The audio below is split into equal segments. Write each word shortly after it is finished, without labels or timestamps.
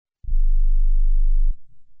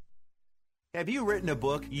Have you written a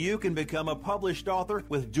book? You can become a published author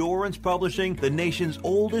with Dorrance Publishing, the nation's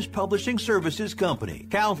oldest publishing services company.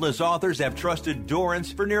 Countless authors have trusted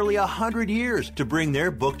Dorrance for nearly 100 years to bring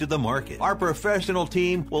their book to the market. Our professional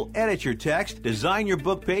team will edit your text, design your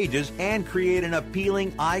book pages, and create an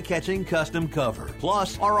appealing, eye-catching custom cover.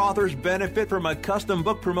 Plus, our authors benefit from a custom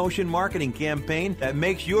book promotion marketing campaign that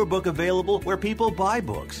makes your book available where people buy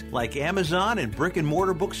books, like Amazon and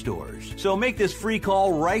brick-and-mortar bookstores. So make this free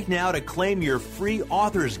call right now to claim your free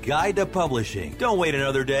author's guide to publishing. Don't wait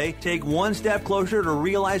another day. Take one step closer to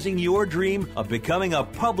realizing your dream of becoming a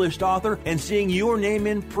published author and seeing your name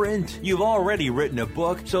in print. You've already written a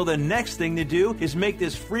book, so the next thing to do is make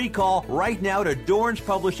this free call right now to Dorrance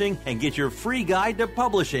Publishing and get your free guide to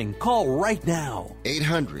publishing. Call right now.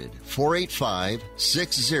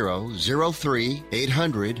 800-485-6003.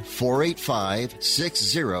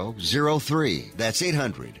 800-485-6003. That's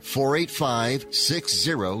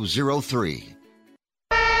 800-485-6003.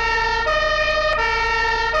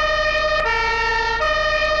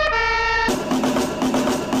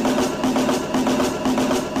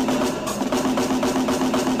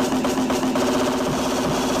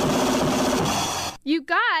 You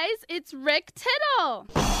guys, it's Rick Tittle.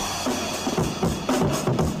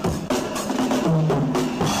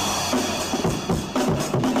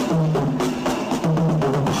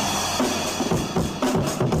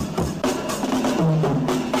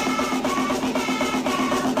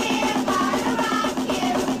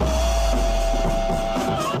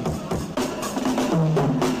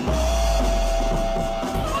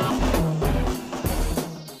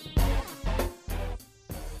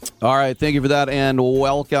 All right, thank you for that, and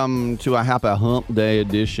welcome to a Happy Hump Day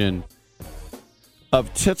edition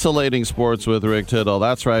of Titillating Sports with Rick Tittle.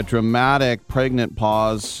 That's right, dramatic pregnant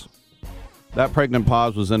pause. That pregnant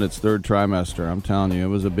pause was in its third trimester. I'm telling you, it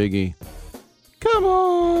was a biggie. Come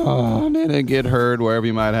on, and get heard wherever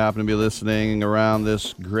you might happen to be listening around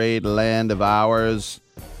this great land of ours.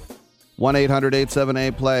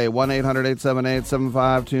 1-800-878-PLAY,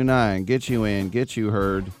 1-800-878-7529. Get you in, get you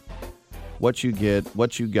heard. What you get,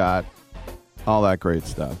 what you got, all that great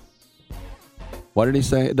stuff. What did he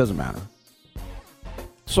say? It doesn't matter.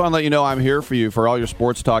 So I want to let you know I'm here for you for all your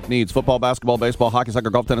sports talk needs. Football, basketball, baseball, hockey, soccer,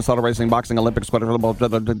 golf, tennis, auto racing, boxing, Olympics, you know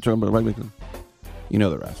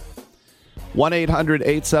the rest.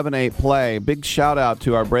 1-800-878-PLAY. Big shout out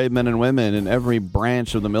to our brave men and women in every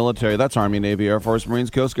branch of the military. That's Army, Navy, Air Force, Marines,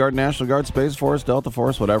 Coast Guard, National Guard, Space Force, Delta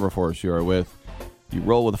Force, whatever force you are with. You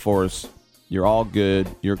roll with the force. You're all good.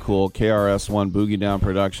 You're cool. KRS-One Boogie Down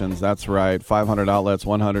Productions. That's right. 500 outlets,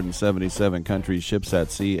 177 countries, ships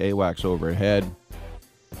at sea, AWACS overhead.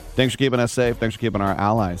 Thanks for keeping us safe. Thanks for keeping our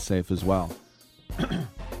allies safe as well.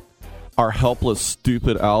 Our helpless,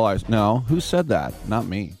 stupid allies. No, who said that? Not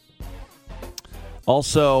me.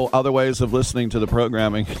 Also, other ways of listening to the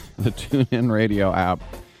programming, the TuneIn Radio app.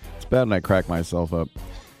 It's bad when I crack myself up.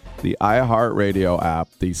 The iHeartRadio app,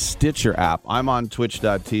 the Stitcher app. I'm on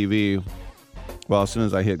Twitch.tv. Well, as soon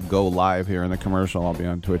as I hit go live here in the commercial, I'll be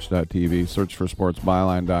on twitch.tv. Search for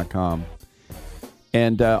sportsbyline.com.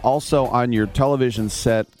 And also on your television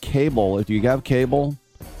set, cable. If you have cable,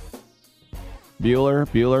 Bueller,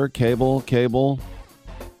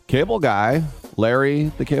 cable guy,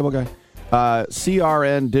 Larry, the cable guy.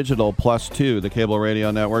 CRN Digital Plus 2, the cable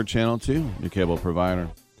radio network, channel 2, your cable provider.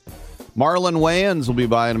 Marlon Wayans will be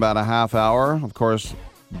by in about a half hour. Of course,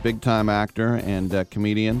 big-time actor and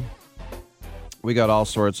comedian. We got all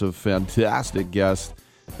sorts of fantastic guests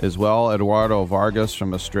as well. Eduardo Vargas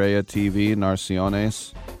from Estrella TV,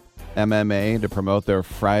 Narciones, MMA, to promote their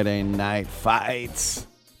Friday night fights.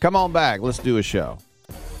 Come on back. Let's do a show.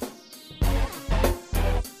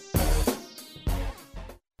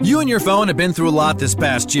 You and your phone have been through a lot this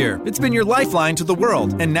past year. It's been your lifeline to the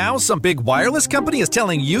world. And now some big wireless company is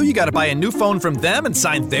telling you got to buy a new phone from them and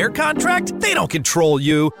sign their contract? They don't control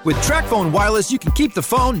you. With TracFone Wireless, you can keep the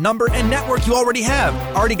phone, number, and network you already have.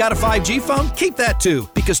 Already got a 5G phone? Keep that too.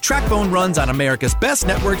 Because TracFone runs on America's best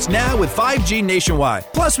networks now with 5G nationwide.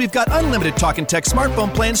 Plus, we've got unlimited talk and text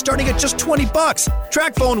smartphone plans starting at just $20.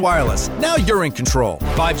 TracFone Wireless. Now you're in control.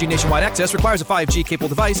 5G nationwide access requires a 5G capable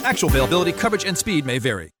device. Actual availability, coverage, and speed may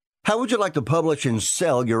vary. How would you like to publish and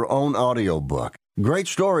sell your own audiobook? Great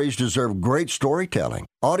stories deserve great storytelling.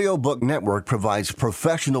 Audiobook Network provides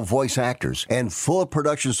professional voice actors and full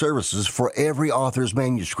production services for every author's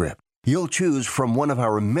manuscript. You'll choose from one of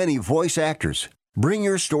our many voice actors. Bring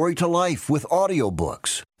your story to life with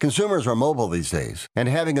audiobooks. Consumers are mobile these days, and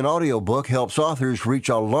having an audiobook helps authors reach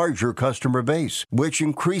a larger customer base, which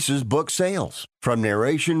increases book sales. From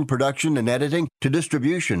narration, production, and editing to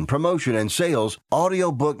distribution, promotion, and sales,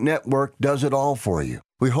 Audiobook Network does it all for you.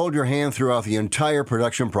 We hold your hand throughout the entire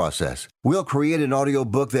production process. We'll create an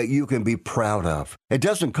audiobook that you can be proud of. It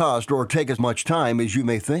doesn't cost or take as much time as you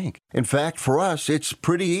may think. In fact, for us, it's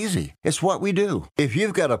pretty easy. It's what we do. If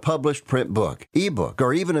you've got a published print book, ebook,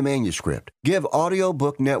 or even a manuscript, give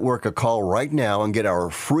Audiobook Network a call right now and get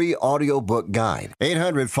our free audiobook guide.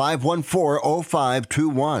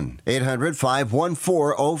 800-514-0521.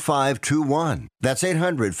 800-514-0521. That's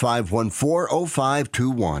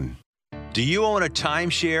 800-514-0521. Do you own a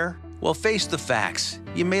timeshare? Well, face the facts.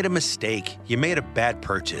 You made a mistake. You made a bad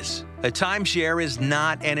purchase. A timeshare is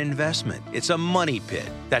not an investment. It's a money pit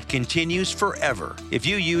that continues forever. If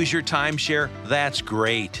you use your timeshare, that's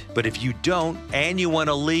great. But if you don't, and you want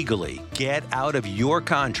to legally get out of your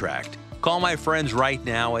contract, call my friends right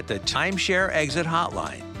now at the Timeshare Exit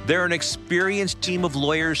Hotline. They're an experienced team of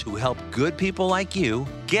lawyers who help good people like you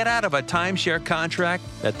get out of a timeshare contract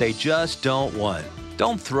that they just don't want.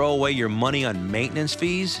 Don't throw away your money on maintenance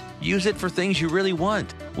fees. Use it for things you really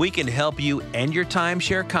want. We can help you end your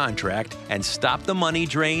timeshare contract and stop the money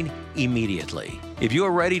drain immediately. If you're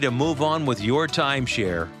ready to move on with your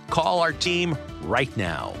timeshare, call our team right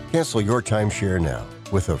now. Cancel your timeshare now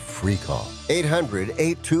with a free call.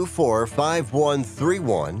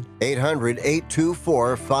 800-824-5131.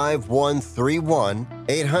 800-824-5131.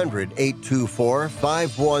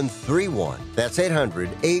 800-824-5131. That's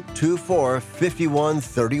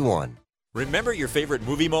 800-824-5131. Remember your favorite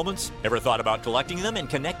movie moments? Ever thought about collecting them and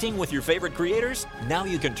connecting with your favorite creators? Now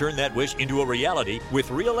you can turn that wish into a reality with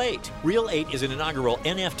Reel 8. Reel 8 is an inaugural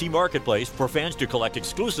NFT marketplace for fans to collect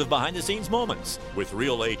exclusive behind-the-scenes moments. With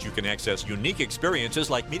Reel 8, you can access unique experiences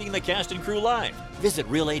like meeting the cast and crew live. Visit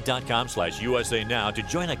Reel8.com/USA now to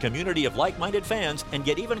join a community of like-minded fans and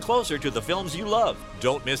get even closer to the films you love.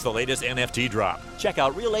 Don't miss the latest NFT drop. Check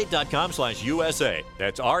out Reel8.com/USA.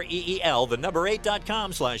 That's REEL, the number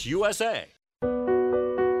 8.com/USA.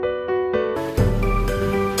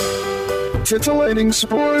 Titillating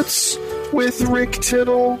Sports with Rick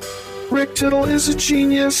Tittle. Rick Tittle is a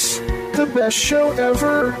genius, the best show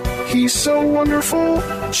ever. He's so wonderful,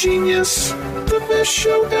 genius, the best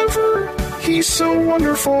show ever. He's so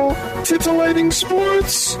wonderful. Titillating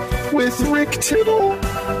Sports with Rick Tittle.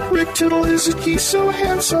 Rick Tittle he's so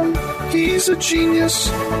handsome, he's a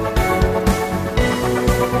genius.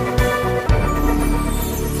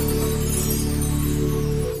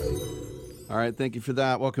 All right, thank you for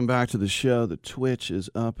that. Welcome back to the show. The Twitch is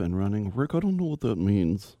up and running. Rick, I don't know what that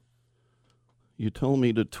means. You told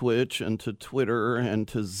me to Twitch and to Twitter and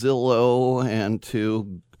to Zillow and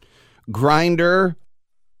to Grindr.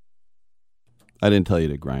 I didn't tell you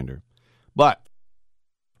to Grindr. But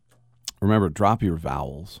remember, drop your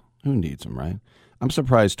vowels. Who needs them, right? I'm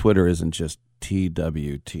surprised Twitter isn't just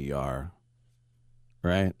TWTR,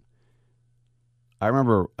 right? I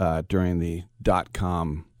remember during the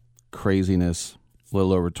 .com craziness a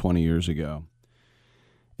little over 20 years ago,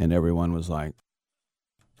 and everyone was like,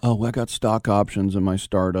 oh, I got stock options in my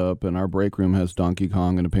startup, and our break room has Donkey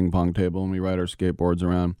Kong and a ping pong table, and we ride our skateboards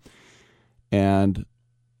around. And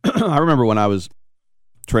I remember when I was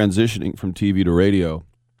transitioning from TV to radio,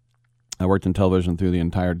 I worked in television through the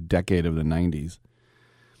entire decade of the 90s,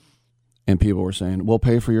 and people were saying, we'll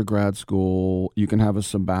pay for your grad school, you can have a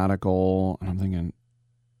sabbatical, and I'm thinking,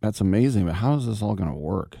 that's amazing, but how is this all going to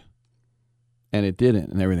work? And it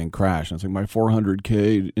didn't, and everything crashed. And it's like, my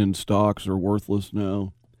 $400K in stocks are worthless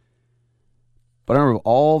now. But I remember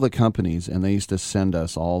all the companies, and they used to send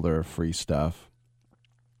us all their free stuff,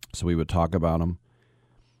 so we would talk about them.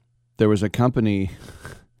 There was a company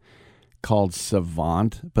called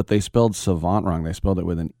Savant, but they spelled Savant wrong. They spelled it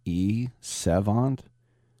with an E, Savant.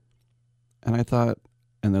 And I thought,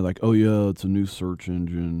 and they're like, oh yeah, it's a new search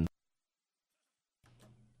engine.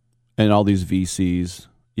 And all these VCs,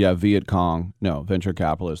 yeah, Viet Cong, no, venture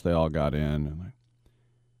capitalists, they all got in. And like,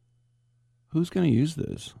 who's going to use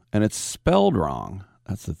this? And it's spelled wrong.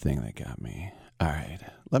 That's the thing that got me. All right,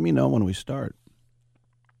 let me know when we start.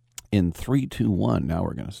 In 3, 2, 1, now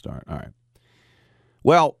we're going to start. All right.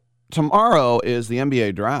 Well, tomorrow is the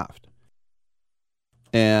NBA draft.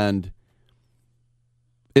 And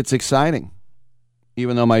it's exciting.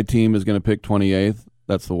 Even though my team is going to pick 28th,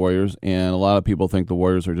 that's the Warriors, and a lot of people think the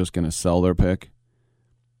Warriors are just going to sell their pick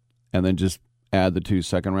and then just add the 2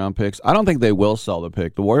 second-round picks. I don't think they will sell the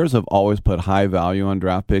pick. The Warriors have always put high value on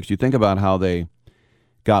draft picks. You think about how they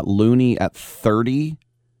got Looney at 30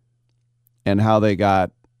 and how they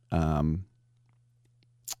got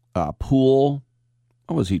Poole,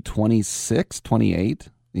 what was he, 26, 28?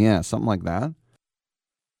 Yeah, something like that.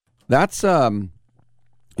 That's,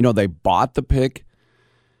 they bought the pick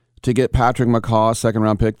to get Patrick McCaw,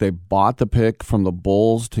 second-round pick. They bought the pick from the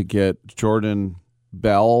Bulls to get Jordan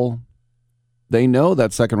Bell, they know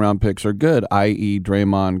that second-round picks are good, i.e.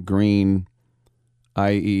 Draymond Green,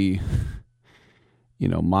 i.e.,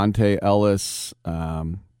 Monte Ellis,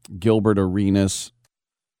 Gilbert Arenas.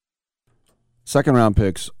 Second-round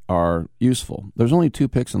picks are useful. There's only 2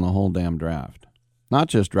 picks in the whole damn draft. Not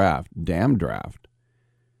just draft, damn draft.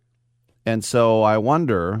 And so I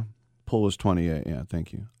wonder, pool was 28, yeah,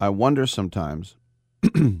 thank you. I wonder sometimes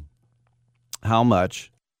how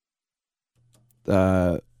much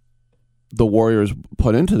the Warriors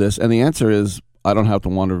put into this, and the answer is I don't have to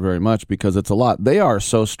wonder very much because it's a lot. They are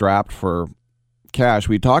so strapped for cash.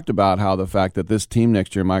 We talked about how the fact that this team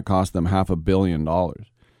next year might cost them $500 million.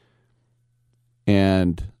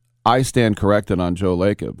 And I stand corrected on Joe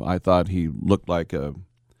Lacob. I thought he looked like a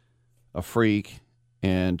freak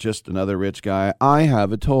and just another rich guy. I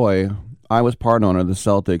have a toy. I was part owner of the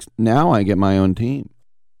Celtics. Now I get my own team.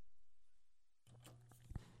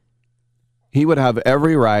 He would have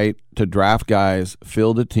every right to draft guys,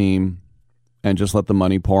 field a team, and just let the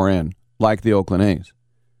money pour in, like the Oakland A's.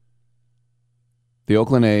 The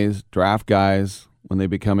Oakland A's draft guys. When they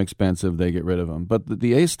become expensive, they get rid of them. But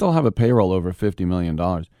the A's still have a payroll over $50 million.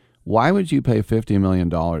 Why would you pay $50 million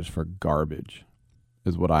for garbage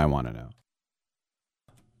is what I want to know.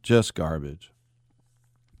 Just garbage.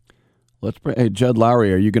 Hey, Judd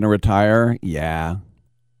Lowry, are you going to retire? Yeah.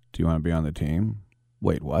 Do you want to be on the team?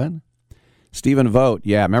 Wait, what? Stephen Vogt,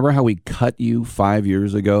 yeah. Remember how we cut you 5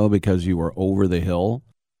 years ago because you were over the hill?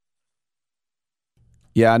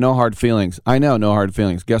 Yeah, no hard feelings. I know, no hard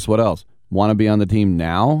feelings. Guess what else? Want to be on the team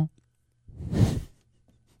now?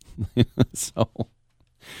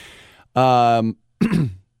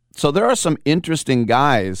 So there are some interesting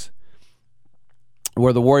guys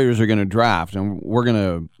where the Warriors are going to draft, and we're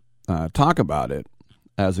going to talk about it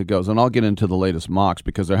as it goes. And I'll get into the latest mocks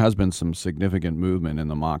because there has been some significant movement in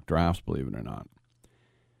the mock drafts, believe it or not.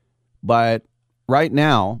 But right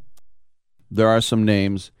now, there are some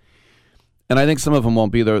names. And I think some of them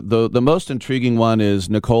won't be there. The most intriguing one is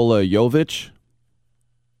Nikola Jovic.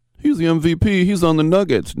 He's the MVP. He's on the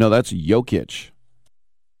Nuggets. No, that's Jokic.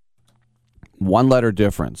 1-letter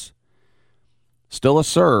difference. Still a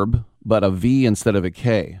Serb, but a V instead of a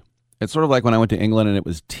K. It's sort of like when I went to England and it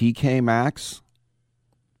was TK Maxx.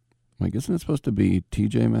 Like, isn't it supposed to be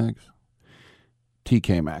TJ Maxx?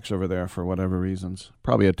 TK Maxx over there for whatever reasons.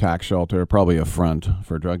 Probably a tax shelter, probably a front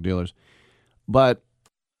for drug dealers. But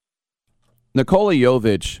Nikola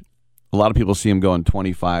Jovic, a lot of people see him going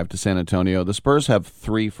 25 to San Antonio. The Spurs have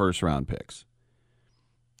 3 first-round picks.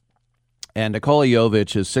 And Nikola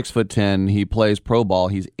Jovic is 6'10". He plays pro ball.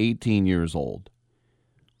 He's 18 years old.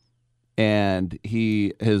 And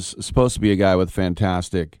he is supposed to be a guy with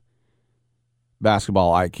fantastic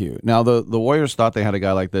basketball IQ. Now, the Warriors thought they had a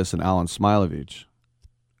guy like this in Alen Smilovic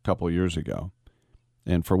a couple years ago.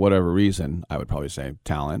 And for whatever reason, I would probably say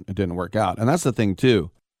talent, it didn't work out. And that's the thing,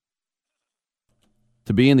 too.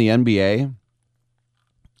 To be in the NBA,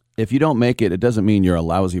 if you don't make it, it doesn't mean you're a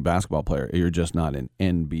lousy basketball player. You're just not an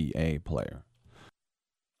NBA player.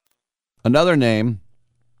 Another name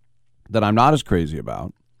that I'm not as crazy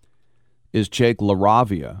about is Jake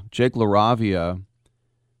LaRavia. Jake LaRavia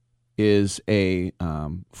is a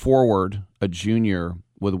forward, a junior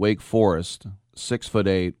with Wake Forest,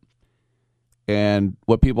 6'8". And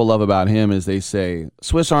what people love about him is they say,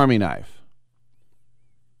 Swiss Army knife.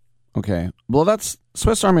 Okay, well, that's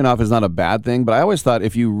Swiss Army knife is not a bad thing, but I always thought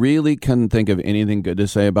if you really couldn't think of anything good to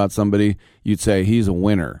say about somebody, you'd say he's a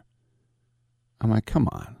winner. I'm like, come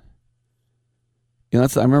on.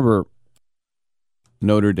 I remember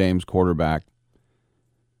Notre Dame's quarterback,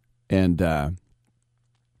 and no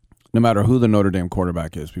matter who the Notre Dame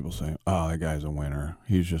quarterback is, people say, oh, that guy's a winner.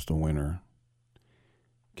 He's just a winner.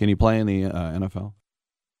 Can he play in the NFL?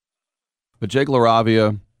 But Jake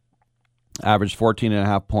LaRavia averaged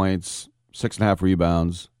 14.5 points, 6.5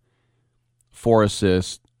 rebounds, 4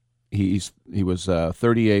 assists. He was over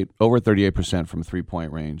 38% from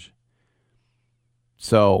 3-point range.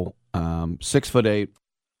 So 6'8",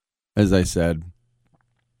 as I said,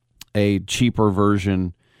 a cheaper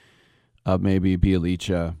version of maybe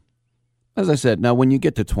Bjelica. As I said, now when you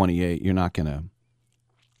get to 28, you're not going to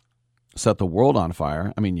set the world on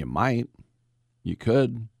fire. I mean, you might. You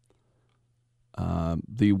could.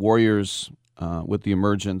 The Warriors, with the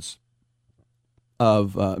emergence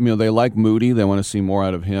of, they like Moody. They want to see more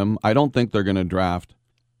out of him. I don't think they're going to draft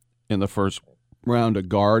in the first round a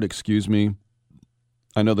guard,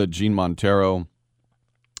 I know that Gene Montero,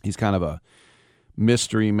 he's kind of a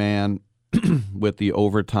mystery man with the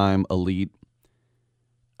overtime elite.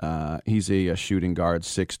 He's a shooting guard,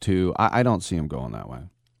 6'2". I don't see him going that way.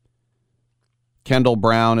 Kendall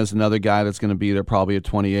Brown is another guy that's going to be there probably at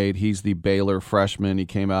 28. He's the Baylor freshman. He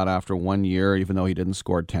came out after 1 year, even though he didn't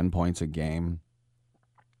score 10 points a game.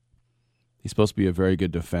 He's supposed to be a very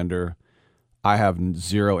good defender. I have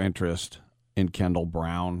zero interest in Kendall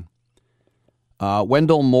Brown.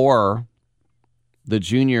 Wendell Moore, the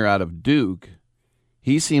junior out of Duke,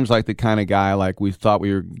 he seems like the kind of guy like we thought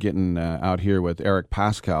we were getting out here with Eric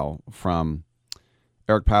Paschall from.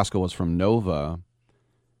 Eric Paschall was from Nova,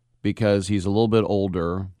 because he's a little bit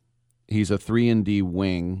older. He's a 3-and-D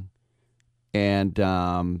wing, and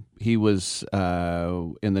he was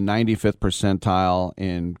in the 95th percentile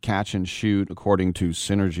in catch and shoot according to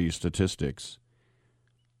Synergy statistics.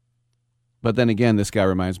 But then again, this guy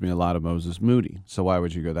reminds me a lot of Moses Moody, so why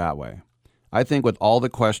would you go that way? I think with all the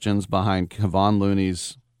questions behind Kevon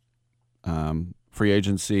Looney's free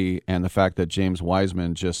agency and the fact that James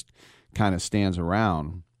Wiseman just kind of stands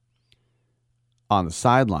around on the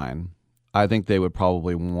sideline, I think they would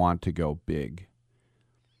probably want to go big.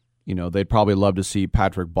 You know, they'd probably love to see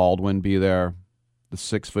Patrick Baldwin be there, the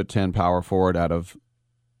 6'10" power forward out of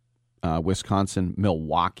Wisconsin,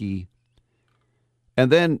 Milwaukee.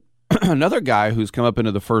 And then another guy who's come up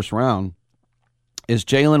into the first round is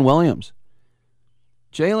Jalen Williams.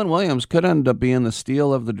 Jalen Williams could end up being the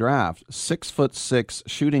steal of the draft. 6'6"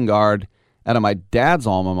 shooting guard out of my dad's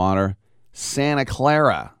alma mater, Santa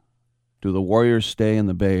Clara. Do the Warriors stay in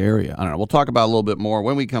the Bay Area? I don't know. We'll talk about a little bit more.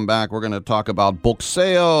 When we come back, we're going to talk about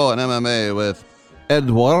boxeo and MMA with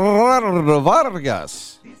Eduardo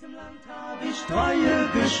Vargas. Diesem Land hab ich Treue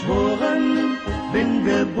geschworen, bin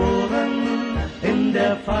geboren in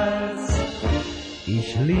der Pfalz.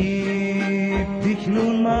 Ich lieb dich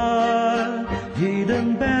nun mal,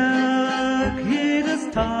 jeden Berg,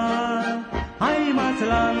 jedes Tal,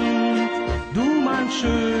 Heimatland, du mein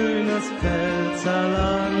schönes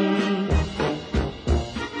Pfälzerland.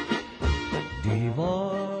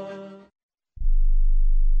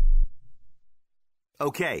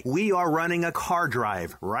 Okay, we are running a car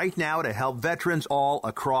drive right now to help veterans all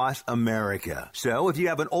across America. So if you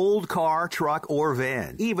have an old car, truck, or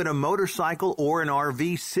van, even a motorcycle or an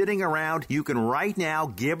RV sitting around, you can right now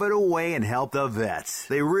give it away and help the vets.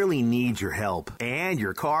 They really need your help. And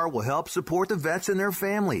your car will help support the vets and their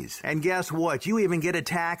families. And guess what? You even get a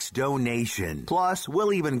tax donation. Plus,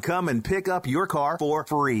 we'll even come and pick up your car for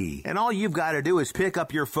free. And all you've got to do is pick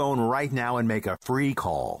up your phone right now and make a free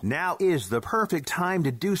call. Now is the perfect time to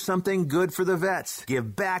do something good for the vets.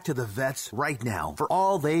 Give back to the vets right now for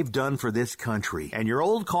all they've done for this country. And your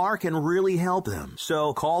old car can really help them.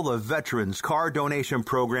 So call the Veterans Car Donation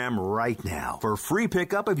Program right now for free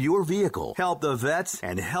pickup of your vehicle. Help the vets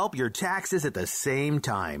and help your taxes at the same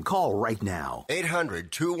time. Call right now.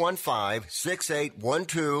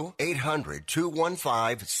 800-215-6812.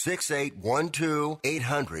 800-215-6812.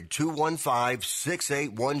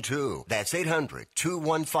 800-215-6812. That's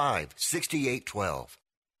 800-215-6812.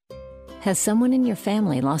 Has someone in your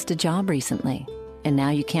family lost a job recently, and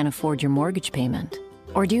now you can't afford your mortgage payment?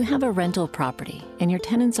 Or do you have a rental property and your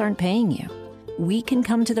tenants aren't paying you? We can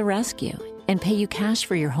come to the rescue and pay you cash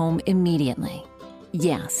for your home immediately.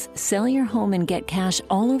 Yes, sell your home and get cash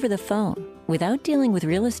all over the phone without dealing with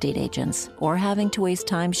real estate agents or having to waste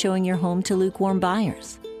time showing your home to lukewarm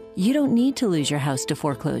buyers. You don't need to lose your house to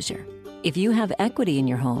foreclosure. If you have equity in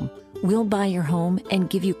your home, we'll buy your home and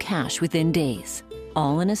give you cash within days.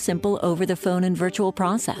 All in a simple over-the-phone and virtual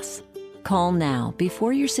process. Call now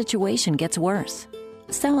before your situation gets worse.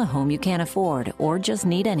 Sell a home you can't afford or just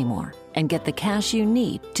need anymore and get the cash you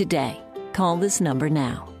need today. Call this number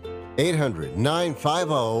now.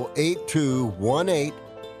 800-950-8218.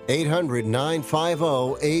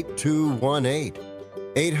 800-950-8218.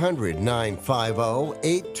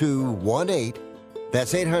 800-950-8218.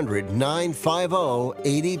 That's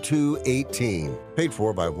 800-950-8218. Paid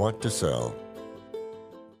for by Want to Sell.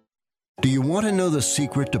 Do you want to know the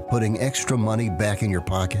secret to putting extra money back in your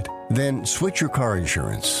pocket? Then switch your car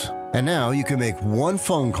insurance. And now you can make one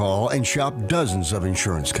phone call and shop dozens of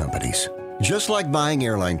insurance companies. Just like buying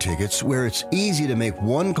airline tickets, where it's easy to make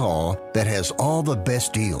one call that has all the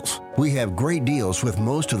best deals. We have great deals with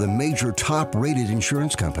most of the major top-rated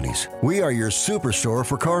insurance companies. We are your superstore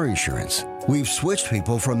for car insurance. We've switched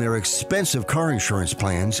people from their expensive car insurance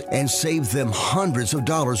plans and saved them hundreds of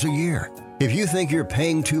dollars a year. If you think you're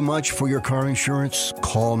paying too much for your car insurance,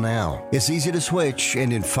 call now. It's easy to switch,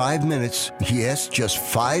 and in 5 minutes, yes, just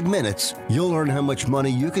 5 minutes, you'll learn how much money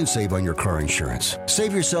you can save on your car insurance.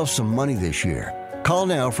 Save yourself some money this year. Call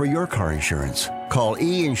now for your car insurance. Call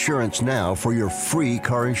E-Insurance now for your free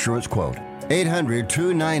car insurance quote.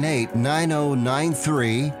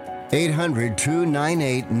 800-298-9093.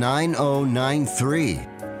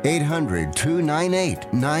 800-298-9093.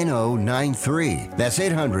 800-298-9093. That's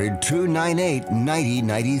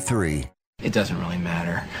 800-298-9093. It doesn't really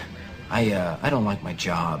matter. I don't like my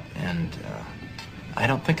job, and I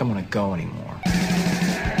don't think I'm going to go anymore.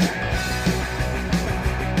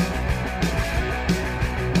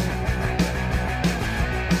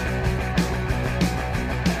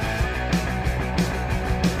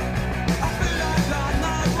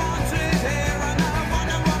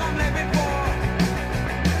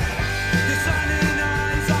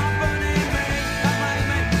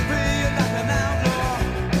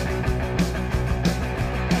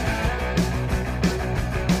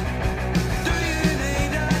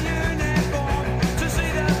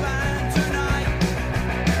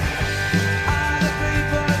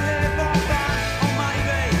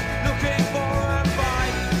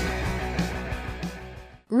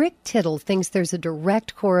 Rick Tittle thinks there's a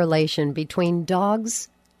direct correlation between dogs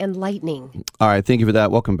and lightning. All right, thank you for that.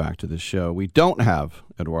 Welcome back to the show. We don't have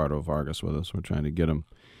Eduardo Vargas with us. We're trying to get him.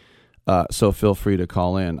 So feel free to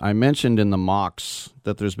call in. I mentioned in the mocks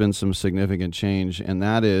that there's been some significant change, and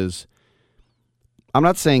that is, I'm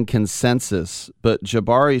not saying consensus, but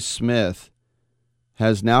Jabari Smith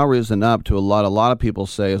has now risen up to a lot of people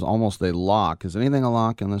say is almost a lock. Is anything a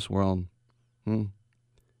lock in this world?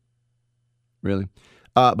 Really?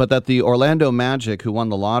 But that the Orlando Magic, who won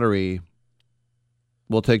the lottery,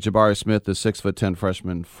 will take Jabari Smith, the 6'10"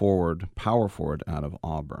 freshman power forward out of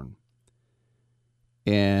Auburn.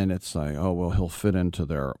 And it's like, oh, well, he'll fit into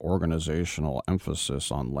their organizational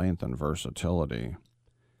emphasis on length and versatility.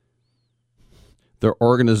 Their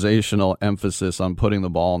organizational emphasis on putting the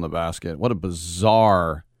ball in the basket. What a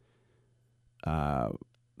bizarre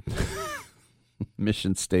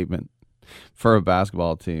mission statement for a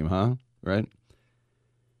basketball team, huh? Right?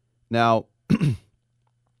 Now,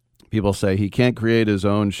 people say he can't create his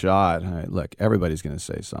own shot. All right, look, everybody's going to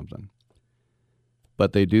say something.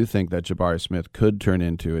 But they do think that Jabari Smith could turn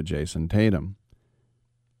into a Jason Tatum.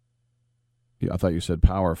 I thought you said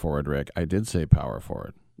power forward, Rick. I did say power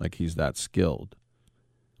forward. Like he's that skilled.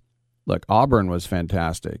 Look, Auburn was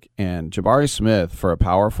fantastic. And Jabari Smith, for a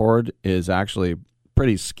power forward, is actually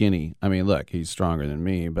pretty skinny. I mean, look, he's stronger than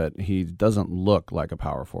me, but he doesn't look like a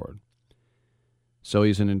power forward. So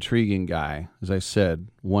he's an intriguing guy, as I said,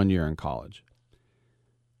 1 year in college.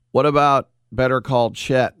 What about Better Call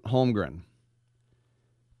Chet Holmgren?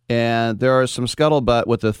 And there are some scuttlebutt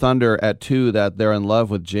with the Thunder at 2 that they're in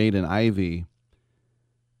love with Jaden Ivey.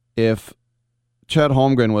 If Chet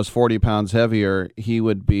Holmgren was 40 pounds heavier, he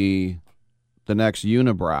would be the next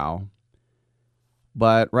unibrow.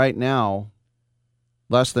 But right now,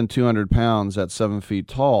 less than 200 pounds at 7 feet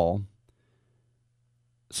tall,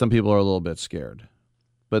 some people are a little bit scared.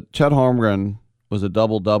 But Chet Holmgren was a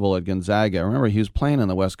double-double at Gonzaga. Remember, he was playing in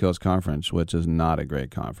the West Coast Conference, which is not a great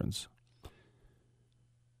conference.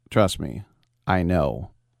 Trust me, I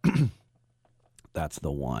know. That's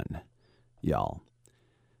the one, y'all.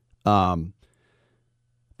 But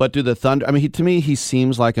do the Thunder, I mean, to me, he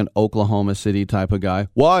seems like an Oklahoma City type of guy.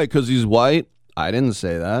 Why? Because he's white? I didn't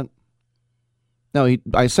say that. No,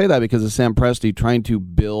 I say that because of Sam Presti trying to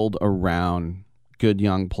build around good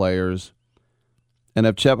young players. And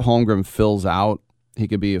if Chet Holmgren fills out, he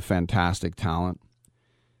could be a fantastic talent.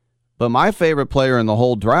 But my favorite player in the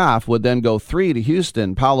whole draft would then go 3 to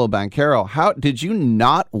Houston, Paolo Banchero. How did you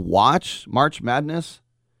not watch March Madness?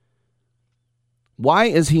 Why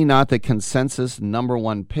is he not the consensus number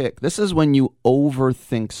 1 pick? This is when you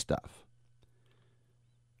overthink stuff.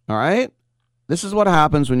 All right? This is what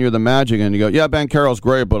happens when you're the Magic and you go, yeah, Banchero's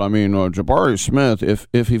great, but I mean, Jabari Smith, if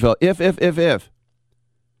he fell, if.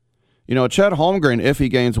 You know, Chet Holmgren, if he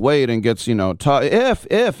gains weight and gets,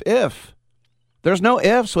 if. There's no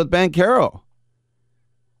ifs with Banchero.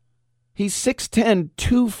 He's 6'10",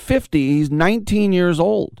 250. He's 19 years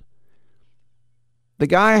old. The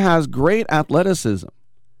guy has great athleticism.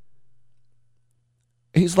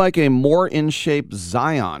 He's like a more in shape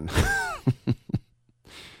Zion.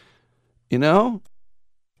 You know?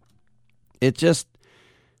 It just,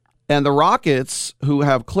 and the Rockets, who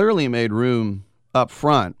have clearly made room up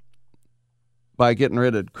front by getting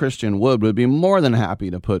rid of Christian Wood, would be more than happy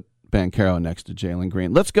to put Banchero next to Jalen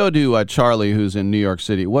Green. Let's go to Charlie, who's in New York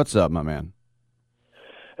City. What's up, my man?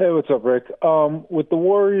 Hey, what's up, Rick? With the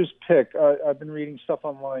Warriors pick, I've been reading stuff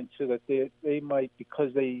online, too, that they might,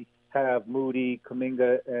 because they have Moody,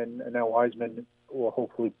 Kuminga, and now Wiseman will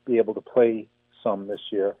hopefully be able to play some this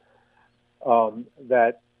year,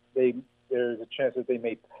 that there's a chance that they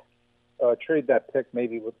may trade that pick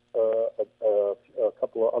maybe with a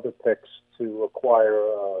couple of other picks to acquire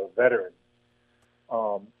a veteran.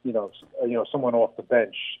 Someone off the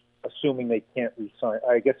bench assuming they can't re-sign.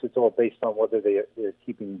 I guess it's all based on whether they're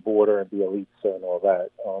keeping Border and Bielitsa and all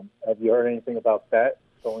that. Have you heard anything about that,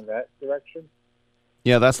 going that direction?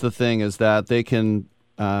 Yeah, that's the thing, is that they can,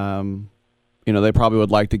 they probably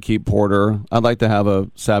would like to keep Porter. I'd like to have a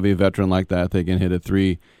savvy veteran like that. They can hit a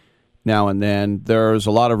 3 now and then. There's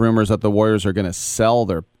a lot of rumors that the Warriors are going to sell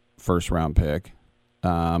their first-round pick.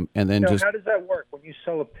 And then how does that work? When you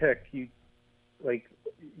sell a pick, you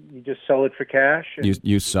just sell it for cash?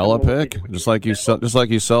 You sell a pick, just like you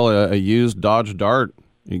sell a used Dodge Dart.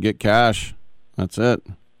 You get cash. That's it.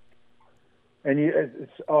 And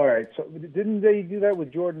it's all right. So didn't they do that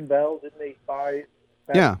with Jordan Bell? Didn't they buy?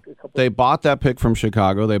 They bought that pick from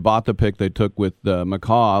Chicago. They bought the pick they took with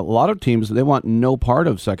McCaw. A lot of teams, they want no part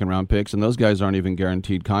of second-round picks, and those guys aren't even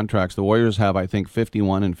guaranteed contracts. The Warriors have, I think,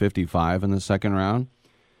 51 and 55 in the second round.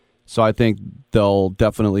 So I think they'll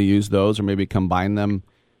definitely use those or maybe combine them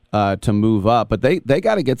to move up. But they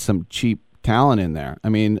got to get some cheap talent in there. I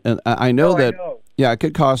mean, I know that, it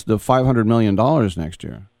could cost the $500 million next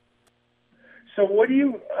year. So what do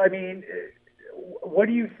you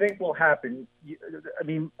think will happen?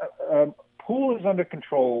 Poole is under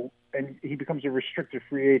control, and he becomes a restricted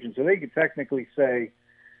free agent. So they could technically say,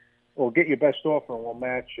 well, get your best offer and we'll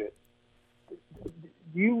match it.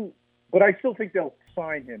 But I still think they'll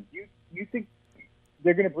sign him. You think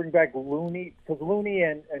they're going to bring back Looney? Because Looney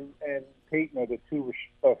and Payton are the two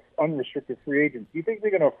unrestricted free agents. Do you think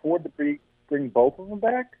they're going to afford to bring both of them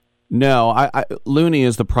back? No, Looney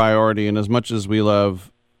is the priority, and as much as we love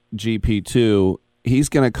GP2, he's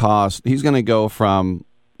going to go from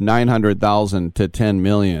 $900,000 to $10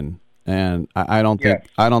 million, and I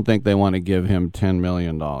don't think they want to give him $10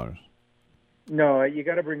 million. No, you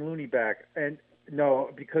got to bring Looney back, and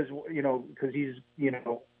because he's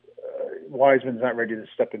Wiseman's not ready to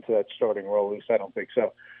step into that starting role. At least I don't think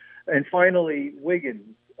so. And finally,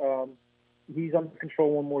 Wiggins, he's under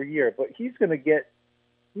control one more year, but he's going to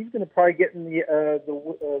probably get in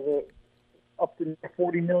the up to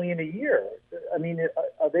 $40 million a year. I mean,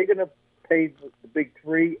 are they going to pay the big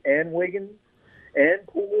three and Wiggins and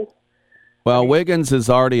Poole? Well, Wiggins is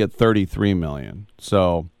already at $33 million.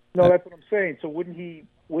 So no, that's what I'm saying. So wouldn't he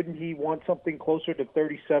want something closer to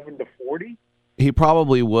 37 to 40? He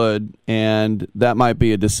probably would, and that might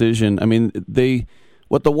be a decision. I mean,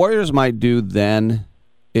 what the Warriors might do then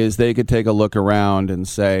is they could take a look around and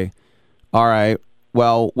say, all right,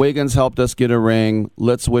 well, Wiggins helped us get a ring.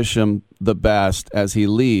 Let's wish him the best as he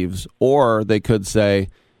leaves. Or they could say,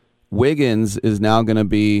 Wiggins is now going to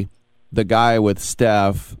be the guy with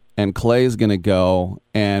Steph, and Clay's going to go,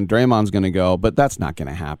 and Draymond's going to go. But that's not going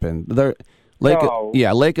to happen.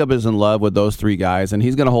 Lacob is in love with those three guys, and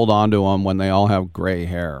he's going to hold on to them when they all have gray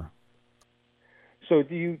hair. So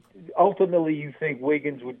do you ultimately you think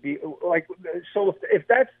Wiggins would be like? So if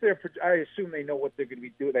that's their, I assume they know what they're going to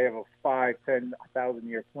be doing. They have a 5-10,000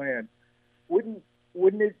 year plan. Wouldn't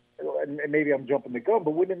it? And maybe I'm jumping the gun,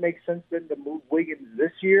 but wouldn't it make sense then to move Wiggins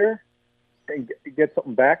this year and get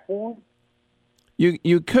something back for him?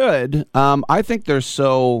 You could. I think they're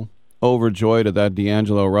so overjoyed at that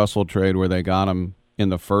D'Angelo Russell trade where they got him in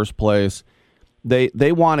the first place.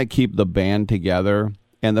 They want to keep the band together,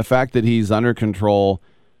 and the fact that he's under control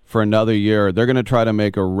for another year, they're going to try to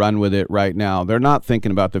make a run with it right now. They're not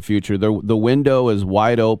thinking about the future. The window is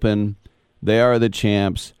wide open. They are the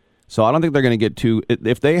champs. So I don't think they're going to get too.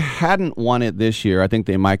 If they hadn't won it this year, I think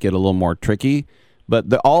they might get a little more tricky.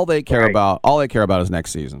 But all they care about is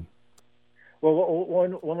next season. Well,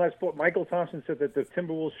 one last thought. Michael Thompson said that the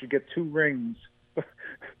Timberwolves should get 2 rings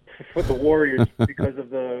for the Warriors because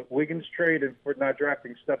of the Wiggins trade and for not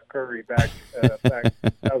drafting Steph Curry back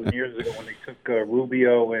 1,000 years ago when they took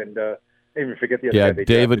Rubio and I even forget the other guy.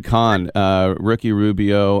 David Kahn, Ricky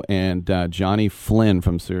Rubio, and Johnny Flynn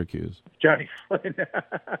from Syracuse. Johnny Flynn.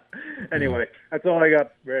 Anyway, that's all I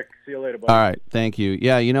got, Rick. See you later, buddy. All right, thank you.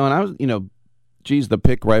 Yeah, and I was, the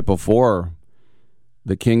pick right before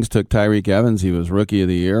the Kings took Tyreek Evans, he was Rookie of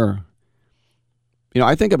the Year.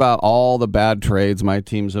 I think about all the bad trades my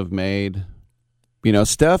teams have made.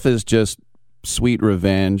 Steph is just sweet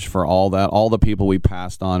revenge for all that, all the people we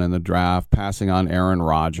passed on in the draft, passing on Aaron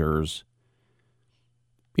Rodgers.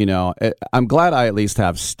 I'm glad I at least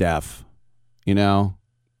have Steph,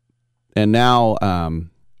 And now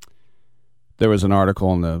there was an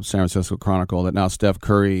article in the San Francisco Chronicle that now Steph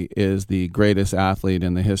Curry is the greatest athlete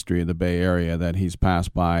in the history of the Bay Area, that he's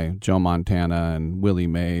passed by Joe Montana and Willie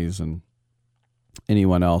Mays and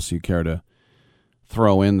anyone else you care to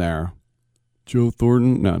throw in there. Joe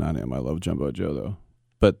Thornton? No, not him. I love Jumbo Joe, though.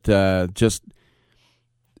 But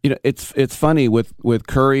it's funny with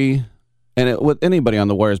Curry And with anybody on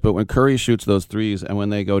the Warriors, but when Curry shoots those threes and when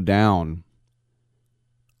they go down,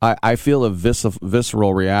 I feel a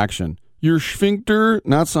visceral reaction. Your sphincter?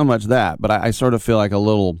 Not so much that, but I sort of feel like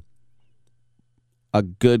a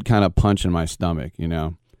good kind of punch in my stomach, you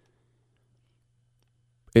know?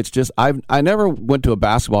 It's just, I never went to a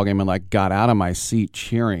basketball game and like got out of my seat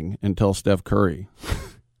cheering until Steph Curry.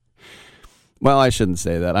 Well, I shouldn't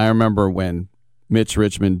say that. I remember when Mitch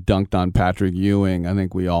Richmond dunked on Patrick Ewing. I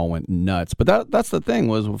think we all went nuts. But that's the thing,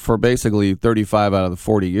 was for basically 35 out of the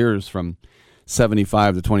 40 years from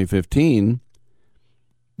 75 to 2015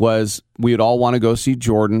 was we would all want to go see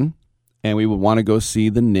Jordan and we would want to go see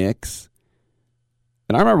the Knicks.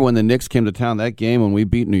 And I remember when the Knicks came to town, that game when we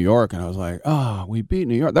beat New York, and I was like, oh, we beat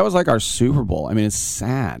New York. That was like our Super Bowl. I mean, it's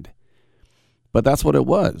sad, but that's what it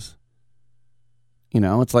was. You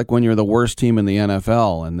know, it's like when you're the worst team in the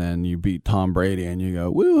NFL and then you beat Tom Brady and you go,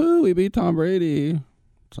 woo-hoo, we beat Tom Brady.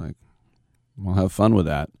 It's like, we'll have fun with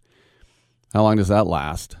that. How long does that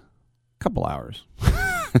last? A couple hours.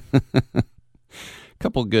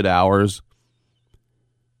 Couple good hours.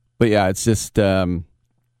 But yeah, it's just, I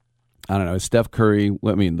don't know. Steph Curry,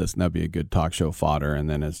 I mean, listen, that'd be a good talk show fodder. And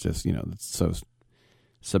then it's just, you know, it's so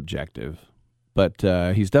subjective. But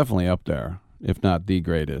he's definitely up there, if not the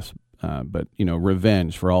greatest. But, you know,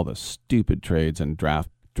 revenge for all the stupid trades and draft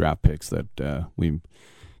picks that we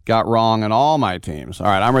got wrong on all my teams. All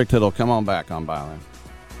right, I'm Rick Tittle. Come on back on Byline.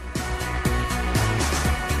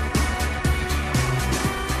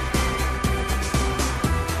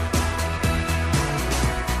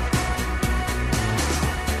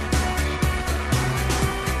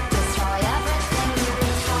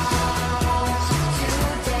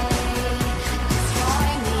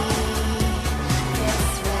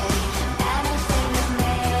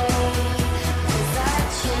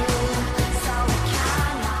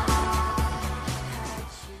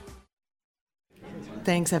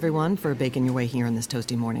 Thanks, everyone, for baking your way here on this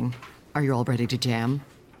toasty morning. Are you all ready to jam?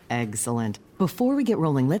 Excellent. Before we get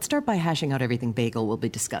rolling, let's start by hashing out everything bagel will be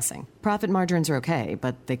discussing. Profit margins are okay,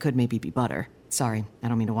 but they could maybe be butter. Sorry, I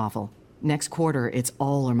don't mean to waffle. Next quarter, it's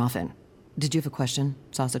all or muffin. Did you have a question,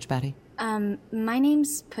 Sausage Patty? My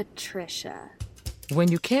name's Patricia.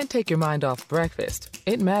 When you can't take your mind off breakfast,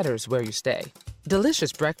 it matters where you stay.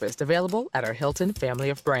 Delicious breakfast available at our Hilton family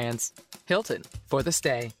of brands. Hilton, for the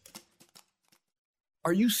stay.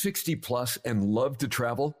 Are you 60 plus and love to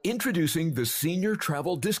travel? Introducing the Senior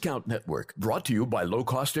Travel Discount Network, brought to you by Low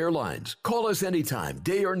Cost Airlines. Call us anytime,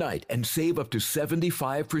 day or night, and save up to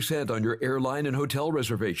 75% on your airline and hotel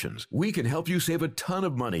reservations. We can help you save a ton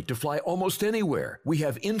of money to fly almost anywhere. We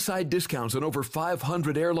have inside discounts on over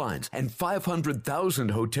 500 airlines and 500,000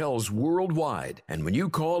 hotels worldwide. And when you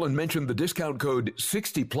call and mention the discount code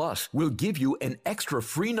 60 plus, we'll give you an extra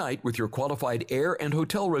free night with your qualified air and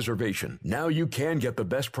hotel reservation. Now you can get the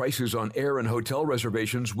best prices on air and hotel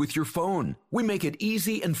reservations with your phone. We make it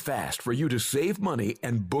easy and fast for you to save money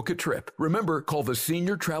and book a trip. Remember, call the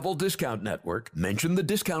Senior Travel Discount Network, mention the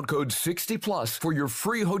discount code 60+ for your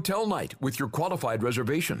free hotel night with your qualified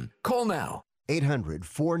reservation. Call now.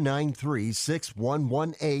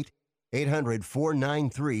 800-493-6118.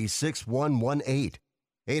 800-493-6118.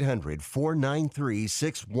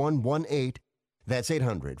 800-493-6118. That's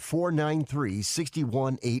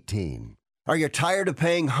 800-493-6118. Are you tired of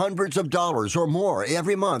paying hundreds of dollars or more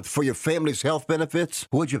every month for your family's health benefits?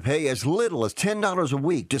 Would you pay as little as $10 a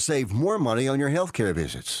week to save more money on your health care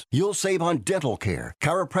visits? You'll save on dental care,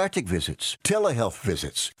 chiropractic visits, telehealth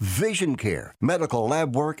visits, vision care, medical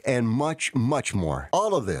lab work, and much, much more.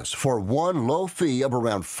 All of this for one low fee of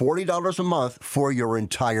around $40 a month for your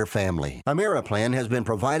entire family. Ameriplan has been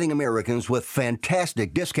providing Americans with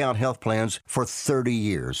fantastic discount health plans for 30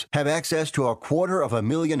 years. Have access to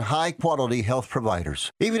 250,000 high-quality health providers.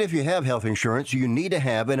 Even if you have health insurance, you need to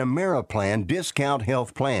have an Ameriplan discount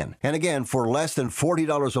health plan. And again, for less than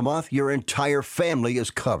 $40 a month, your entire family is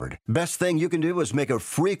covered. Best thing you can do is make a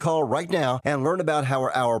free call right now and learn about how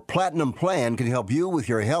our Platinum Plan can help you with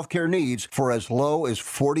your health care needs for as low as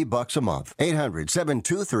 $40 a month.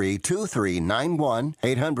 800-723-2391.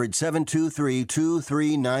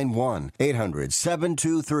 800-723-2391.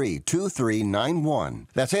 800-723-2391.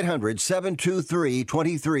 That's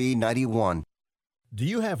 800-723-2391. Do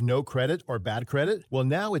you have no credit or bad credit? Well,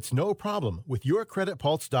 now it's no problem with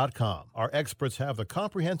YourCreditPulse.com. Our experts have the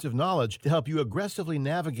comprehensive knowledge to help you aggressively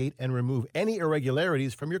navigate and remove any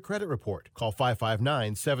irregularities from your credit report. Call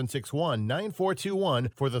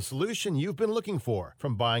 559-761-9421 for the solution you've been looking for,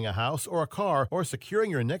 from buying a house or a car or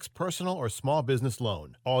securing your next personal or small business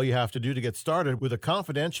loan. All you have to do to get started with a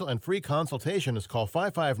confidential and free consultation is call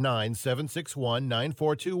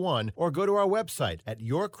 559-761-9421 or go to our website at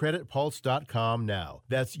YourCreditPulse.com now.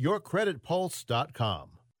 That's YourCreditPulse.com.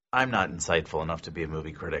 I'm not insightful enough to be a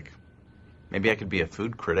movie critic. Maybe I could be a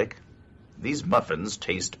food critic. These muffins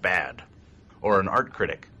taste bad. Or an art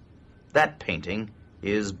critic. That painting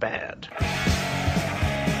is bad.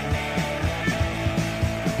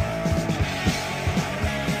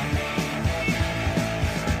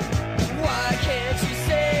 Why can't you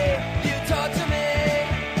say you talk to me?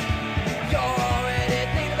 You're already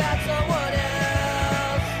thinking about someone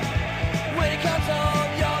else. When it comes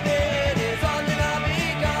home, your bed is on and I'll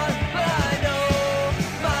be gone. But I know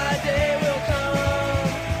my day will come.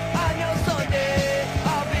 I know someday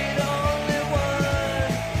I'll be the only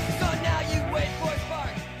one. So now you wait for a spark.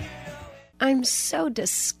 I'm so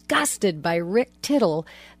disgusted by Rick Tittle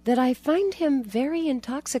that I find him very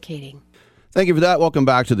intoxicating. Thank you for that. Welcome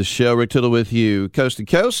back to the show. Rick Tittle with you, coast to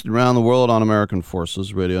coast, around the world on American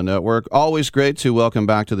Forces Radio Network. Always great to welcome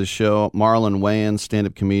back to the show Marlon Wayans,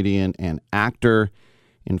 stand-up comedian and actor.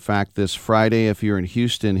 In fact, this Friday, if you're in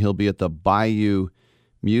Houston, he'll be at the Bayou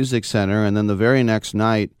Music Center, and then the very next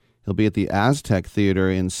night, he'll be at the Aztec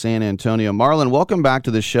Theater in San Antonio. Marlon, welcome back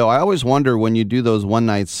to the show. I always wonder when you do those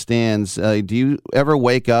one-night stands, do you ever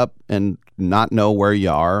wake up and not know where you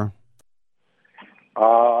are?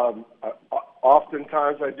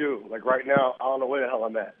 Oftentimes I do. Like right now, I don't know where the hell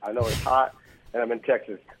I'm at. I know it's hot, and I'm in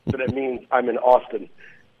Texas, so that means I'm in Austin.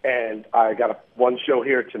 And I got one show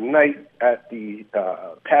here tonight at the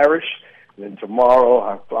Parish, and then tomorrow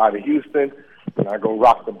I fly to Houston, and I go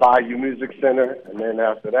rock the Bayou Music Center, and then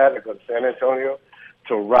after that I go to San Antonio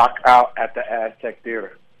to rock out at the Aztec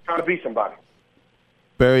Theater. Trying to be somebody.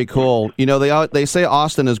 Very cool. You know, they say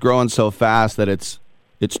Austin is growing so fast that it's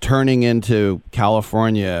turning into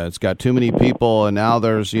California. It's got too many people, and now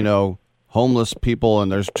there's, homeless people,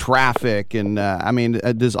 and there's traffic. And,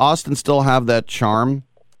 does Austin still have that charm?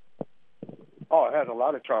 Oh, it has a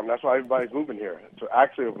lot of charm. That's why everybody's moving here. It's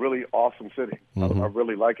actually a really awesome city. Mm-hmm. I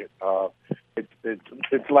really like it.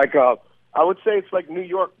 It's like, I would say it's like New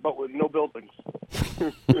York, but with no buildings.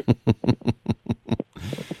 It's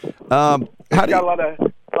got a lot of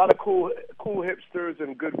cool hipsters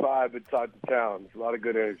and good vibe inside the town. It's a lot of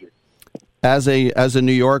good energy. As a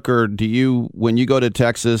New Yorker, when you go to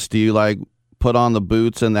Texas, do you like put on the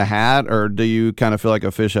boots and the hat, or do you kind of feel like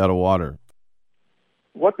a fish out of water?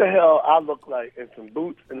 What the hell I look like in some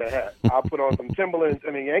boots and a hat? I'll put on some Timberlands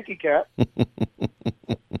and a Yankee cap.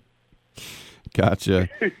 Gotcha.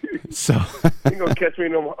 So you gonna catch me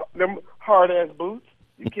in them hard ass boots?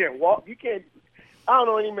 You can't walk. You can't. I don't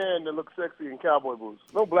know any man that looks sexy in cowboy boots.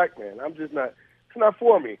 No black man. I'm just not. It's not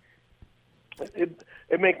for me. It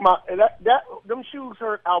make them shoes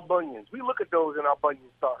hurt our bunions. We look at those and our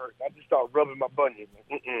bunions start hurting. I just start rubbing my bunions.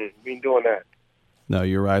 We ain't doing that. No,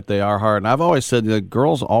 you're right. They are hard. And I've always said that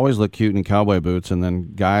girls always look cute in cowboy boots, and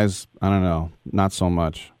then guys, I don't know, not so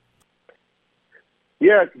much.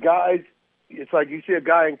 Yeah, guys, it's like you see a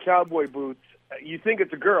guy in cowboy boots, you think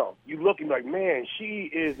it's a girl. You look and you're like, man, she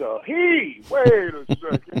is a he. Wait a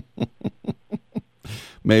second.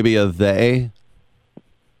 Maybe a they.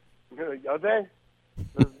 Are they?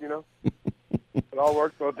 It all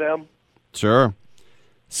works for them. Sure.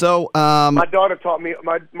 So, my daughter taught me.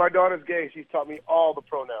 My daughter's gay. She's taught me all the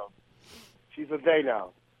pronouns. She's a they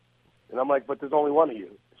now, and I'm like, but there's only one of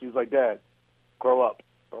you. She's like, Dad, grow up.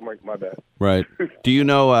 I'm like, my bad. Right. Do you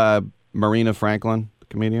know Marina Franklin, the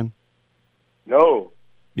comedian? No.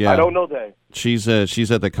 Yeah. I don't know that. She's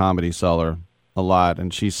at the Comedy Cellar a lot,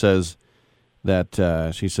 and she says that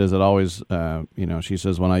it always she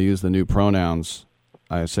says when I use the new pronouns,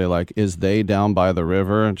 I say like, is they down by the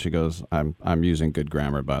river? And she goes, I'm using good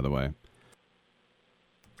grammar, by the way.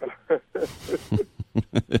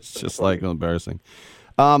 It's just like embarrassing.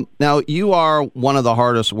 Now you are one of the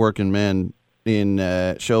hardest working men in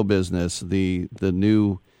show business. The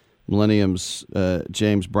new Millennium's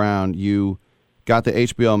James Brown. You got the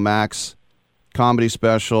HBO Max comedy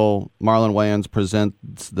special. Marlon Wayans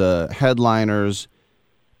presents the headliners.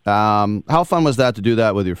 How fun was that to do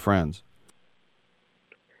that with your friends?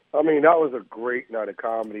 I mean, that was a great night of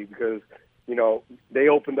comedy because, they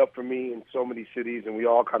opened up for me in so many cities, and we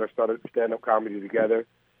all kind of started stand-up comedy together.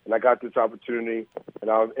 And I got this opportunity,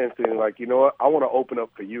 and I was instantly like, you know what? I want to open up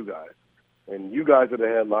for you guys. and you guys are the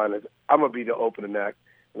headliners. I'm going to be the opening act,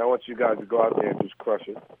 and I want you guys to go out there and just crush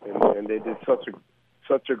it. And they did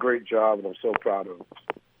such a great job, and I'm so proud of them.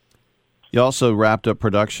 You also wrapped up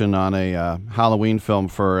production on a Halloween film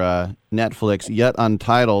for Netflix, yet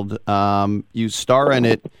untitled. You star in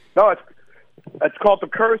it. No, it's called The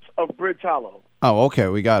Curse of Bridge Hollow. Oh, okay,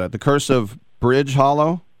 we got it. The Curse of Bridge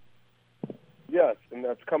Hollow? Yes, and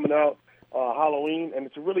that's coming out Halloween, and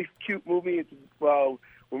it's a really cute movie. It's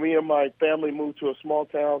when me and my family moved to a small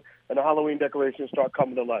town, and the Halloween decorations start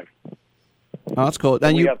coming to life. Oh, that's cool.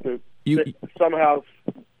 And we have to somehow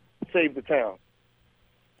save the town.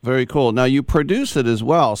 Very cool. Now you produce it as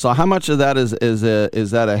well. So how much of that is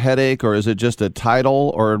that a headache, or is it just a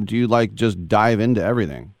title, or do you just dive into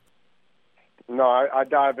everything? No, I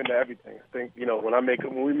dive into everything. I think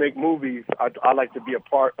when we make movies, I like to be a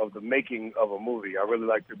part of the making of a movie. I really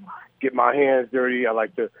like to get my hands dirty. I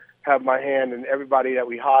like to have my hand in everybody that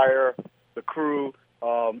we hire, the crew.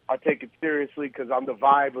 I take it seriously because I'm the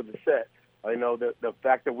vibe of the set. I know the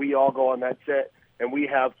fact that we all go on that set and we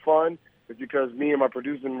have fun is because me and my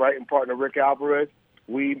producer and writing partner, Rick Alvarez,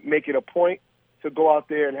 we make it a point to go out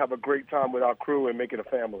there and have a great time with our crew and make it a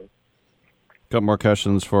family. Got more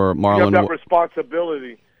questions for Marlon. You have that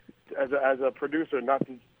responsibility as a producer, not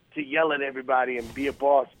to yell at everybody and be a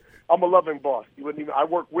boss. I'm a loving boss. I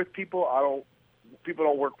work with people. People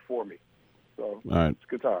don't work for me. So all right. It's a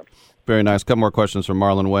good time. Very nice. Couple more questions from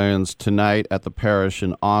Marlon Wayans. Tonight at the Parish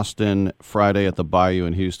in Austin, Friday at the Bayou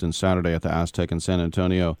in Houston, Saturday at the Aztec in San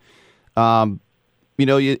Antonio.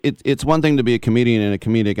 It's one thing to be a comedian and a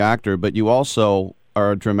comedic actor, but you also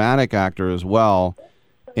are a dramatic actor as well.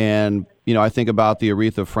 And, I think about the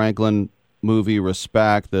Aretha Franklin movie,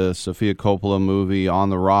 Respect, the Sofia Coppola movie, On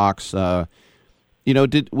the Rocks. Did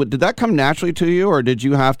that come naturally to you, or did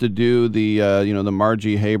you have to do the, the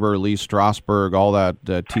Margie Haber, Lee Strasberg, all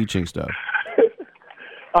that teaching stuff?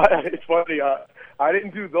 It's funny. I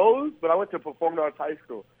didn't do those, but I went to performing arts high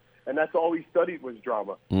school, and that's all we studied was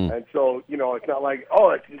drama. And so, it's not like,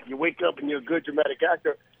 you wake up and you're a good dramatic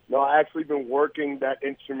actor. No, I actually been working that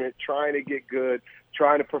instrument, trying to get good,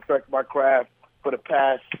 trying to perfect my craft for the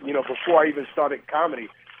past, before I even started comedy.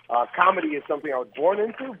 Comedy is something I was born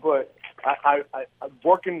into, but I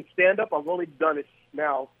working stand-up, I've only done it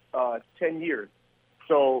now 10 years.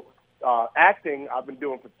 So acting, I've been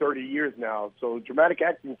doing for 30 years now. So dramatic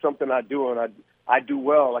acting is something I do, and I do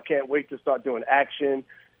well. I can't wait to start doing action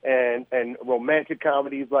and romantic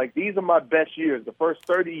comedies. Like, these are my best years. The first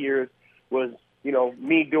 30 years was,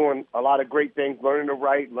 me doing a lot of great things, learning to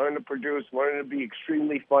write, learning to produce, learning to be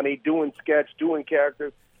extremely funny, doing sketch, doing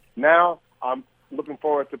characters. Now I'm looking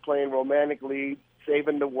forward to playing romantic lead,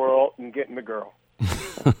 saving the world, and getting the girl.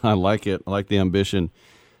 I like it. I like the ambition.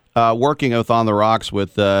 Working with On the Rocks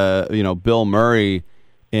with, Bill Murray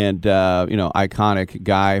and, iconic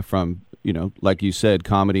guy from, like you said,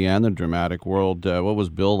 comedy and the dramatic world. What was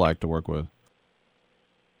Bill like to work with?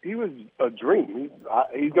 He was a dream.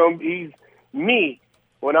 He's me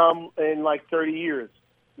when I'm in 30 years,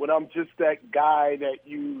 when I'm just that guy that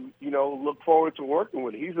you look forward to working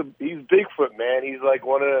with. He's Bigfoot, man. He's like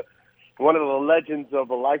one of the legends of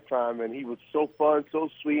a lifetime, and he was so fun, so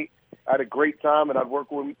sweet. I had a great time, and I'd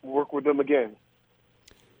work with him again.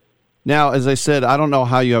 Now, as I said, I don't know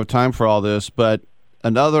how you have time for all this, but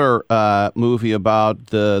another movie about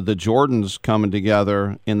the Jordans coming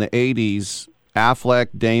together in the 80s.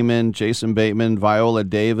 Affleck, Damon, Jason Bateman, Viola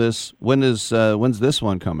Davis. When's this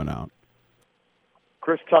one coming out?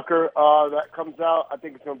 Chris Tucker, that comes out. I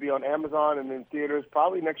think it's going to be on Amazon and in theaters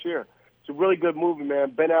probably next year. It's a really good movie,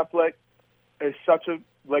 man. Ben Affleck is such a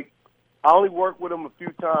I only worked with him a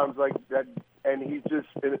few times like that, and he's just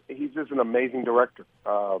an amazing director.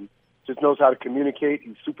 Just knows how to communicate.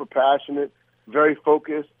 He's super passionate, very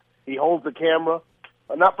focused. He holds the camera,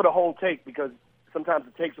 not for the whole take because sometimes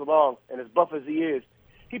it takes so long, and as buff as he is,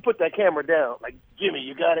 he put that camera down. Like, Jimmy,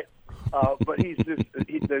 you got it? But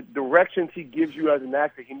the directions he gives you as an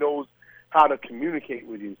actor, he knows how to communicate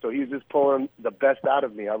with you. So he's just pulling the best out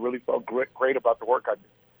of me. I really felt great about the work I did.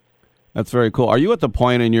 That's very cool. Are you at the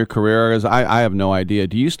point in your career, as I have no idea,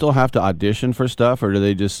 do you still have to audition for stuff, or do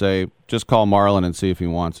they just say, just call Marlon and see if he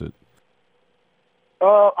wants it?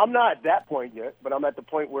 I'm not at that point yet, but I'm at the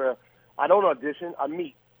point where I don't audition. I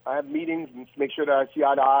meet. I have meetings and make sure that I see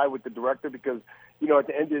eye to eye with the director because, at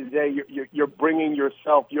the end of the day, you're bringing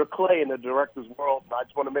yourself, your clay in the director's world. And I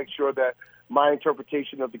just want to make sure that my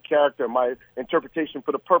interpretation of the character, my interpretation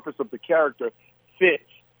for the purpose of the character fits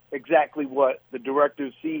exactly what the director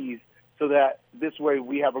sees so that this way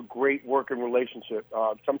we have a great working relationship.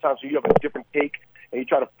 Sometimes you have a different take and you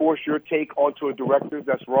try to force your take onto a director,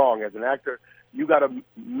 that's wrong. As an actor, you got to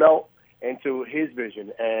melt into his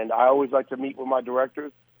vision. And I always like to meet with my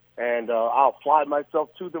directors, and I'll fly myself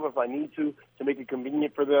to them if I need to make it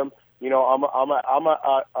convenient for them. You know, I'm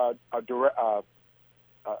a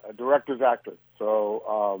director's actor,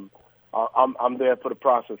 so I'm there for the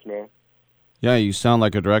process, man. Yeah, you sound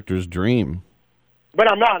like a director's dream. But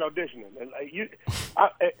I'm not auditioning.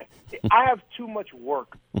 I have too much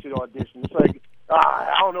work to audition. It's like,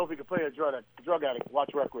 I don't know if he can play a drug addict.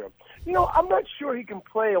 Watch Requiem. You know, I'm not sure he can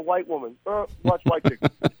play a white woman. Watch White Chick.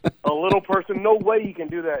 A little person. No way he can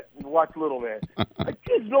do that. Watch Little Man.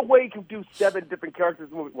 There's no way he can do 7 different characters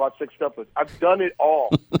in the movie. Watch Six Steppers. I've done it all.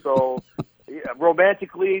 So, yeah,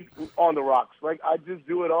 romantic lead on the rocks. Like, I just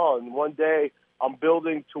do it all. And one day, I'm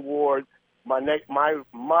building toward my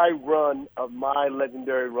run of my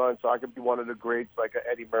legendary run, so I could be one of the greats like a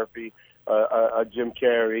Eddie Murphy, a Jim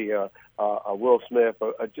Carrey, a Will Smith,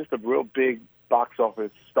 just a real big box office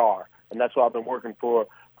star. And that's what I've been working for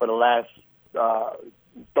the last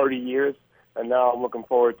 30 years. And now I'm looking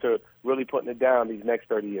forward to really putting it down these next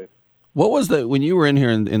 30 years. What was that when you were in here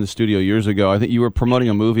in the studio years ago? I think you were promoting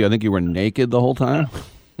a movie. I think you were naked the whole time.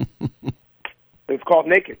 It's called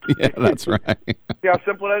Naked. Yeah, that's right. See how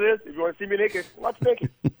simple that is? If you want to see me naked, watch Naked.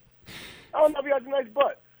 I don't know if you got a nice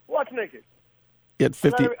butt. Watch Naked. You had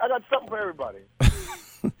 50. I got something for everybody.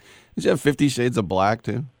 Did you have 50 Shades of Black,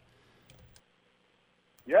 too?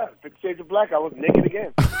 Yeah, 50 Shades of Black. I was naked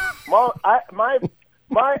again. My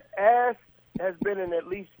ass has been in at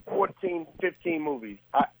least 14, 15 movies.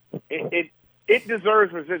 It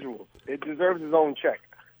deserves residuals. It deserves its own check.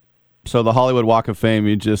 So the Hollywood Walk of Fame,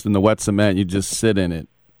 you just, in the wet cement, you just sit in it.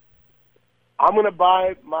 I'm going to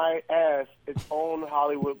buy my ass its own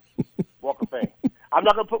Hollywood Walk of Fame. I'm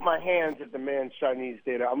not going to put my hands at the man's Chinese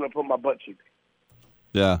theater. I'm going to put my butt cheeks.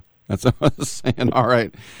 Yeah, that's what I was saying. All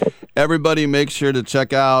right. Everybody make sure to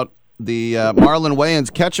check out the Marlon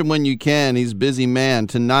Wayans. Catch him when you can. He's a busy man.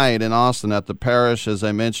 Tonight in Austin at the Parish, as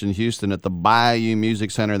I mentioned, Houston at the Bayou Music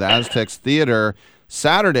Center, the Aztecs Theater.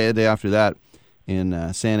 Saturday, the day after that,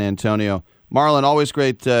 in San Antonio. Marlon, always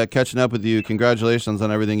great catching up with you. Congratulations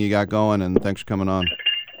on everything you got going, and thanks for coming on.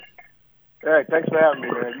 Hey, thanks for having me,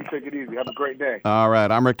 man. You take it easy. Have a great day. All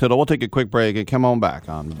right, I'm Rick Tittle. We'll take a quick break and come on back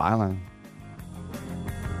on the Byline.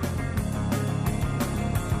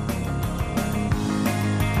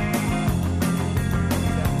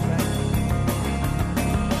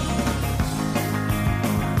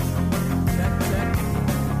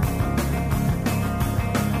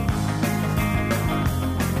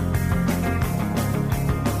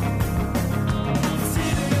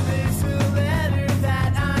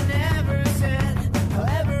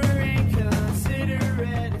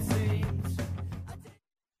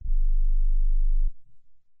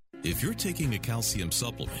 If you're taking a calcium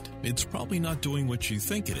supplement, it's probably not doing what you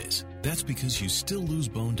think it is. That's because you still lose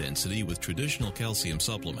bone density with traditional calcium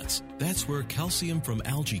supplements. That's where calcium from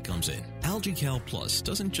algae comes in. AlgaeCal Plus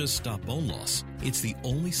doesn't just stop bone loss. It's the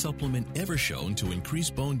only supplement ever shown to increase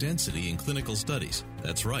bone density in clinical studies.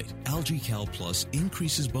 That's right. AlgaeCal Plus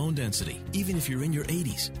increases bone density, even if you're in your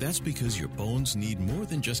 80s. That's because your bones need more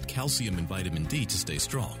than just calcium and vitamin D to stay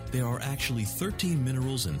strong. There are actually 13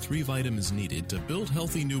 minerals and 3 vitamins needed to build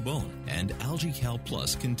healthy new bone. And AlgaeCal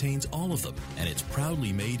Plus contains all of them, and it's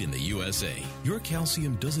proudly made in the USA. Your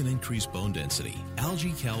calcium doesn't increase bone density.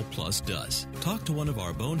 AlgaeCal Plus does. Talk to one of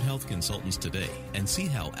our bone health consultants today and see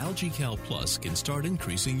how AlgaeCal Plus can start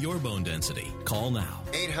increasing your bone density. Call now.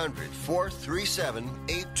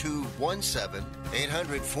 800-437-8217.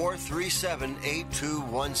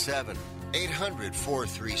 800-437-8217.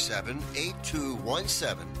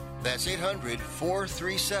 800-437-8217. That's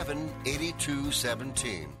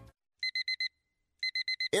 800-437-8217.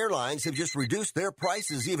 Airlines have just reduced their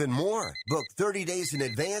prices even more. Book 30 days in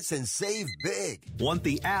advance and save big. Want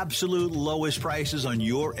the absolute lowest prices on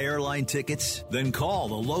your airline tickets? Then call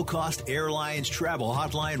the Low Cost Airlines Travel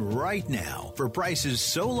Hotline right now for prices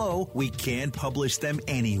so low we can't publish them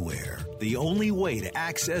anywhere. The only way to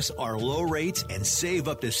access our low rates and save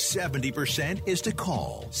up to 70% is to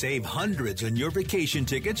call. Save hundreds on your vacation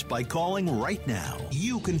tickets by calling right now.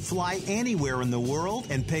 You can fly anywhere in the world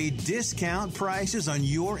and pay discount prices on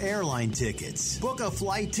your airline tickets. Book a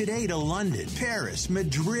flight today to London, Paris,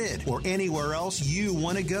 Madrid, or anywhere else you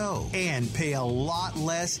want to go and pay a lot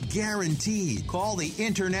less guaranteed. Call the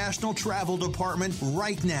International Travel Department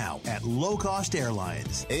right now at Low Cost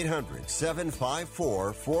Airlines.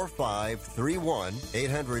 800-754-4531.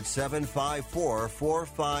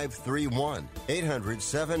 800-754-4531.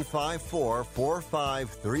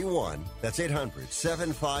 800-754-4531. That's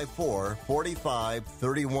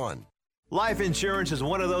 800-754-4531. Life insurance is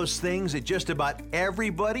one of those things that just about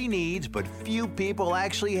everybody needs, but few people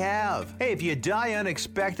actually have. Hey, if you die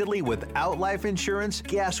unexpectedly without life insurance,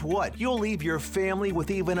 guess what? You'll leave your family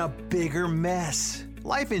with even a bigger mess.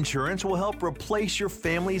 Life insurance will help replace your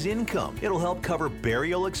family's income. It'll help cover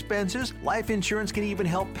burial expenses. Life insurance can even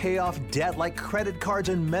help pay off debt like credit cards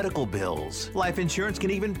and medical bills. Life insurance can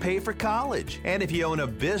even pay for college. And if you own a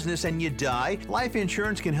business and you die, life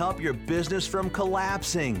insurance can help your business from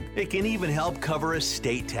collapsing. It can even help cover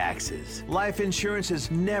estate taxes. Life insurance has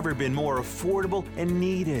never been more affordable and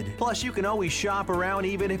needed. Plus, you can always shop around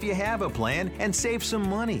even if you have a plan and save some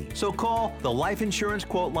money. So call the Life Insurance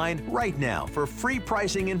Quote Line right now for free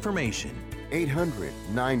pricing information.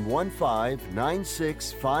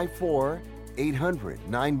 800-915-9654.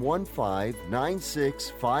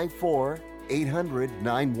 800-915-9654.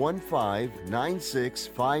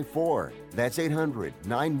 800-915-9654. That's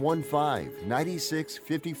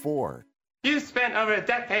 800-915-9654. You spent over a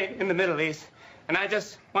decade in the Middle East, and I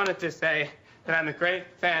just wanted to say that I'm a great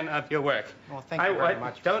fan of your work. Well, thank you very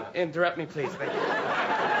much. Don't interrupt me, please. Thank you.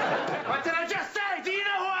 What did I just say? Do you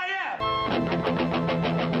know who I am?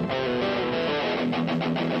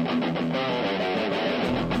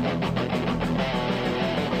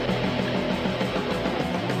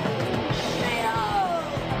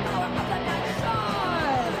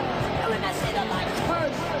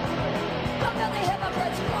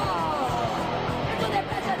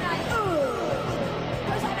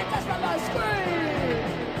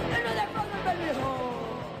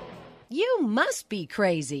 You must be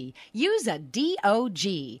crazy. You's a DOG.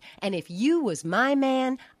 And if you was my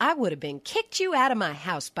man, I would have been kicked you out of my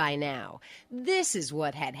house by now. This is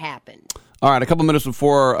what had happened. All right, a couple minutes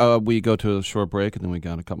before we go to a short break, and then we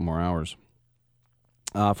got a couple more hours.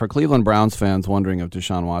 For Cleveland Browns fans wondering if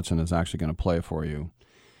Deshaun Watson is actually going to play for you,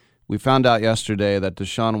 we found out yesterday that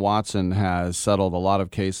Deshaun Watson has settled a lot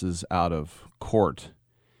of cases out of court.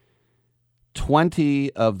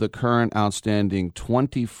 20 of the current outstanding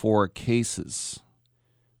 24 cases.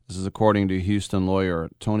 This is according to Houston lawyer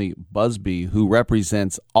Tony Busby, who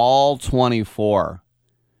represents all 24.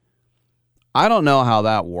 I don't know how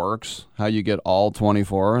that works, how you get all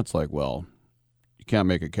 24. It's like, well, you can't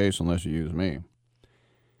make a case unless you use me.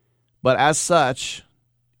 But as such,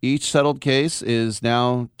 each settled case is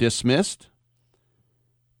now dismissed.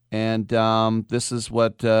 And this is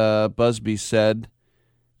what Busby said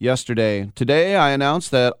yesterday. Today, I announced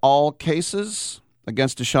that all cases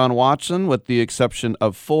against Deshaun Watson, with the exception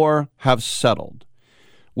of 4, have settled.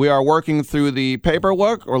 We are working through the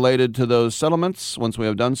paperwork related to those settlements. Once we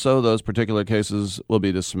have done so, those particular cases will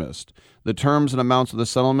be dismissed. The terms and amounts of the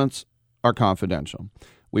settlements are confidential.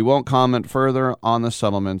 We won't comment further on the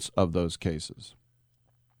settlements of those cases.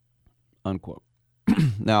 Unquote.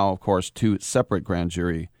 Now, of course, 2 separate grand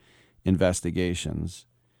jury investigations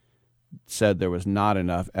said there was not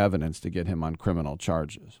enough evidence to get him on criminal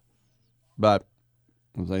charges. But,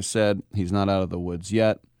 as I said, he's not out of the woods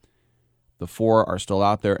yet. The 4 are still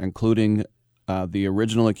out there, including the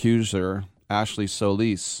original accuser, Ashley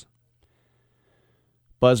Solis.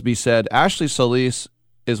 Busby said, Ashley Solis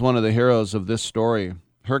is one of the heroes of this story.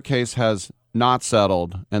 Her case has not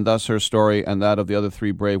settled, and thus her story and that of the other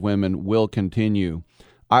 3 brave women will continue.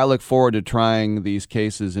 I look forward to trying these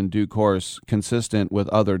cases in due course, consistent with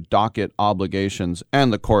other docket obligations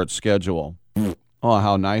and the court schedule. Oh,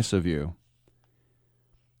 how nice of you.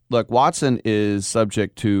 Look, Watson is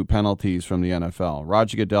subject to penalties from the NFL.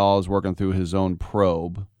 Roger Goodell is working through his own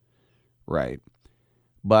probe, right?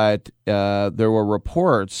 But there were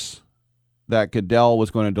reports that Goodell was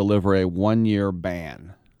going to deliver a 1-year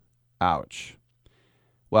ban. Ouch.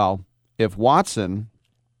 Well, if Watson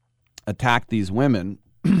attacked these women,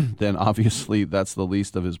 then obviously that's the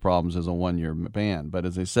least of his problems as a 1-year ban. But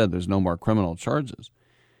as I said, there's no more criminal charges.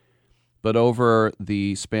 But over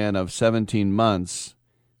the span of 17 months,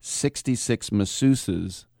 66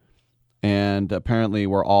 masseuses, and apparently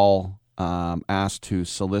were all asked to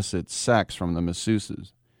solicit sex from the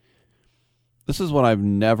masseuses. This is what I've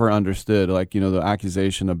never understood. Like, you know, the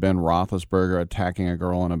accusation of Ben Roethlisberger attacking a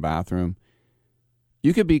girl in a bathroom.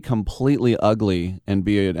 You could be completely ugly and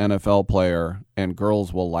be an NFL player and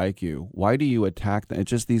girls will like you. Why do you attack them? It's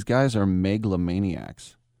just these guys are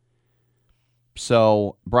megalomaniacs.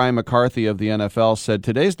 So Brian McCarthy of the NFL said,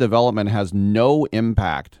 today's development has no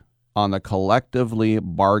impact on the collectively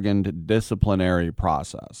bargained disciplinary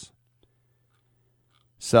process.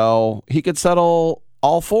 So he could settle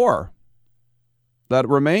all 4 that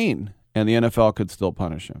remain, and the NFL could still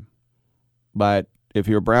punish him. But if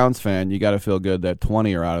you're a Browns fan, you got to feel good that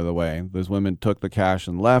 20 are out of the way. Those women took the cash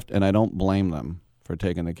and left, and I don't blame them for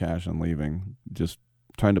taking the cash and leaving. Just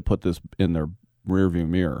trying to put this in their rearview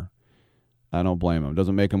mirror. I don't blame them. It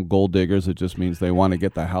doesn't make them gold diggers. It just means they want to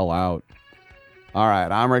get the hell out. All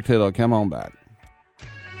right, I'm Rick Tittle. Come on back.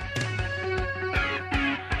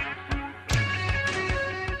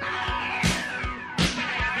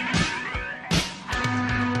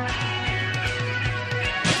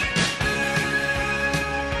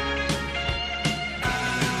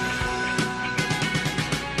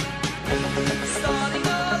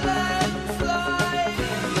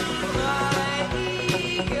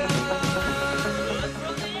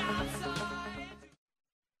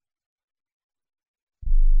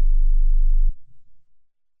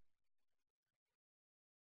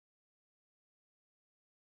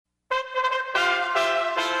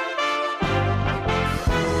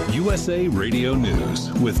 USA Radio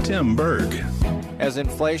News with Tim Berg. As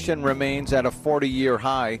inflation remains at a 40-year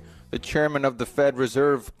high, the chairman of the Fed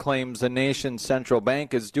Reserve claims the nation's central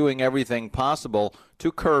bank is doing everything possible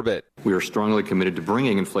to curb it. We are strongly committed to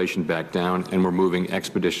bringing inflation back down, and we're moving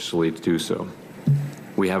expeditiously to do so.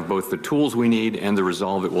 We have both the tools we need and the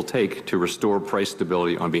resolve it will take to restore price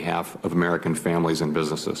stability on behalf of American families and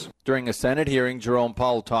businesses. During a Senate hearing, Jerome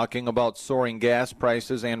Powell talking about soaring gas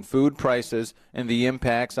prices and food prices and the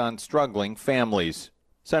impacts on struggling families.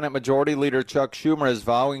 Senate Majority Leader Chuck Schumer is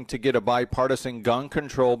vowing to get a bipartisan gun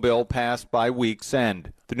control bill passed by week's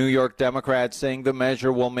end. The New York Democrats saying the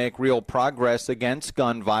measure will make real progress against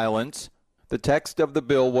gun violence. The text of the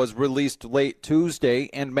bill was released late Tuesday,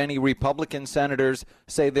 and many Republican senators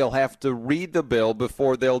say they'll have to read the bill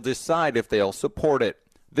before they'll decide if they'll support it.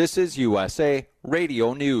 This is USA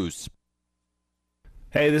Radio News.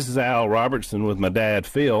 Hey, this is Al Robertson with my dad,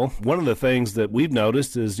 Phil. One of the things that we've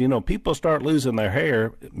noticed is, people start losing their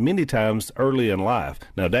hair many times early in life.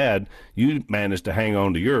 Now, Dad, you managed to hang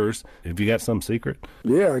on to yours. Have you got some secret?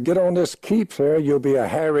 Yeah, get on this Keeps hair. You'll be a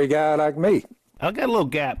hairy guy like me. I've got a little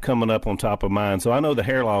gap coming up on top of mine, so I know the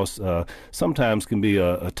hair loss sometimes can be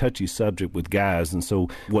a touchy subject with guys, and so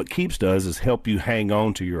what Keeps does is help you hang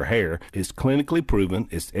on to your hair. It's clinically proven.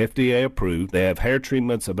 It's FDA approved. They have hair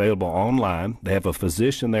treatments available online. They have a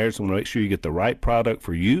physician there, so make sure you get the right product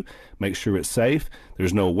for you. Make sure it's safe.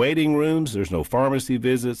 There's no waiting rooms. There's no pharmacy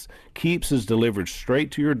visits. Keeps is delivered straight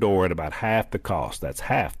to your door at about half the cost. That's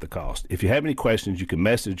half the cost. If you have any questions, you can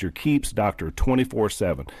message your Keeps doctor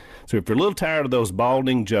 24/7. So if you're a little tired of those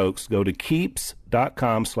balding jokes, go to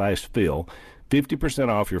keeps.com/Phil. 50%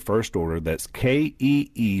 off your first order. That's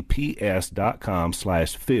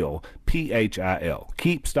KEEPS.com/Phil, PHIL.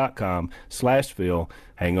 Keeps.com/Phil.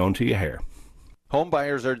 Hang on to your hair. Home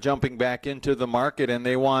buyers are jumping back into the market, and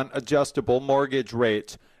they want adjustable mortgage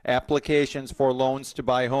rates. Applications for loans to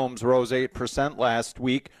buy homes rose 8% last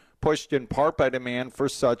week, pushed in part by demand for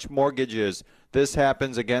such mortgages. This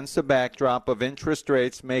happens against the backdrop of interest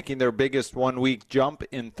rates making their biggest one-week jump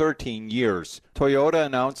in 13 years. Toyota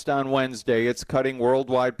announced on Wednesday it's cutting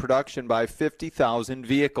worldwide production by 50,000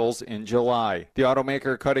 vehicles in July. The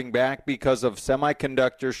automaker cutting back because of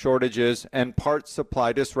semiconductor shortages and parts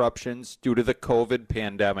supply disruptions due to the COVID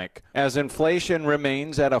pandemic. As inflation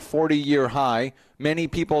remains at a 40-year high, many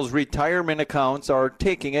people's retirement accounts are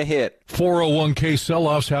taking a hit. 401k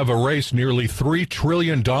sell-offs have erased nearly $3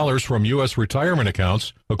 trillion from U.S. retirement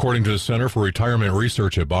accounts. According to the Center for Retirement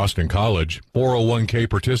Research at Boston College, 401k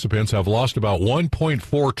participants have lost about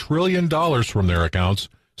 $1.4 trillion from their accounts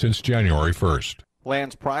since January 1st.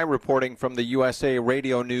 Lance Pry reporting from the USA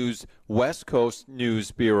Radio News West Coast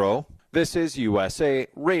News Bureau. This is USA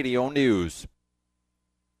Radio News.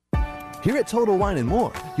 Here at Total Wine &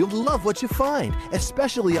 More, you'll love what you find,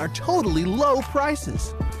 especially our totally low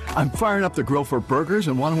prices. I'm firing up the grill for burgers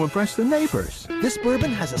and want to impress the neighbors. This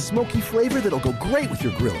bourbon has a smoky flavor that'll go great with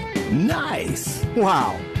your grilling. Nice!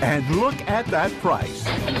 Wow, and look at that price.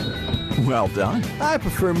 Well done. I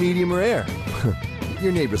prefer medium rare.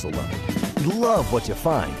 Your neighbors will love it. Love what you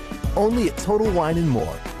find, only at Total Wine &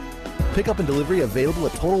 More. Pickup and delivery available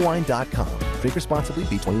at TotalWine.com. Drink responsibly,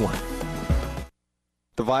 B21.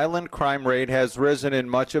 The violent crime rate has risen in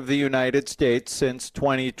much of the United States since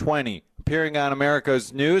 2020. Appearing on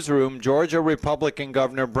America's Newsroom, Georgia Republican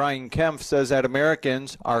Governor Brian Kemp says that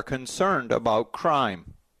Americans are concerned about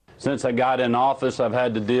crime. Since I got in office, I've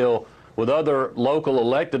had to deal with other local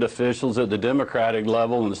elected officials at the Democratic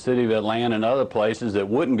level in the city of Atlanta and other places that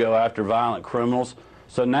wouldn't go after violent criminals.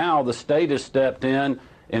 So now the state has stepped in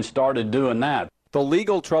and started doing that. The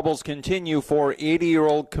legal troubles continue for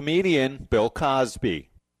 80-year-old comedian Bill Cosby.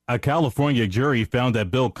 A California jury found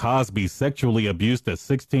that Bill Cosby sexually abused a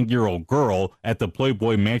 16-year-old girl at the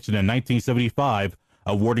Playboy Mansion in 1975.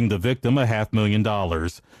 awarding the victim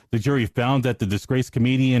 $500,000. The jury found that the disgraced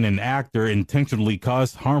comedian and actor intentionally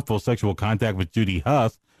caused harmful sexual contact with Judy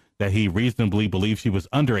Huth, that he reasonably believed she was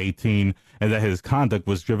under 18, and that his conduct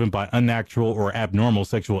was driven by unnatural or abnormal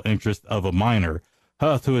sexual interest of a minor.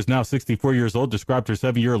 Huth, who is now 64 years old, described her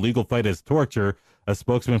 7-year legal fight as torture. A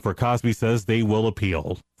spokesman for Cosby says they will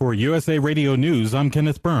appeal. For USA Radio News, I'm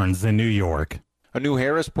Kenneth Burns in New York. A new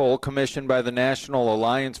Harris poll commissioned by the National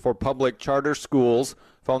Alliance for Public Charter Schools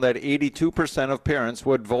found that 82% of parents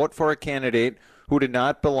would vote for a candidate who did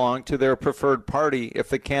not belong to their preferred party if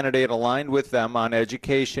the candidate aligned with them on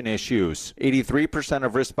education issues. 83%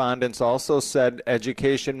 of respondents also said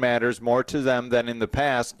education matters more to them than in the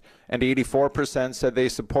past, and 84% said they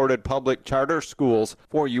supported public charter schools.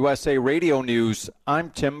 For USA Radio News, I'm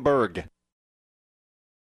Tim Berg.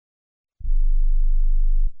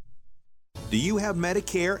 Do you have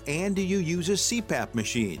Medicare and do you use a CPAP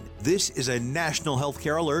machine? This is a national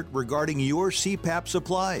healthcare alert regarding your CPAP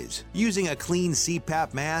supplies. Using a clean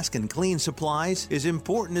CPAP mask and clean supplies is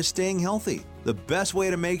important to staying healthy. The best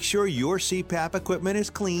way to make sure your CPAP equipment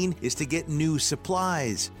is clean is to get new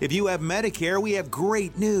supplies. If you have Medicare, we have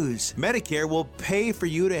great news. Medicare will pay for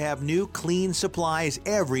you to have new clean supplies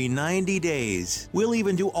every 90 days. We'll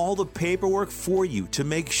even do all the paperwork for you to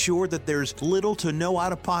make sure that there's little to no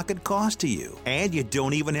out-of-pocket cost to you. And you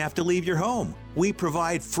don't even have to leave your home. We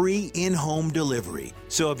provide free in-home delivery.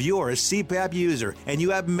 So if you're a CPAP user and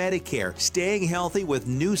you have Medicare, staying healthy with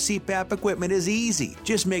new CPAP equipment is easy.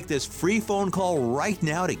 Just make this free phone call right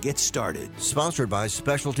now to get started. Sponsored by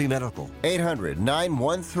Specialty Medical.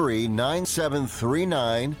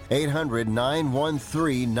 800-913-9739.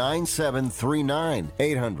 800-913-9739.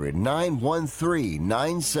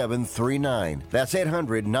 800-913-9739. That's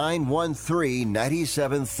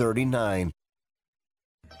 800-913-9739.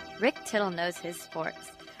 Rick Tittle knows his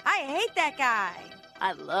sports. I hate that guy.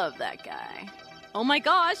 I love that guy. Oh my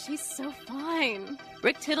gosh, he's so fine.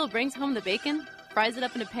 Rick Tittle brings home the bacon, fries it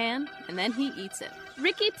up in a pan, and then he eats it.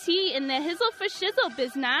 Ricky T in the hizzle for shizzle,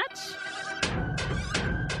 biznatch.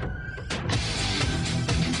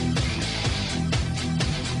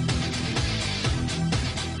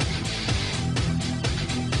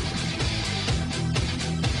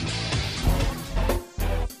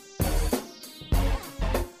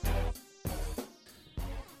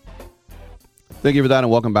 Thank you for that, and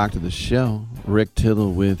welcome back to the show. Rick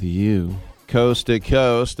Tittle with you, coast to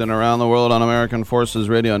coast and around the world on American Forces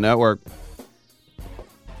Radio Network.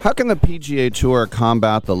 How can the PGA Tour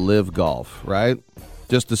combat the live golf, right?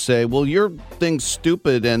 Just to say, well, your thing's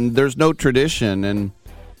stupid and there's no tradition,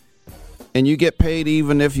 and you get paid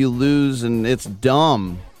even if you lose, and it's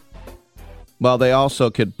dumb. Well, they also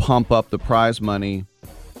could pump up the prize money,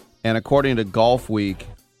 and according to Golf Week,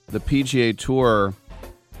 the PGA Tour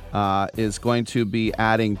is going to be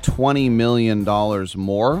adding $20 million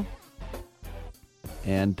more.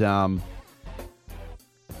 And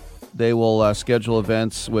they will schedule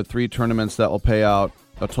events with 3 tournaments that will pay out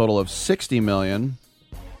a total of $60 million.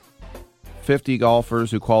 50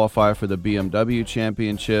 golfers who qualify for the BMW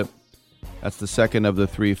Championship. That's the second of the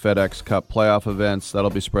 3 FedEx Cup playoff events. That'll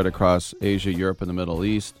be spread across Asia, Europe, and the Middle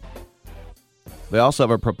East. They also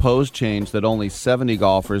have a proposed change that only 70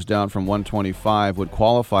 golfers, down from 125, would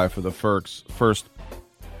qualify for the first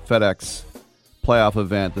FedEx playoff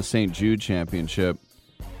event, the St. Jude Championship,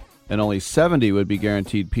 and only 70 would be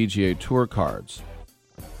guaranteed PGA Tour cards.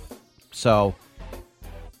 So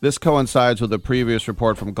this coincides with a previous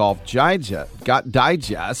report from Golf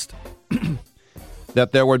Digest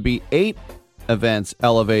that there would be 8 events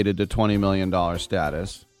elevated to $20 million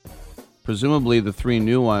status. Presumably the 3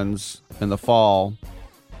 new ones in the fall,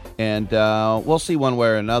 and we'll see one way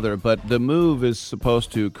or another, but the move is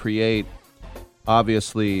supposed to create,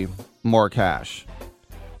 obviously, more cash.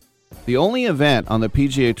 The only event on the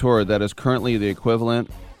PGA Tour that is currently the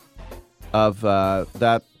equivalent of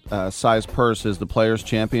that size purse is the Players'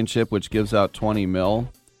 Championship, which gives out $20 million.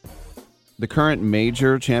 The current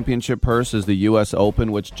major championship purse is the U.S.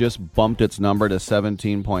 Open, which just bumped its number to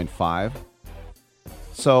 17.5.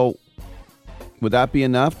 So would that be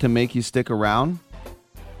enough to make you stick around?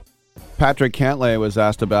 Patrick Cantlay was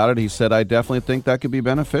asked about it. He said, I definitely think that could be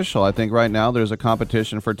beneficial. I think right now there's a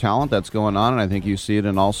competition for talent that's going on, and I think you see it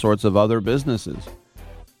in all sorts of other businesses.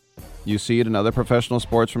 You see it in other professional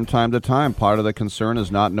sports from time to time. Part of the concern is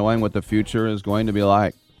not knowing what the future is going to be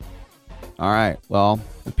like. All right, well,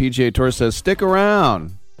 the PGA Tour says, stick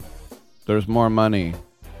around. There's more money.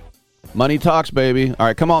 Money talks, baby. All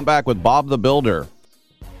right, come on back with Bob the Builder.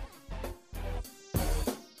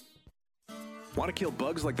 Want to kill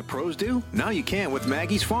bugs like the pros do? Now you can with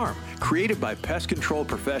Maggie's Farm. Created by pest control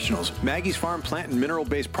professionals, Maggie's Farm plant and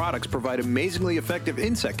mineral-based products provide amazingly effective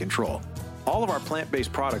insect control. All of our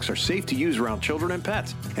plant-based products are safe to use around children and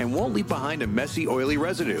pets and won't leave behind a messy, oily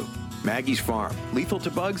residue. Maggie's Farm. Lethal to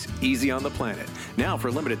bugs, easy on the planet. Now, for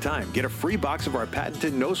a limited time, get a free box of our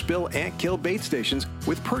patented no-spill ant kill bait stations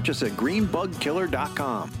with purchase at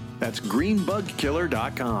greenbugkiller.com. That's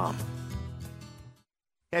greenbugkiller.com.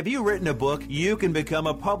 Have you written a book? You can become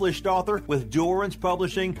a published author with Dorrance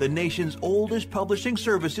Publishing, the nation's oldest publishing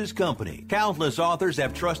services company. Countless authors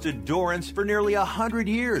have trusted Dorrance for nearly 100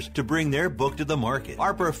 years to bring their book to the market.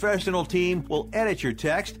 Our professional team will edit your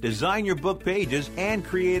text, design your book pages, and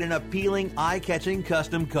create an appealing, eye-catching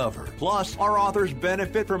custom cover. Plus, our authors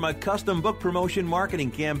benefit from a custom book promotion marketing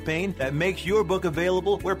campaign that makes your book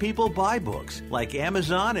available where people buy books, like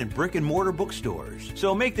Amazon and brick-and-mortar bookstores.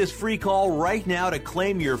 So make this free call right now to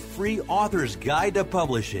claim your free author's guide to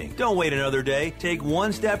publishing. Don't wait another day. Take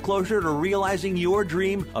one step closer to realizing your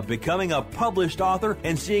dream of becoming a published author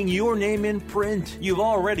and seeing your name in print. You've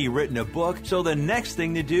already written a book, so the next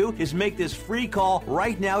thing to do is make this free call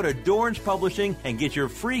right now to Dorrance Publishing and get your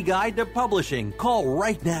free guide to publishing. Call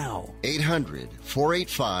right now.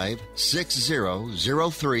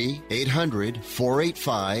 800-485-6003.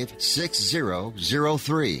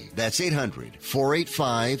 800-485-6003. That's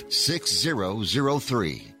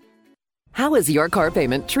 800-485-6003. How is your car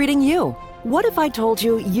payment treating you? What if I told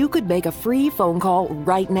you you could make a free phone call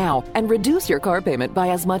right now and reduce your car payment by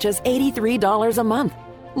as much as $83 a month?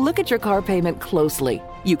 Look at your car payment closely.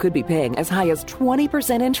 You could be paying as high as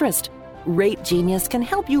 20% interest. Rate Genius can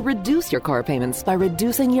help you reduce your car payments by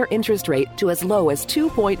reducing your interest rate to as low as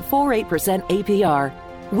 2.48% APR.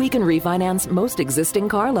 We can refinance most existing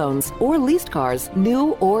car loans or leased cars,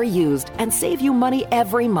 new or used, and save you money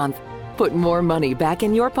every month. Put more money back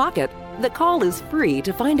in your pocket. The call is free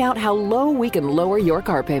to find out how low we can lower your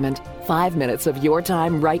car payment. 5 minutes of your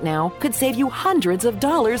time right now could save you hundreds of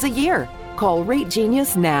dollars a year. Call Rate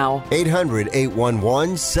Genius now.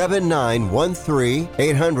 800-811-7913.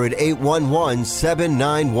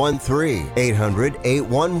 800-811-7913.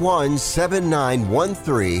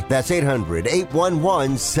 800-811-7913. That's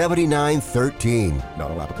 800-811-7913.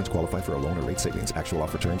 Not all applicants qualify for a loan or rate savings. Actual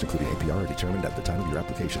offer terms, including APR, are determined at the time of your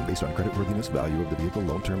application based on creditworthiness, value of the vehicle,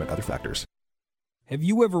 loan term, and other factors. Have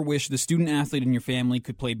you ever wished the student athlete in your family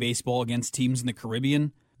could play baseball against teams in the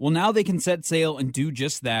Caribbean? Well, now they can set sail and do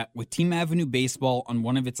just that with Team Avenue Baseball on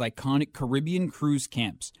one of its iconic Caribbean cruise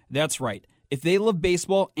camps. That's right. If they love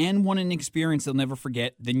baseball and want an experience they'll never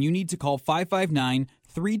forget, then you need to call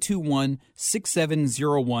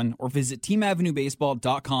 559-321-6701 or visit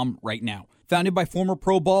teamavenuebaseball.com right now. Founded by former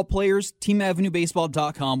pro ball players,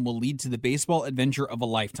 teamavenuebaseball.com will lead to the baseball adventure of a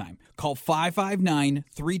lifetime. Call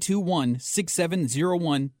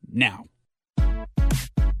 559-321-6701 now.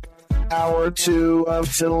 Hour 2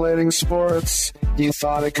 of titillating sports. You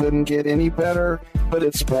thought it couldn't get any better, but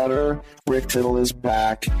it's better. Rick Tittle is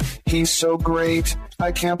back. He's so great.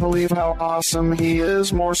 I can't believe how awesome he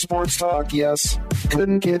is. More sports talk, yes.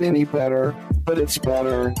 Couldn't get any better, but it's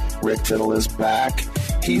better. Rick Tittle is back.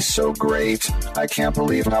 He's so great. I can't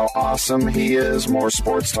believe how awesome he is. More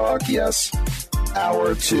sports talk, yes.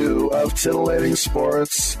 Hour 2 of titillating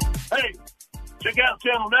sports. Hey, check out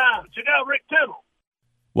Channel 9. Check out Rick Tittle.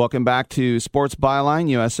 Welcome back to Sports Byline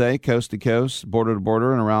USA, coast to coast, border to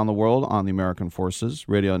border, and around the world on the American Forces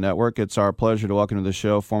Radio Network. It's our pleasure to welcome to the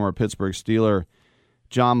show former Pittsburgh Steeler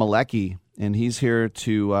John Malecki, and he's here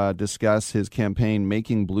to discuss his campaign,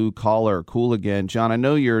 Making Blue Collar Cool Again. John, I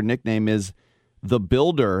know your nickname is The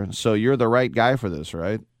Builder, so you're the right guy for this,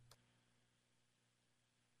 right?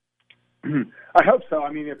 I hope so.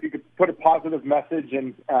 I mean, if you could put a positive message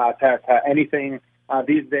in to anything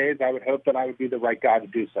these days, I would hope that I would be the right guy to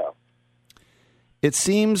do so. It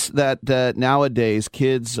seems that nowadays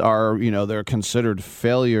kids are, they're considered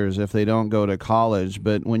failures if they don't go to college.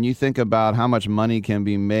 But when you think about how much money can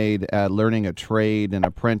be made at learning a trade, an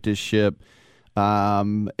apprenticeship,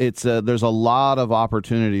 there's a lot of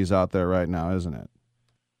opportunities out there right now, isn't it?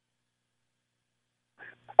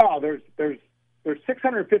 Oh, there's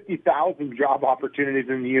 650,000 job opportunities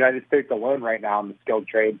in the United States alone right now in the skilled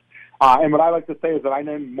trades. And what I like to say is that I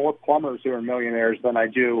know more plumbers who are millionaires than I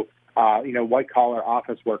do, white-collar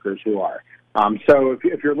office workers who are. So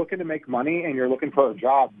if you're looking to make money and you're looking for a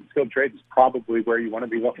job, skilled trades is probably where you want to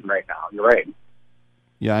be looking right now. You're right.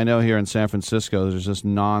 Yeah, I know here in San Francisco there's just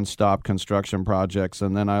nonstop construction projects,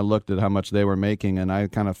 and then I looked at how much they were making, and I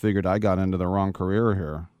kind of figured I got into the wrong career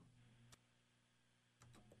here.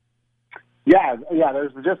 Yeah.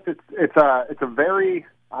 There's just it's a very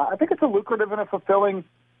I think it's a lucrative and a fulfilling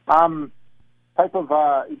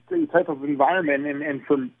type of environment, and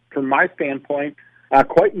from my standpoint,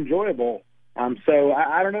 quite enjoyable. So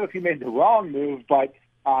I don't know if you made the wrong move, but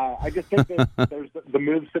I just think that there's the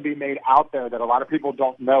moves to be made out there that a lot of people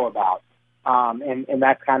don't know about, and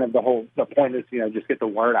that's kind of the point is, just get the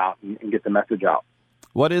word out and get the message out.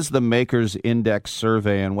 What is the Makers Index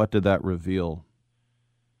survey, and what did that reveal?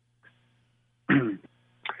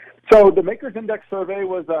 So the Makers Index survey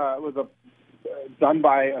was done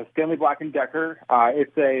by Stanley Black & Decker.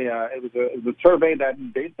 It was a survey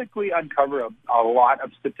that basically uncovered a lot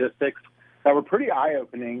of statistics that were pretty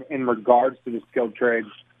eye-opening in regards to the skilled trades.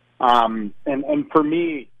 And for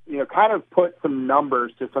me, kind of put some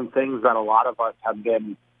numbers to some things that a lot of us have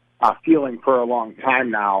been feeling for a long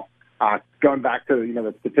time now. Going back to,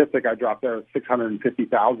 the statistic I dropped there,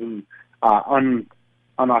 650,000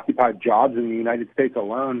 unoccupied jobs in the United States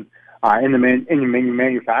alone in the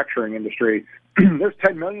manufacturing industry. There's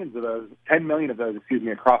 10 million of those,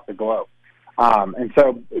 across the globe. And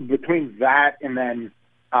so between that and then,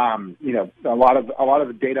 a lot of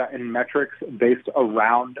the data and metrics based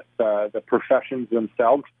around the professions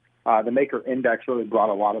themselves, the Maker Index really brought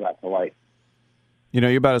a lot of that to light.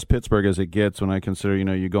 You're about as Pittsburgh as it gets when I consider,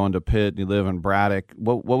 you go into Pitt, you live in Braddock.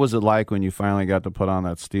 What was it like when you finally got to put on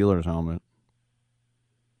that Steelers helmet?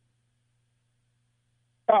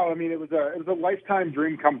 Oh, I mean, it was a lifetime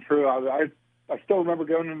dream come true. I still remember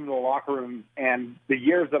going into the locker room, and the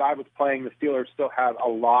years that I was playing, the Steelers still had a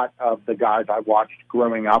lot of the guys I watched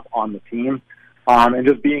growing up on the team, and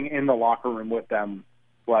just being in the locker room with them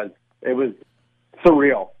was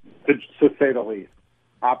surreal, to say the least.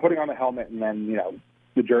 Putting on the helmet and then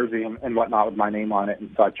the jersey and whatnot with my name on it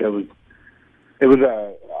and such, it was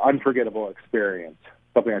a unforgettable experience.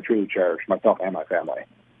 Something I truly cherish, myself and my family.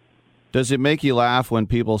 Does it make you laugh when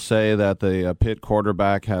people say that the Pitt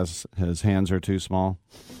quarterback his hands are too small?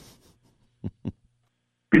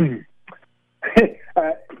 Yes,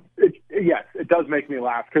 it does make me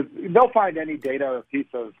laugh, because they'll find any data or piece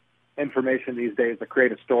of information these days to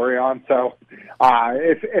create a story on. So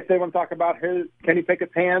if they want to talk about Kenny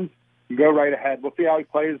Pickett's hands, go right ahead. We'll see how he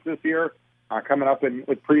plays this year, coming up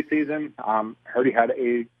with preseason. Heard he had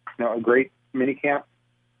a great mini camp,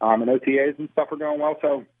 and OTAs and stuff are going well.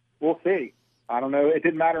 So we'll see. I don't know. It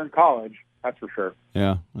didn't matter in college, that's for sure.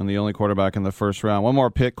 Yeah, and the only quarterback in the first round. One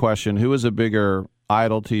more Pitt question. Who is a bigger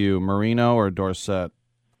idol to you, Marino or Dorsett?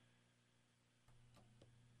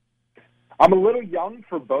 I'm a little young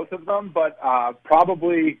for both of them, but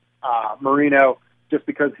probably Marino, just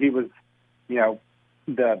because he was, he was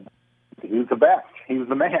the best. He was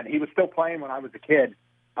the man. He was still playing when I was a kid.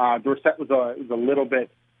 Dorsett was a little bit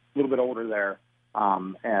older there,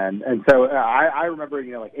 and so I remember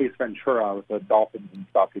like Ace Ventura with the Dolphins and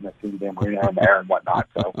stuff. Seeing Marino in there and whatnot.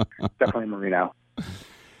 So definitely Marino.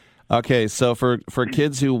 Okay, so for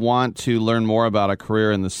kids who want to learn more about a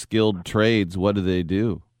career in the skilled trades, what do they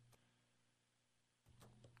do?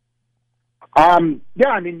 Yeah,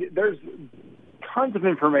 I mean, there's tons of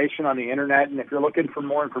information on the internet, and if you're looking for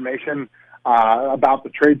more information about the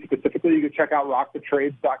trade specifically, you can check out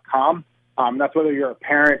rockthetrades.com. That's whether you're a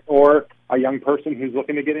parent or a young person who's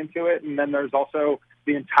looking to get into it. And then there's also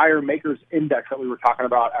the entire Makers Index that we were talking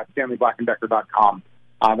about at StanleyBlackandDecker.com.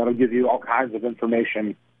 That'll give you all kinds of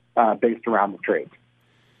information based around the trades.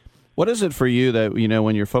 What is it for you that,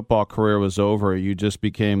 when your football career was over, you just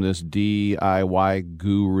became this DIY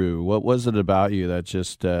guru? What was it about you that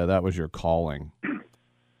just that was your calling?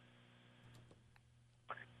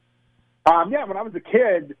 Yeah, when I was a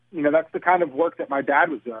kid, that's the kind of work that my dad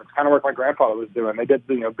was doing. It's the kind of work my grandfather was doing. They did,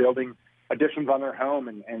 building additions on their home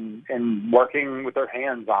and working with their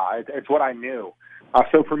hands. It's what I knew.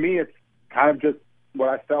 So for me, it's kind of just what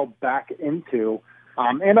I fell back into.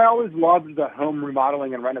 And I always loved the home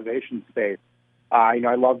remodeling and renovation space.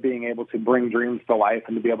 I love being able to bring dreams to life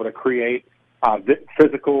and to be able to create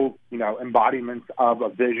physical, embodiments of a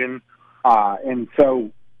vision. And so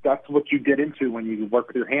that's what you get into when you work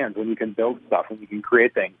with your hands, when you can build stuff, when you can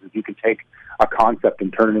create things, if you can take a concept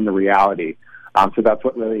and turn it into reality. So that's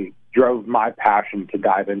what really drove my passion to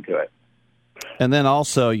dive into it. And then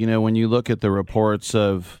also, when you look at the reports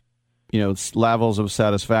of, levels of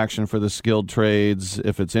satisfaction for the skilled trades,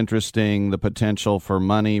 if it's interesting, the potential for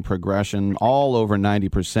money, progression, all over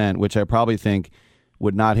 90%, which I probably think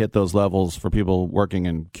would not hit those levels for people working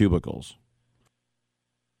in cubicles.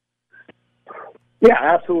 Yeah,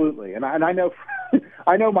 absolutely. And I know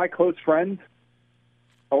I know my close friends,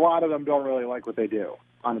 a lot of them don't really like what they do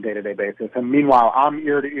on a day-to-day basis. And meanwhile, I'm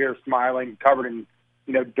ear to ear smiling, covered in,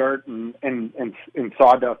 dirt and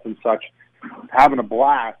sawdust and such, having a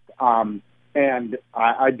blast. And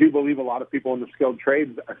I do believe a lot of people in the skilled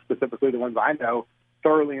trades, specifically the ones I know,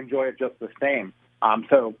 thoroughly enjoy it just the same.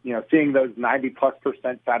 So, seeing those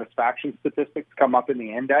 90+% satisfaction statistics come up in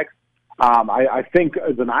the index, I think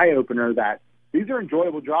is an eye-opener that these are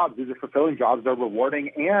enjoyable jobs. These are fulfilling jobs. They're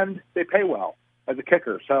rewarding, and they pay well as a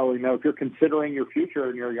kicker. So, if you're considering your future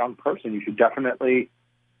and you're a young person, you should definitely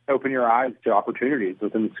open your eyes to opportunities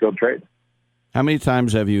within the skilled trades. How many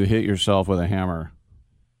times have you hit yourself with a hammer?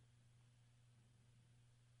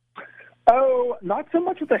 Oh, not so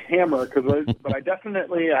much with a hammer, but I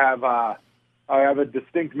definitely have. I have a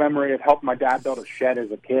distinct memory of helping my dad build a shed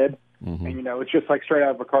as a kid, and it's just like straight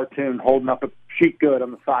out of a cartoon, holding up a sheet good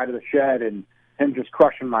on the side of the shed and him just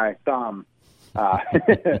crushing my thumb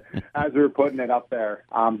as we were putting it up there.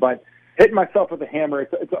 But hitting myself with a hammer,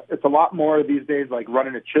 it's a lot more these days, like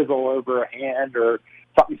running a chisel over a hand or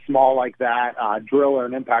something small like that, drill or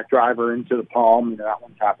an impact driver into the palm. That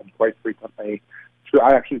one's happened quite frequently.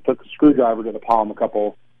 I actually took a screwdriver to the palm a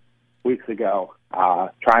couple weeks ago,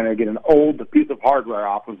 trying to get an old piece of hardware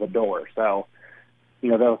off of a door. So,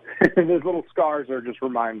 those little scars are just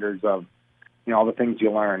reminders of, all the things you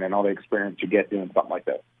learn and all the experience you get doing something like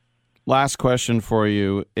this. Last question for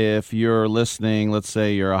you. If you're listening, let's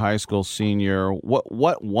say you're a high school senior,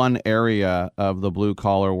 what one area of the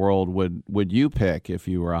blue-collar world would you pick if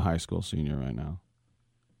you were a high school senior right now?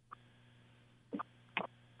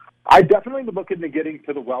 I definitely would look into getting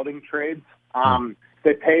to the welding trades.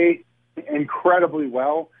 They pay incredibly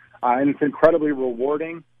well, and it's incredibly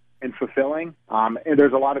rewarding and fulfilling. And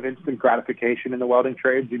there's a lot of instant gratification in the welding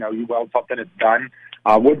trades. You weld something, it's done.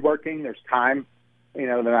 Woodworking, there's time,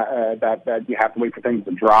 that you have to wait for things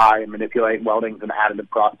to dry and manipulate. Welding's an additive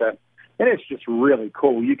process, and it's just really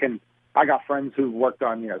cool. I got friends who've worked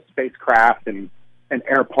on, spacecraft and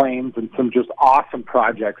airplanes and some just awesome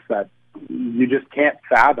projects that you just can't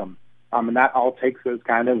fathom. And that all takes those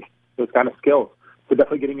kind of skills. So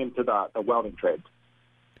definitely getting into the welding trades.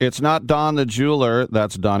 It's not Don the jeweler.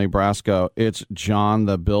 That's Donnie Brasco. It's John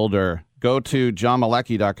the builder. Go to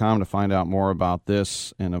johnmalecki.com to find out more about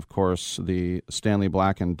this and, of course, the Stanley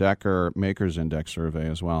Black & Decker Makers Index survey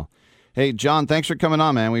as well. Hey, John, thanks for coming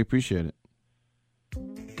on, man. We appreciate it.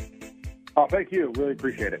 Oh, thank you. Really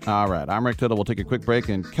appreciate it. All right. I'm Rick Tittle. We'll take a quick break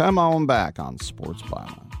and come on back on Sports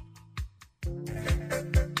Byline.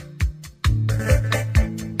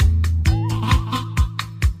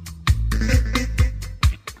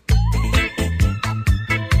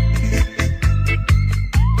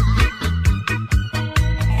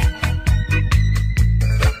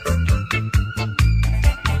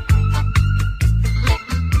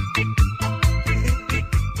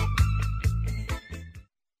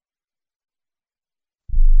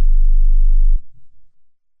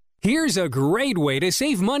 Here's a great way to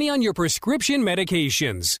save money on your prescription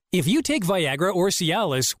medications. If you take Viagra or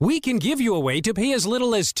Cialis, we can give you a way to pay as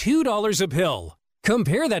little as $2 a pill.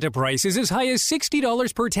 Compare that to prices as high as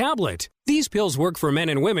 $60 per tablet. These pills work for men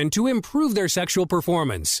and women to improve their sexual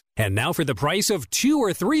performance. And now for the price of 2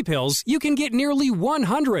 or 3 pills, you can get nearly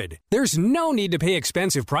 100. There's no need to pay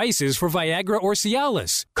expensive prices for Viagra or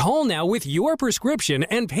Cialis. Call now with your prescription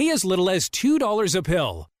and pay as little as $2 a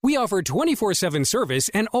pill. We offer 24/7 service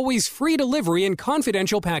and always free delivery and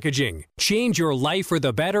confidential packaging. Change your life for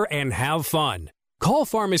the better and have fun. Call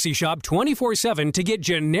Pharmacy Shop 24/7 to get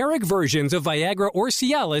generic versions of Viagra or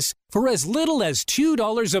Cialis for as little as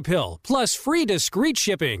 $2 a pill, plus free discreet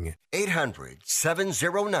shipping.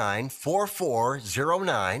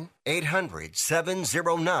 800-709-4409.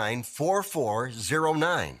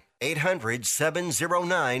 800-709-4409.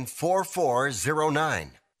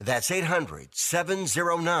 800-709-4409. That's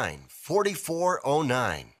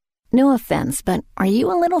 800-709-4409. No offense, but are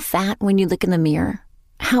you a little fat when you look in the mirror?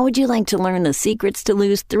 How would you like to learn the secrets to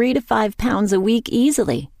lose 3 to 5 pounds a week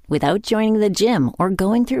easily without joining the gym or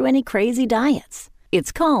going through any crazy diets?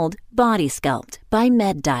 It's called Body Sculpt by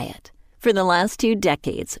Med Diet. For the last 2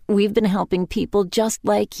 decades, we've been helping people just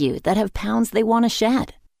like you that have pounds they want to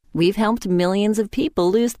shed. We've helped millions of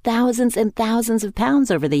people lose thousands and thousands of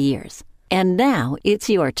pounds over the years. And now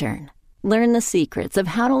it's your turn. Learn the secrets of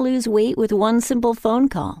how to lose weight with one simple phone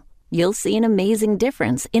call. You'll see an amazing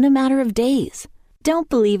difference in a matter of days. Don't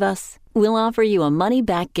believe us? We'll offer you a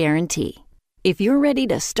money-back guarantee. If you're ready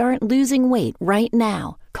to start losing weight right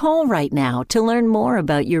now, call right now to learn more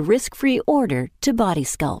about your risk-free order to Body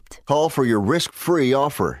Sculpt. Call for your risk-free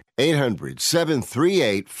offer.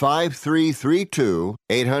 800-738-5332.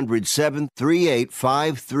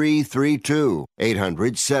 800-738-5332.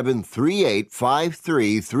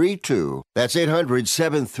 800-738-5332. That's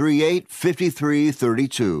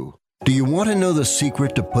 800-738-5332. Do you want to know the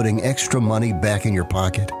secret to putting extra money back in your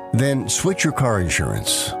pocket? Then switch your car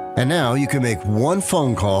insurance. And now you can make one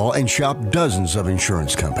phone call and shop dozens of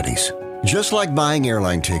insurance companies. Just like buying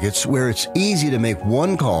airline tickets, where it's easy to make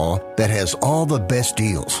one call that has all the best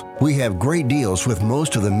deals. We have great deals with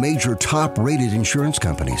most of the major top-rated insurance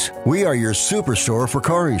companies. We are your superstore for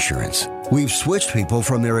car insurance. We've switched people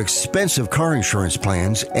from their expensive car insurance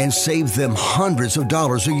plans and saved them hundreds of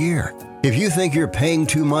dollars a year. If you think you're paying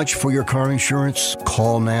too much for your car insurance,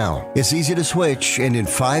 call now. It's easy to switch, and in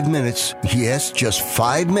 5 minutes, yes, just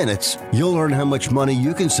 5 minutes, you'll learn how much money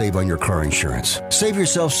you can save on your car insurance. Save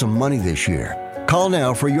yourself some money this year. Call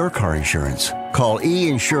now for your car insurance. Call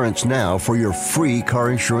eInsurance now for your free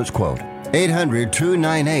car insurance quote.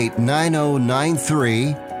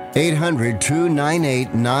 800-298-9093.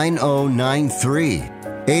 800-298-9093.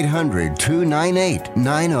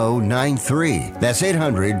 800-298-9093. That's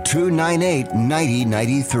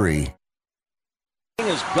 800-298-9093.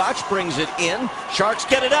 As Gotch brings it in, Sharks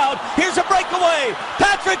get it out. Here's a breakaway.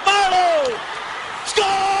 Patrick Marleau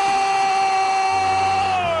scores!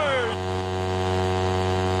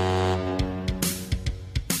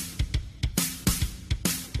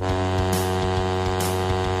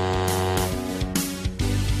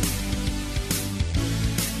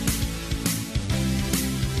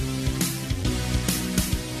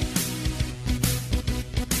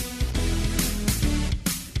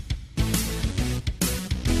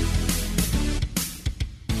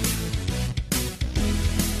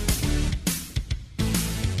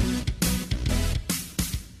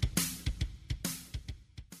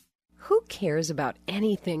 Cares about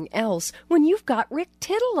anything else when you've got Rick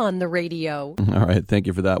Tittle on the radio. All right, thank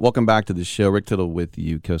you for that. Welcome back to the show. Rick Tittle with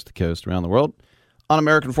you coast to coast around the world on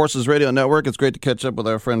American Forces Radio Network. It's great to catch up with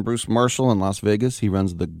our friend Bruce Marshall in Las Vegas. He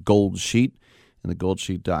runs the Gold Sheet and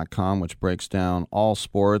thegoldsheet.com, which breaks down all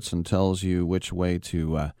sports and tells you which way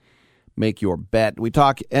to make your bet. We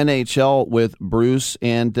talk NHL with Bruce,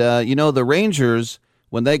 and the Rangers,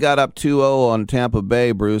 when they got up 2-0 on Tampa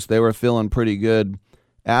Bay, Bruce, they were feeling pretty good,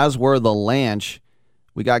 as were the Lanch.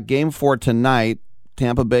 We got Game 4 tonight.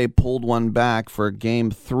 Tampa Bay pulled one back for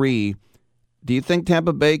Game 3. Do you think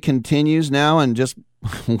Tampa Bay continues now and just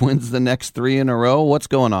wins the next 3 in a row? What's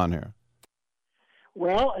going on here?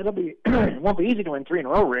 Well, it won't be easy to win 3 in a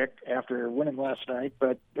row, Rick, after winning last night,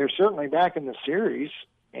 but they're certainly back in the series.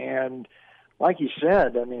 And like you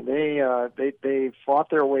said, I mean, they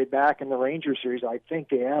fought their way back in the Rangers series. I think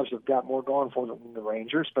the Avs have got more going for them than the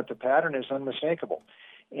Rangers, but the pattern is unmistakable.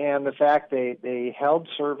 And the fact they held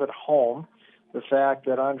serve at home, the fact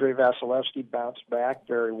that Andrei Vasilevsky bounced back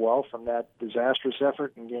very well from that disastrous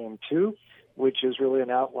effort in Game 2, which is really an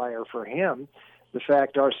outlier for him. The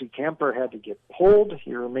fact Darcy Kemper had to get pulled.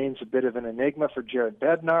 He remains a bit of an enigma for Jared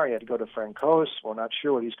Bednar. He had to go to Francos. We're not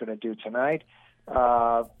sure what he's going to do tonight.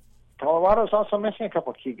 Colorado's also missing a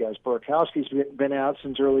couple of key guys. Burakovsky's been out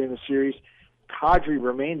since early in the series. Kadri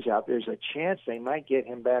remains out. There's a chance they might get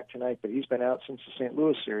him back tonight, but he's been out since the St.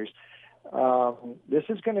 Louis series. This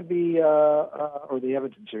is going to be, or the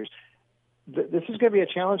Edmonton series. This is going to be a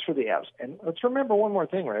challenge for the Avs. And let's remember one more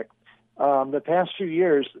thing, Rick. The past few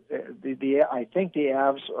years, I think the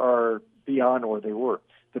Avs are beyond where they were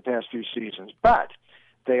the past few seasons. But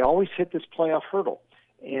they always hit this playoff hurdle.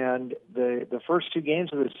 And the first 2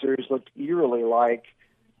 games of this series looked eerily like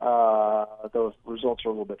those results are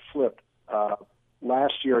a little bit flipped.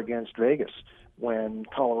 Last year against Vegas, when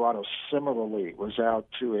Colorado similarly was out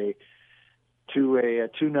to a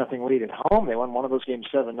 2-0 lead at home, they won one of those games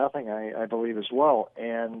 7-0, I believe, as well.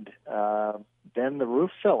 And then the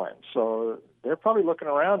roof fell in. So they're probably looking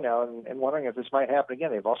around now and wondering if this might happen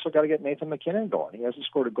again. They've also got to get Nathan McKinnon going. He hasn't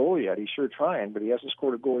scored a goal yet. He's sure trying, but he hasn't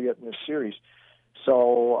scored a goal yet in this series.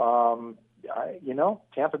 So,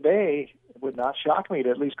 Tampa Bay would not shock me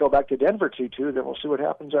to at least go back to Denver 2-2. Then we'll see what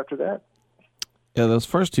happens after that. Yeah, those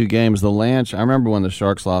first 2 games, the Lanch, I remember when the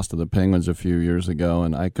Sharks lost to the Penguins a few years ago,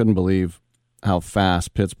 and I couldn't believe how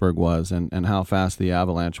fast Pittsburgh was and how fast the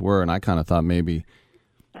Avalanche were, and I kind of thought maybe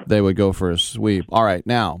they would go for a sweep. All right,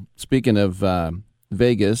 now, speaking of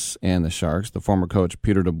Vegas and the Sharks, the former coach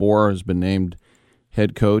Peter DeBoer has been named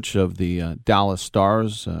head coach of the Dallas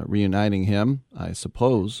Stars, reuniting him, I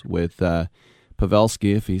suppose, with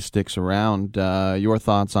Pavelski if he sticks around. Your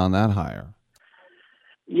thoughts on that hire?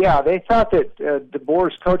 Yeah, they thought that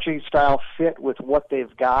DeBoer's coaching style fit with what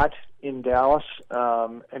they've got in Dallas.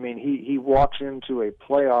 He walks into a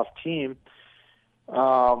playoff team.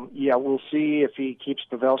 We'll see if he keeps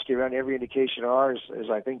Pavelski around. Every indication is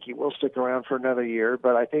I think he will stick around for another year.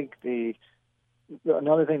 But I think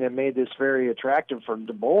another thing that made this very attractive for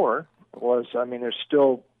DeBoer was, there's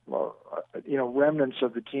still remnants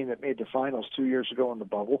of the team that made the finals 2 years ago in the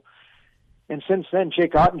bubble. And since then,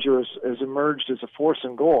 Jake Ottinger has emerged as a force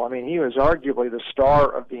in goal. I mean, he was arguably the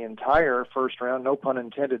star of the entire first round, no pun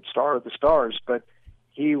intended, star of the stars, but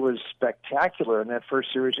he was spectacular in that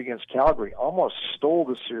first series against Calgary, almost stole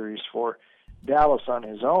the series for Dallas on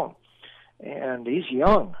his own. And he's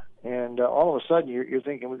young, and all of a sudden you're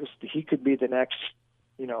thinking, well, he could be the next,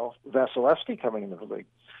 Vasilevsky coming into the league.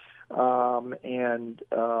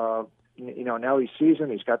 Now he's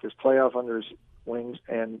seasoned, he's got this playoff under his wings,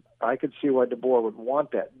 and I could see why DeBoer would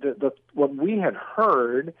want that. What we had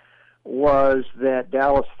heard was that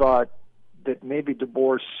Dallas thought that maybe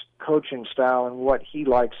DeBoer's coaching style and what he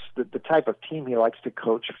likes, the type of team he likes to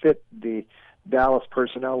coach, fit the Dallas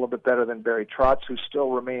personnel a little bit better than Barry Trotz, who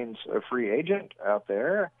still remains a free agent out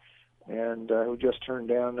there, and who just turned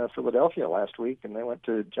down Philadelphia last week, and they went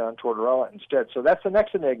to John Tortorella instead. So that's the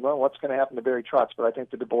next enigma, what's going to happen to Barry Trotz. But I think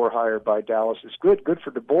the DeBoer hire by Dallas is good. Good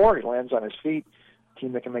for DeBoer. He lands on his feet.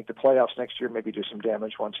 Team that can make the playoffs next year, maybe do some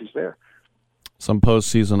damage once he's there. Some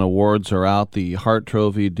postseason awards are out. The Hart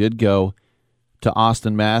Trophy did go to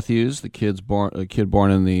Austin Matthews, the kid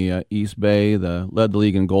born in the East Bay, led the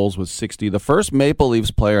league in goals with 60. The first Maple Leafs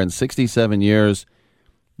player in 67 years.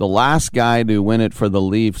 The last guy to win it for the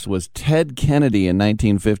Leafs was Ted Kennedy in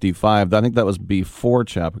 1955. I think that was before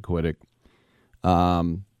Chappaquiddick.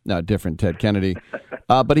 No, different Ted Kennedy.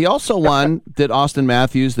 But he also won, did Austin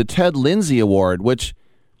Matthews, the Ted Lindsay Award, which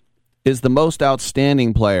is the most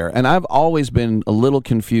outstanding player. And I've always been a little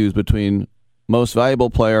confused between most valuable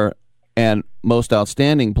player and most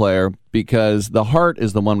outstanding player, because the Hart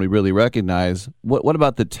is the one we really recognize. What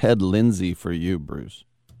about the Ted Lindsay for you, Bruce?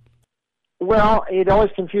 Well, it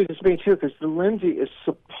always confuses me, too, because the Lindsay is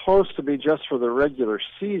supposed to be just for the regular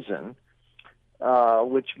season,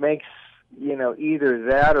 which makes, either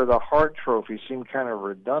that or the Hart Trophy seem kind of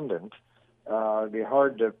redundant. It'd be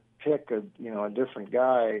hard to pick a different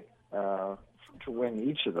guy to win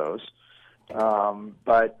each of those.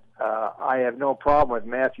 But I have no problem with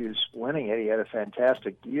Matthews winning it. He had a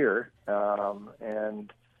fantastic year,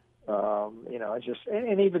 and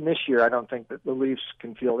even this year, I don't think that the Leafs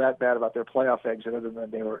can feel that bad about their playoff exit, other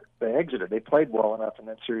than they exited. They played well enough in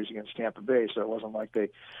that series against Tampa Bay, so it wasn't like they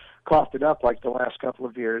coughed it up like the last couple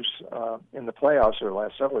of years in the playoffs or the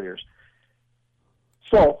last several years.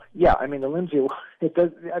 So, yeah, I mean, the Lindsay,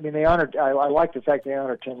 they honored, I like the fact they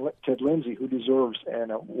honored Ted Lindsay, who deserves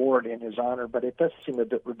an award in his honor, but it does seem a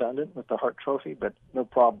bit redundant with the Hart Trophy, but no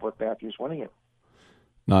problem with Matthews winning it.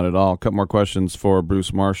 Not at all. A couple more questions for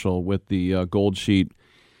Bruce Marshall with the Gold Sheet.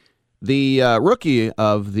 The rookie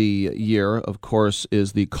of the year, of course,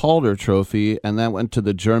 is the Calder Trophy, and that went to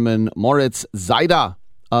the German Moritz Seider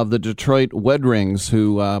of the Detroit Red Wings,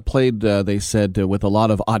 who played, they said, with a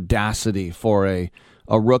lot of audacity for a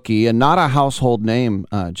rookie, and not a household name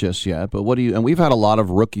just yet. But and we've had a lot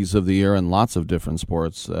of rookies of the year in lots of different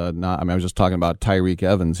sports. I was just talking about Tyreek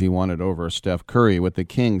Evans. He won it over Steph Curry with the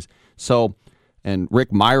Kings. And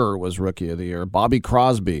Rick Meyer was Rookie of the Year. Bobby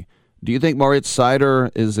Crosby. Do you think Moritz Seider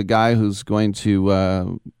is a guy who's going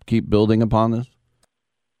to keep building upon this?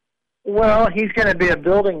 Well, he's going to be a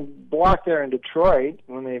building block there in Detroit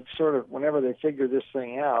whenever they figure this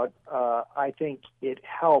thing out. I think it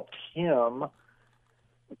helped him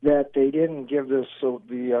that they didn't give the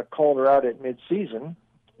Calder out at midseason,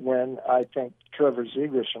 when I think Trevor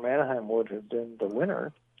Zegras from Anaheim would have been the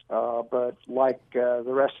winner. But like the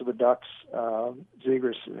rest of the Ducks,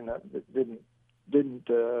 Zegras didn't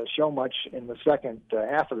show much in the second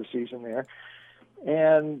half of the season there,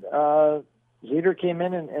 and Seider came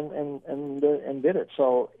in and did it.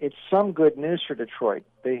 So it's some good news for Detroit.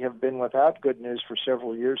 They have been without good news for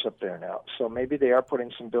several years up there now. So maybe they are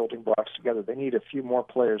putting some building blocks together. They need a few more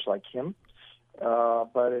players like him.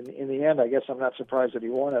 But in the end, I guess I'm not surprised that he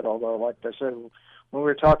won it. Although, like I said, when we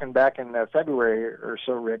were talking back in February or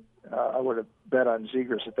so, Rick, I would have bet on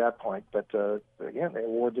Zegras at that point. But again, they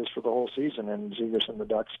award this for the whole season, and Zegras and the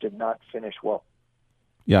Ducks did not finish well.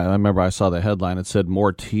 Yeah, I remember I saw the headline. It said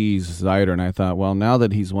Mortiz Seider, and I thought, well, now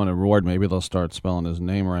that he's won an award, maybe they'll start spelling his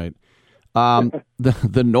name right.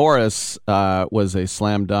 The Norris was a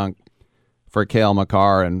slam dunk for Cale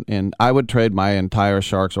Makar, and I would trade my entire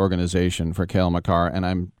Sharks organization for Cale Makar, and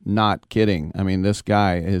I'm not kidding. I mean, this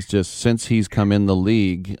guy is just, since he's come in the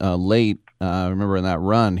league late, remember in that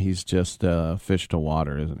run, he's just fish to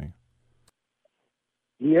water, isn't he?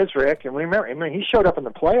 He is, Rick, and remember, he showed up in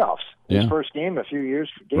the playoffs. His Yeah. first game a few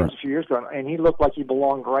years ago, and he looked like he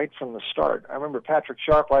belonged right from the start. I remember Patrick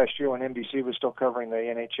Sharp last year when NBC was still covering the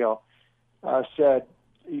NHL said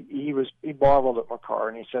he marveled at Makar,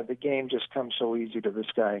 and he said the game just comes so easy to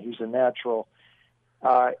this guy. He's a natural.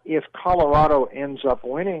 If Colorado ends up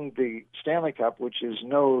winning the Stanley Cup, which is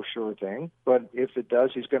no sure thing, but if it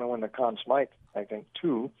does, he's going to win the Conn Smythe, I think,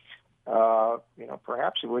 too.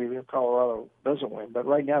 Perhaps it would even if Colorado doesn't win. But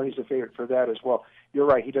right now, he's the favorite for that as well. You're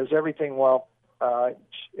right. He does everything well.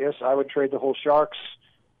 Yes, I would trade the whole Sharks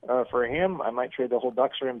for him. I might trade the whole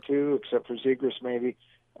Ducks for him, too, except for Zegras maybe,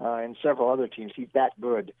 and several other teams. He's that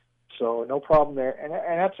good. So no problem there. And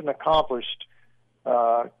that's an accomplished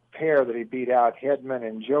pair that he beat out, Hedman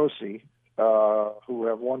and Josie, who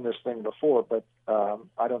have won this thing before. But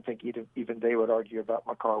I don't think even they would argue about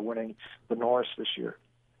Makar winning the Norris this year.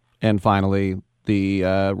 And finally, the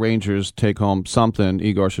Rangers take home something,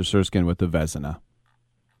 Igor Shesterkin with the Vezina.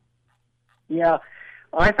 Yeah,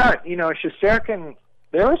 I thought, Shesterkin,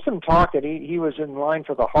 there was some talk that he was in line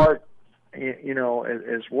for the Hart,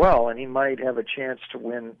 as well, and he might have a chance to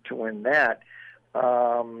win that.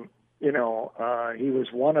 He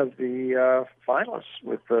was one of the finalists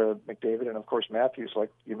with McDavid and, of course, Matthews,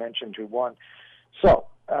 like you mentioned, who won. So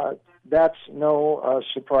that's no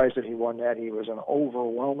surprise that he won that. He was an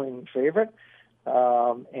overwhelming favorite,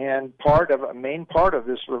 and a main part of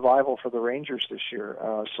this revival for the Rangers this year.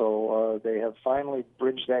 So they have finally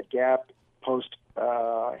bridged that gap post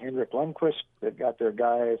Henrik Lundqvist. They've got their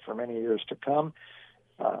guy for many years to come.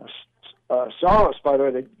 Saros, by the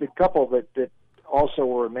way, the couple that also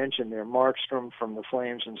were mentioned there, Markstrom from the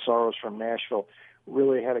Flames and Saros from Nashville,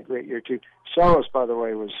 really had a great year too. Saros, by the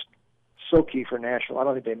way, was so key for Nashville. I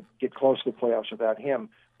don't think they'd get close to the playoffs without him,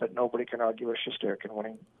 but nobody can argue with Shesterkin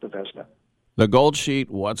winning the Vezina. The Gold Sheet,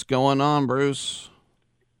 what's going on, Bruce?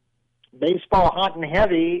 Baseball hot and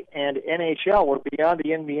heavy, and NHL, we're beyond the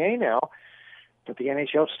NBA now, but the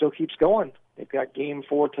NHL still keeps going. They've got Game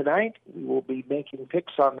 4 tonight. We will be making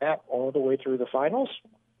picks on that all the way through the finals.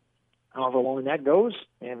 However long that goes,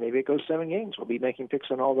 and maybe it goes 7 games. We'll be making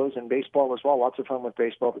picks on all those in baseball as well. Lots of fun with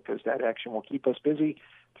baseball because that action will keep us busy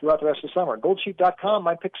throughout the rest of the summer. Goldsheet.com,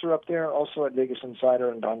 my picks are up there, also at Vegas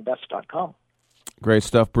Insider and OnBets.com. Great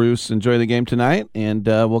stuff, Bruce. Enjoy the game tonight, and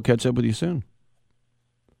we'll catch up with you soon.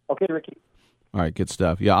 Okay, Ricky. All right, good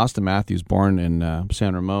stuff. Yeah, Austin Matthews, born in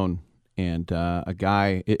San Ramon, and a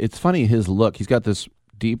guy, it's funny, his look. He's got this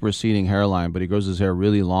deep receding hairline, but he grows his hair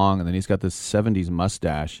really long, and then he's got this 70s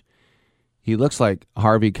mustache. He looks like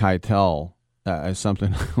Harvey Keitel,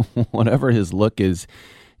 something, whatever his look is.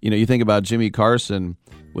 You think about Jimmy Carson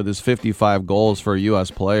with his 55 goals for a U.S.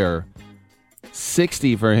 player,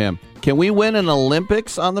 60 for him. Can we win an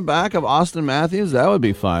Olympics on the back of Austin Matthews? That would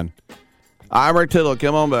be fun. I'm Rick Tittle.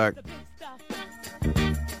 Come on back.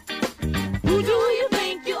 Who do you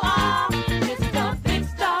think you are, Mr. Big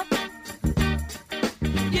Stuff?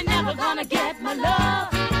 You're never gonna get my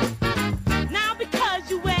love. Now because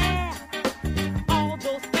you wear all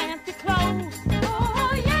those fancy clothes.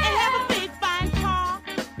 Oh, yeah. And have a big fine car.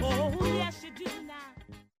 Oh, yes, you do now.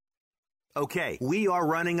 Okay, we are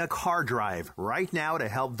running a car drive right now to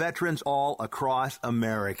help veterans all across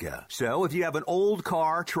America. So if you have an old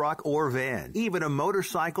car, truck, or van, even a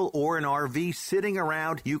motorcycle or an RV sitting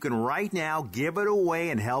around, you can right now give it away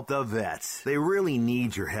and help the vets. They really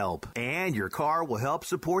need your help. And your car will help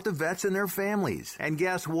support the vets and their families. And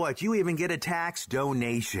guess what? You even get a tax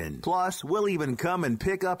donation. Plus, we'll even come and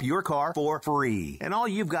pick up your car for free. And all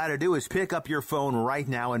you've got to do is pick up your phone right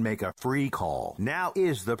now and make a free call. Now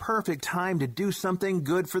is the perfect time to do something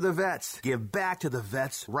good for the vets. Give back to the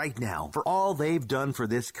vets right now for all they've done for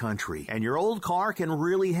this country. And your old car can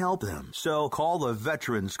really help them. So call the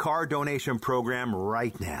Veterans Car Donation Program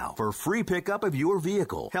right now for free pickup of your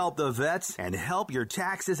vehicle. Help the vets and help your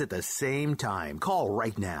taxes at the same time. Call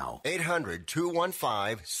right now.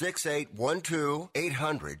 800-215-6812.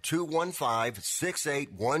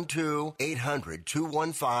 800-215-6812.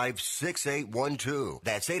 800-215-6812.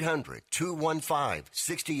 That's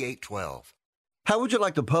 800-215-6812. How would you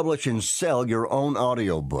like to publish and sell your own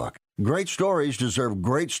audiobook? Great stories deserve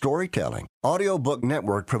great storytelling. Audiobook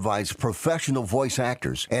Network provides professional voice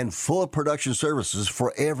actors and full production services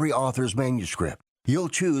for every author's manuscript. You'll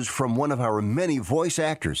choose from one of our many voice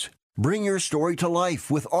actors. Bring your story to life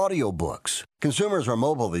with audiobooks. Consumers are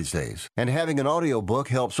mobile these days, and having an audiobook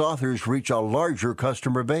helps authors reach a larger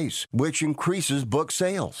customer base, which increases book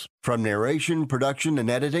sales. From narration, production, and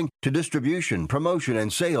editing to distribution, promotion,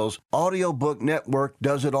 and sales, Audiobook Network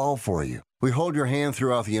does it all for you. We hold your hand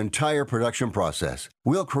throughout the entire production process.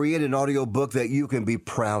 We'll create an audiobook that you can be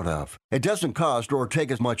proud of. It doesn't cost or take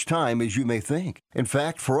as much time as you may think. In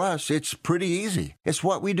fact, for us, it's pretty easy. It's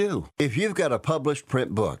what we do. If you've got a published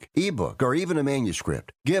print book, ebook, or even a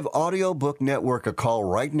manuscript, give Audiobook Network a call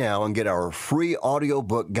right now and get our free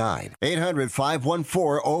audiobook guide.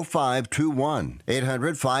 800-514-0521.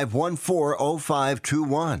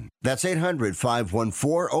 800-514-0521. That's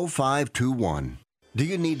 800-514-0521. Do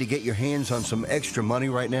you need to get your hands on some extra money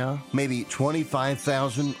right now? Maybe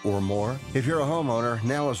 $25,000 or more? If you're a homeowner,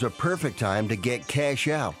 now is the perfect time to get cash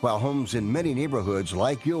out while homes in many neighborhoods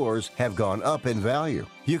like yours have gone up in value.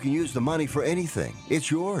 You can use the money for anything. It's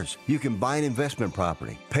yours. You can buy an investment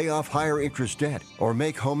property, pay off higher interest debt, or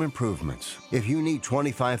make home improvements. If you need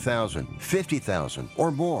 $25,000, $50,000,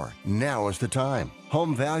 or more, now is the time.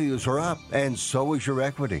 Home values are up, and so is your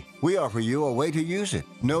equity. We offer you a way to use it.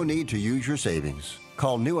 No need to use your savings.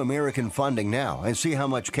 Call New American Funding now and see how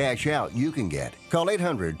much cash out you can get. Call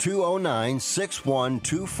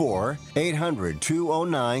 800-209-6124.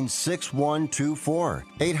 800-209-6124.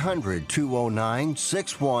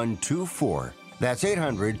 800-209-6124. That's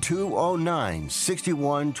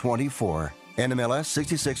 800-209-6124. NMLS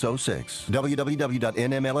 6606.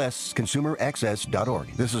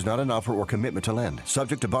 www.nmlsconsumeraccess.org. This is not an offer or commitment to lend.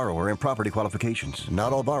 Subject to borrower and property qualifications.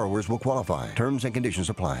 Not all borrowers will qualify. Terms and conditions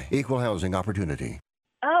apply. Equal housing opportunity.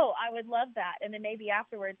 Oh, I would love that. And then maybe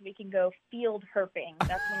afterwards we can go field herping.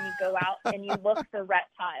 That's when you go out and you look for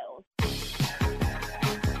reptiles.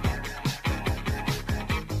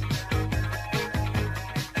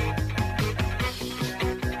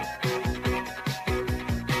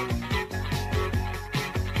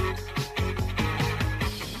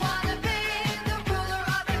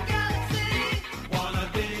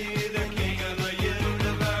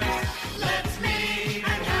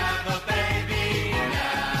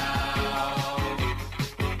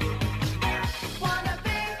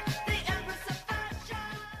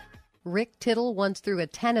 Rick Tittle once threw a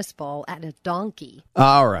tennis ball at a donkey.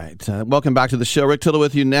 All right. Welcome back to the show. Rick Tittle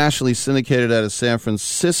with you, nationally syndicated out of San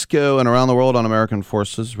Francisco and around the world on American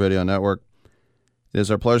Forces Radio Network. It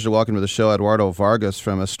is our pleasure to welcome to the show Eduardo Vargas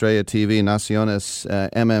from Estrella TV, Naciones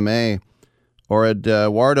MMA. Or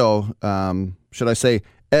Eduardo, should I say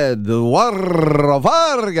Eduardo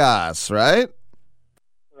Vargas, right?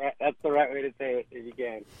 That's the right way to say it if you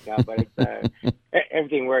can. No, but it's,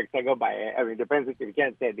 everything works. I go by it. I mean, it depends if you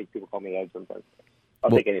can't say it. People call me Ed sometimes. I'll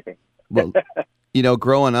take anything. Well,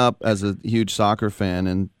 growing up as a huge soccer fan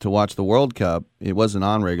and to watch the World Cup, it wasn't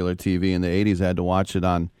on regular TV in the 80s. I had to watch it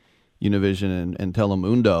on Univision and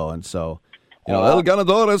Telemundo. And so, el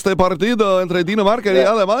ganador este partido entre Dinamarca y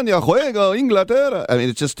Alemania juega Inglaterra. I mean,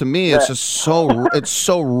 it's just, to me, it's just so, it's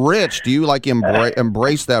so rich. Do you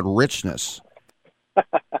embrace that richness?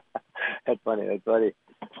 That's funny.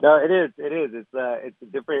 No, it is. It's a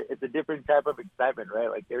different type of excitement, right?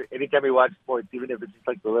 Like anytime you watch sports, even if it's just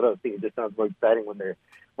like the little thing, it just sounds more exciting when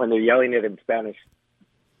they're yelling it in Spanish.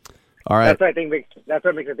 All right. That's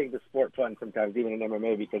what makes I think the sport fun sometimes, even in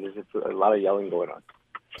MMA, because there's just a lot of yelling going on.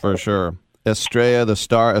 For sure. Estrella, the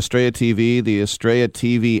star, Estrella TV, the Estrella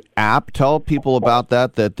TV app. Tell people about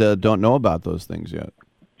that don't know about those things yet.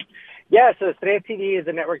 Yeah, so Estrella TV is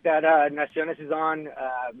a network that Naciones is on.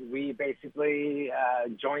 We basically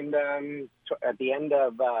joined them at the end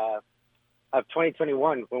of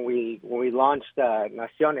 2021 when we launched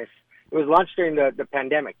Naciones. It was launched during the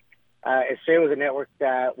pandemic. Estrella was a network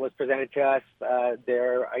that was presented to us. I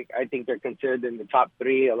think they're considered in the top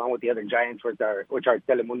three, along with the other giants, which are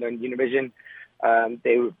Telemundo and Univision.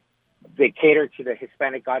 They cater to the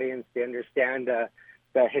Hispanic audience. They understand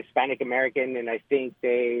the Hispanic American, and I think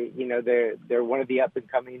they're one of the not up and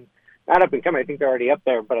coming. I think they're already up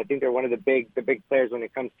there, but I think they're one of the big players when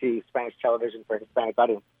it comes to Spanish television for Hispanic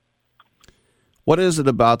audience. What is it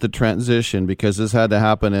about the transition? Because this had to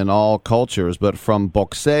happen in all cultures, but from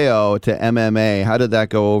boxeo to MMA, how did that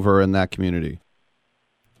go over in that community?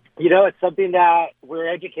 It's something that we're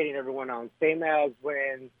educating everyone on. Same as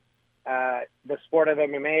when the sport of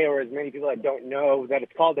MMA, or as many people that don't know that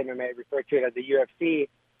it's called MMA, refer to it as the UFC.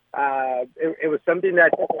 It was something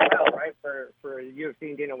that took a while, right, for UFC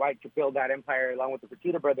and Dana White to build that empire along with the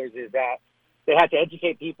Fertitta brothers, is that they had to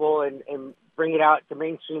educate people and bring it out to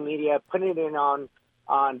mainstream media, putting it in on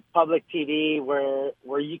public TV where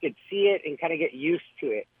you could see it and kind of get used to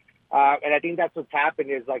it. And I think that's what's happened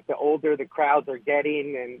is, like, the older the crowds are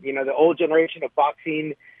getting, and, the old generation of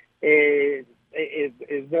boxing is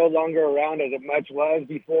no longer around as it much was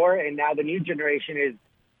before, and now the new generation is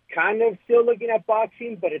kind of still looking at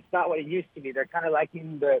boxing, but it's not what it used to be. They're kind of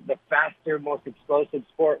liking the faster, most explosive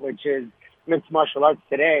sport, which is mixed martial arts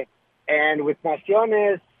today. And with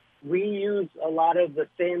Naciones, we use a lot of the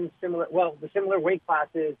similar weight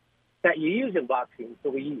classes that you use in boxing. So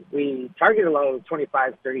we target a lot of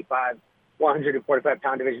 25, 35, 145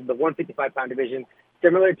 pound division, the 155 pound division,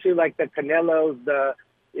 similar to like the Canelos, the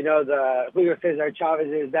Julio Cesar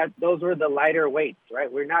Chavez's. Those were the lighter weights,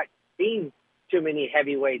 right? We're not seeing too many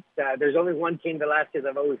heavyweights. There's only one Cain Velasquez.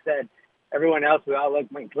 I've always said. Everyone else, we all look,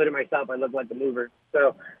 including myself, I look like a mover.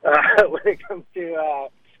 So when it comes to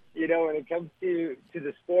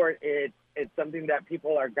the sport, it's something that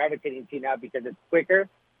people are gravitating to now because it's quicker.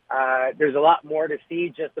 There's a lot more to see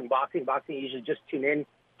just in boxing. Boxing, you usually just tune in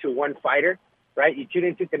to one fighter, right? You tune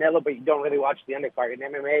into Canelo, but you don't really watch the undercard. In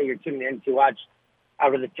MMA, you're tuning in to watch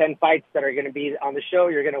out of the 10 fights that are going to be on the show,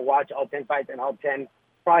 you're going to watch all 10 fights, and all 10,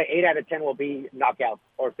 probably 8 out of 10 will be knockouts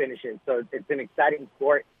or finishes. So it's an exciting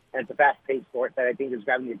sport, and it's a fast-paced sport that I think is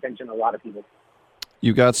grabbing the attention of a lot of people.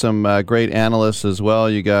 You got some great analysts as well.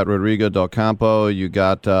 You got Rodrigo Del Campo. You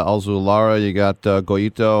got Alzu Lara. You got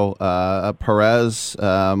Goyito Perez.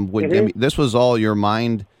 This was all your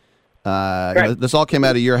mind. This all came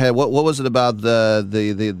out of your head. What was it about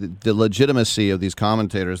the legitimacy of these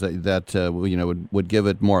commentators that would give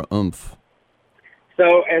it more oomph?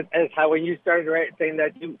 So as how when you started saying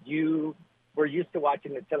that you were used to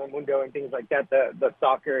watching the Telemundo and things like that, the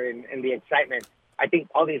soccer and the excitement. I think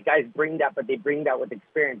all these guys bring that, but they bring that with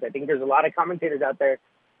experience. I think there's a lot of commentators out there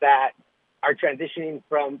that are transitioning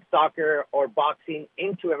from soccer or boxing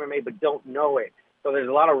into MMA, but don't know it. So there's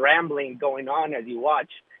a lot of rambling going on as you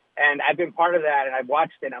watch. And I've been part of that, and I've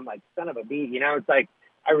watched it, and I'm like, son of a bee. It's like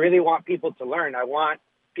I really want people to learn. I want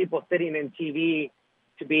people sitting in TV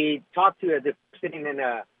to be talked to as if sitting in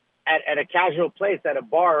at a casual place, at a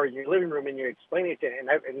bar or in your living room, and you're explaining it.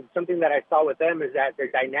 And something that I saw with them is that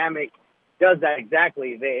their dynamic does that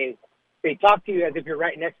exactly. They talk to you as if you're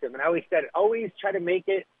right next to them. And I always said, always try to make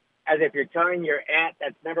it as if you're telling your aunt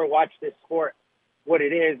that's never watched this sport what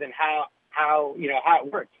it is and how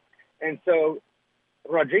it works. And so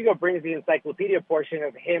Rodrigo brings the encyclopedia portion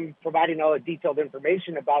of him providing all the detailed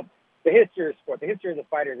information about the history of sport, the history of the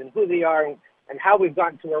fighters and who they are and how we've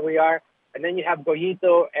gotten to where we are. And then you have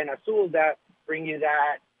Goyito and Azul that bring you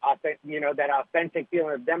that authentic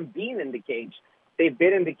feeling of them being in the cage. They've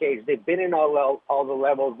been in the cage. They've been in all the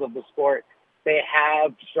levels of the sport. They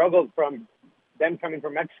have struggled from them coming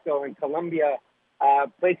from Mexico and Colombia,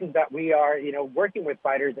 places that we are, working with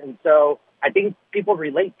fighters. And so I think people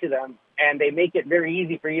relate to them, and they make it very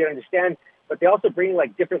easy for you to understand. But they also bring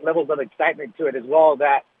like different levels of excitement to it as well.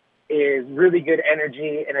 That is really good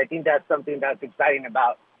energy, and I think that's something that's exciting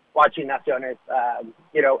about watching Naciones,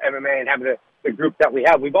 MMA, and having the group that we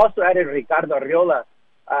have. We've also added Ricardo Arriola,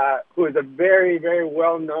 who is a very, very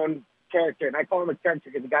well-known character. And I call him a character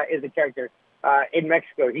because the guy is a character in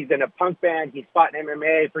Mexico. He's in a punk band. He's fought in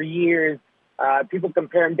MMA for years. People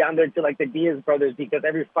compare him down there to like the Diaz brothers because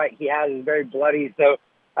every fight he has is very bloody. So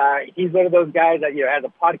he's one of those guys that has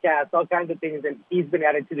a podcast, all kinds of things, and he's been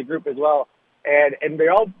added to the group as well. And they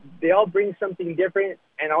all bring something different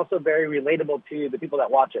and also very relatable to the people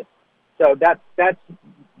that watch it. So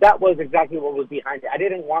that was exactly what was behind it. I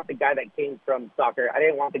didn't want the guy that came from soccer. I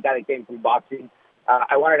didn't want the guy that came from boxing.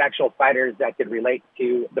 I wanted actual fighters that could relate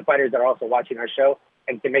to the fighters that are also watching our show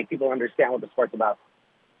and can make people understand what the sport's about.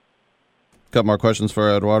 A couple more questions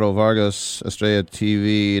for Eduardo Vargas, Estrella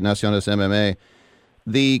TV, Naciones MMA.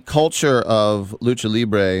 The culture of Lucha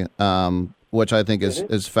Libre, which I think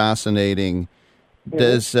is fascinating. How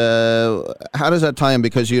does that tie in?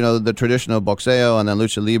 Because the traditional boxeo and then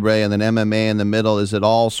Lucha Libre and then MMA in the middle. Is it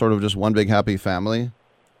all sort of just one big happy family?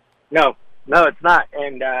 No, it's not.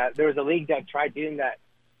 And there was a league that tried doing that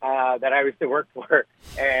that I used to work for,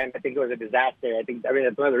 and I think it was a disaster.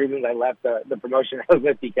 That's one of the reasons I left the promotion I was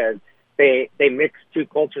with, because they mixed two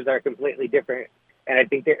cultures that are completely different, and I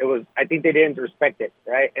think they didn't respect it,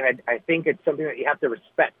 right? And I think it's something that you have to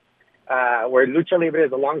respect. Where Lucha Libre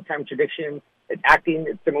is a long-time tradition. It's acting.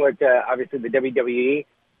 It's similar to, obviously, the WWE.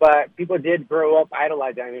 But people did grow up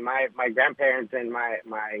idolizing. I mean, my grandparents and my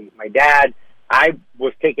dad, I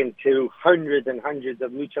was taken to hundreds and hundreds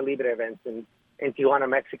of Lucha Libre events in Tijuana,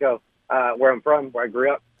 Mexico, where I'm from, where I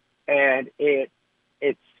grew up. And it's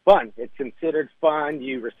fun. It's considered fun.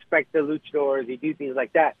 You respect the luchadors. You do things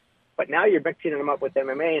like that. But now you're mixing them up with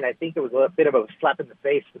MMA, and I think it was a bit of a slap in the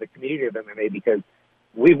face for the community of MMA, because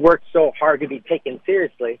we've worked so hard to be taken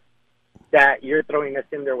seriously that you're throwing us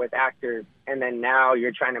in there with actors, and then now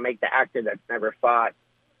you're trying to make the actor that's never fought,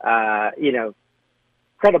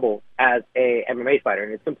 credible as a MMA fighter.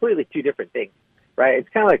 And it's completely two different things, right? It's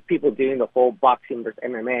kind of like people doing the whole boxing versus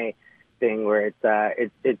MMA thing, where it's a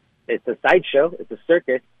sideshow, it's a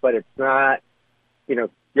circus, but it's not,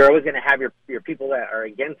 you're always going to have your people that are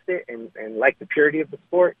against it and like the purity of the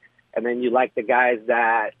sport. And then you like the guys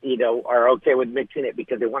that, are okay with mixing it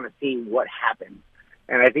because they want to see what happens.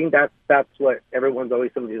 And I think that's what everyone's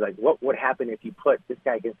always somebody's like, what would happen if you put this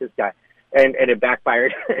guy against this guy? And it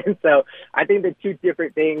backfired. And so I think they're two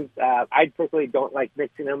different things. I personally don't like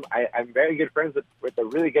mixing them. I'm very good friends with a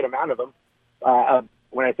really good amount of them.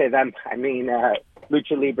 When I say them, I mean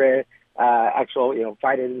Lucha Libre, actual,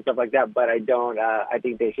 fighters and stuff like that. But I don't, I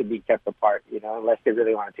think they should be kept apart, unless they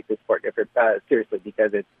really want to take the sport seriously,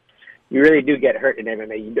 because you really do get hurt in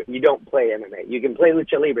MMA. You don't play MMA. You can play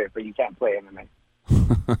Lucha Libre, but you can't play MMA.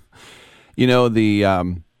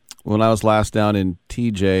 When I was last down in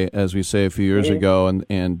TJ, as we say, a few years ago,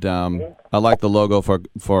 and I like the logo for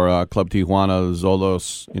Club Tijuana,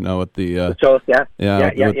 Zolos, with the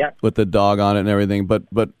Zolos, with the dog on it and everything. But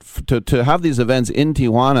to have these events in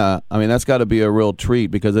Tijuana, I mean, that's got to be a real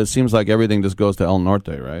treat, because it seems like everything just goes to El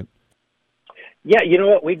Norte, right? Yeah, you know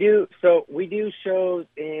what we do? So we do shows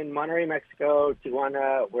in Monterrey, Mexico,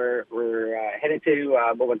 Tijuana. We're headed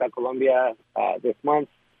to Bogota, Colombia this month.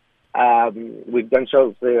 We've done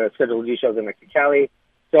scheduled to do shows in Mexicali.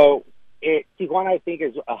 So Tijuana, I think,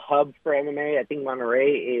 is a hub for MMA. I think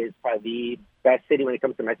Monterrey is probably the best city when it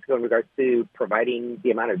comes to Mexico in regards to providing the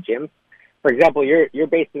amount of gyms. For example, you're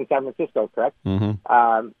based in San Francisco, correct?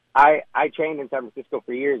 Mm-hmm. I trained in San Francisco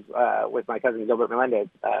for years with my cousin Gilbert Melendez,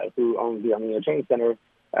 who owns the Omnio Training Center,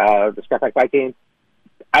 the Scrap Pack Fight Team.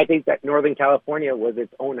 I think that Northern California was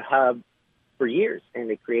its own hub for years, and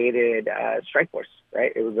it created Strikeforce,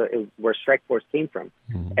 right? It was where Strikeforce came from.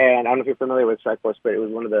 Mm-hmm. And I don't know if you're familiar with Strikeforce, but it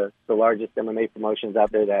was one of the largest MMA promotions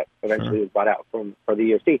out there that eventually was bought out for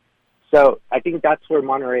the UFC. So I think that's where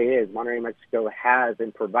Monterrey is. Monterrey, Mexico has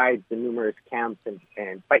and provides the numerous camps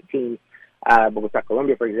and fight teams. Bogota,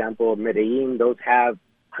 Colombia, for example, Medellin, those have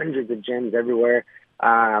hundreds of gyms everywhere.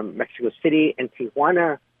 Mexico City and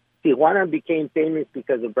Tijuana. Tijuana became famous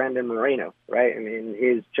because of Brandon Moreno, right? I mean,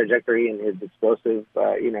 his trajectory and his explosive,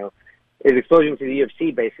 his explosion to the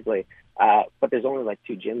UFC, basically. But there's only like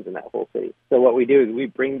 2 gyms in that whole city. So what we do is we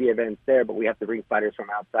bring the events there, but we have to bring fighters from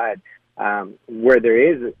outside. Where there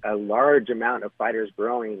is a large amount of fighters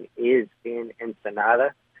growing is in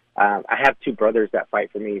Ensenada. I have 2 brothers that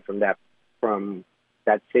fight for me from that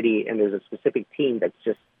city, and there's a specific team that's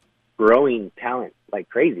just growing talent like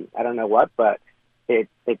crazy. I don't know what, but it's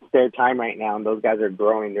their time right now, and those guys are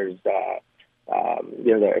growing. There's the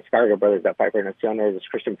Escarga brothers that fight for Naciones. There's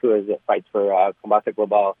Christian Puig that fights for Combate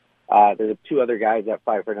Global. There's 2 other guys that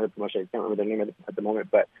fight for another promotion. I can't remember their name at the moment,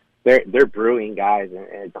 but they're brewing guys, and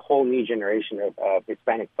it's a whole new generation of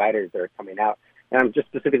Hispanic fighters that are coming out. And I'm just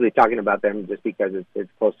specifically talking about them just because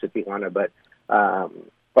it's close to Tijuana,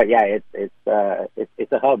 but yeah, it's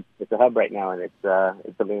a hub. It's a hub right now, and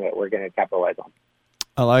it's something that we're going to capitalize on.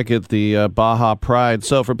 I like it, the Baja Pride.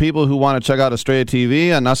 So for people who want to check out Estrella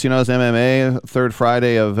TV on Nacionales MMA, 3rd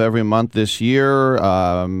Friday of every month this year,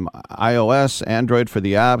 iOS, Android for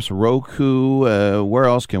the apps, Roku, where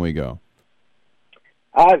else can we go?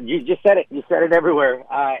 You just said it. You said it everywhere.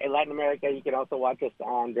 In Latin America, you can also watch us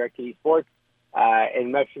on DirecTV Sports.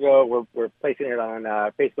 In Mexico, we're placing it on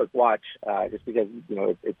Facebook Watch, just because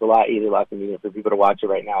it's a lot easier, a lot convenient for people to watch it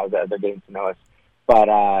right now that they're getting to know us. But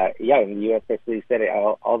in the U.S., basically, you said it.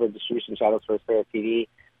 All the distribution channels for Estrella TV.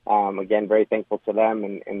 Again, very thankful to them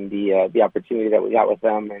and the opportunity that we got with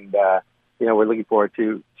them, and we're looking forward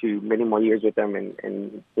to many more years with them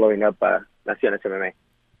and blowing up Nacionales MMA.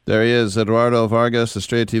 There he is, Eduardo Vargas,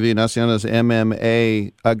 Estrella TV, Nacionales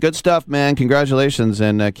MMA. Good stuff, man. Congratulations,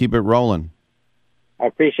 and keep it rolling. I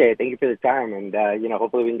appreciate it. Thank you for the time, and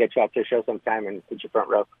hopefully we can get you out to a show sometime and put you front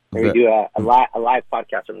row. Maybe do a live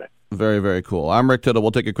podcast from there. Very, very cool. I'm Rick Tittle.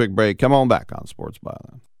 We'll take a quick break. Come on back on Sports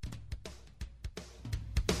Byline.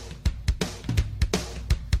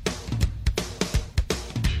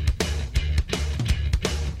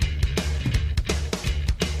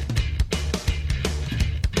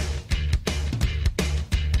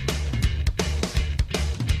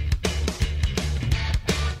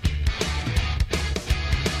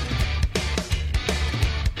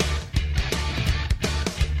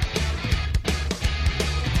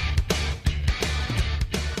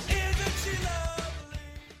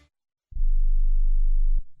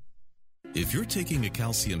 If you're taking a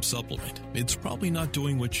calcium supplement, it's probably not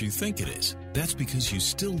doing what you think it is. That's because you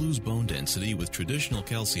still lose bone density with traditional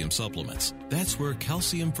calcium supplements. That's where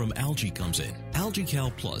calcium from algae comes in.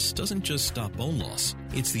 AlgaeCal Plus doesn't just stop bone loss.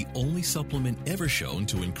 It's the only supplement ever shown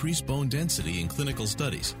to increase bone density in clinical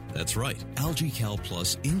studies. That's right. AlgaeCal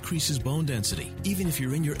Plus increases bone density, even if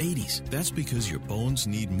you're in your 80s. That's because your bones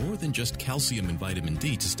need more than just calcium and vitamin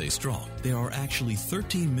D to stay strong. There are actually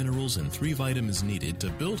 13 minerals and 3 vitamins needed to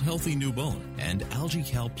build healthy new bone. And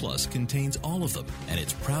AlgaeCal Plus contains all of them, and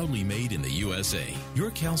it's proudly made in the USA.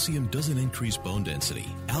 Your calcium doesn't increase bone density.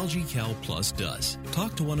 AlgaeCal Plus does.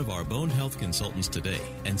 Talk to one of our bone health consultants today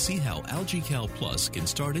and see how AlgaeCal Plus can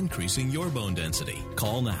start increasing your bone density.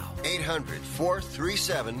 Call now.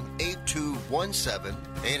 800-437-8217.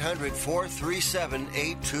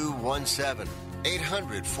 800-437-8217.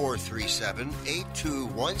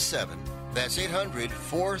 800-437-8217. That's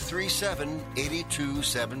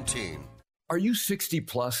 800-437-8217. Are you 60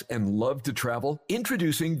 plus and love to travel?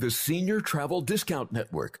 Introducing the Senior Travel Discount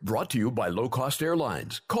Network, brought to you by Low Cost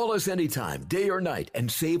Airlines. Call us anytime, day or night,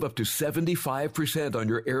 and save up to 75% on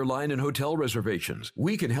your airline and hotel reservations.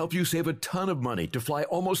 We can help you save a ton of money to fly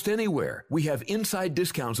almost anywhere. We have inside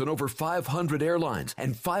discounts on over 500 airlines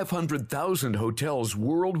and 500,000 hotels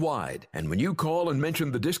worldwide. And when you call and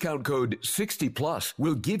mention the discount code 60 plus,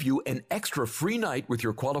 we'll give you an extra free night with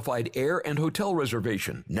your qualified air and hotel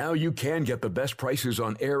reservation. Now you can get the best prices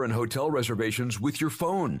on air and hotel reservations with your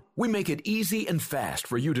phone. We make it easy and fast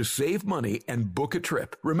for you to save money and book a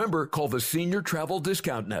trip. Remember, call the Senior Travel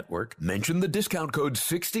Discount Network, mention the discount code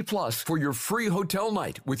 60 plus for your free hotel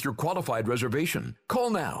night with your qualified reservation. Call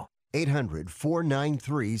now.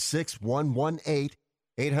 800-493-6118.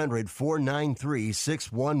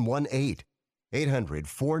 800-493-6118.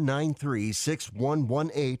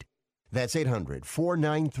 800-493-6118. That's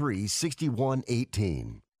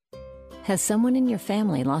 800-493-6118. Has someone in your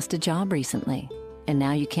family lost a job recently, and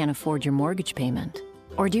now you can't afford your mortgage payment?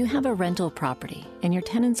 Or do you have a rental property and your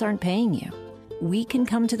tenants aren't paying you? We can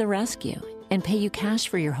come to the rescue and pay you cash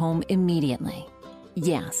for your home immediately.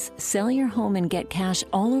 Yes, sell your home and get cash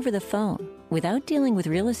all over the phone without dealing with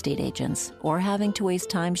real estate agents or having to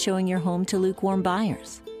waste time showing your home to lukewarm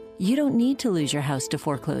buyers. You don't need to lose your house to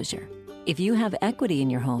foreclosure. If you have equity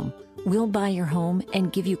in your home, we'll buy your home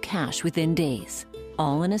and give you cash within days.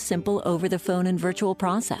 All in a simple over-the-phone and virtual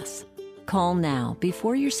process. Call now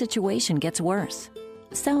before your situation gets worse.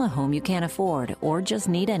 Sell a home you can't afford or just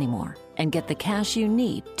need anymore and get the cash you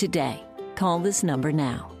need today. Call this number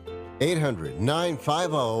now.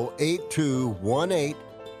 800-950-8218.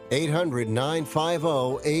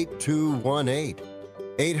 800-950-8218.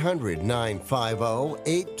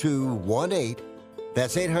 800-950-8218.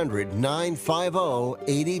 That's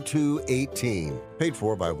 800-950-8218. Paid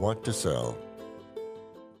for by Want to Sell.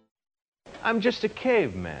 I'm just a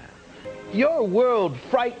caveman. Your world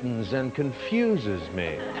frightens and confuses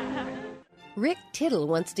me. Rick Tittle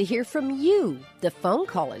wants to hear from you. The phone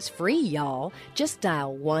call is free, y'all. Just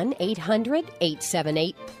dial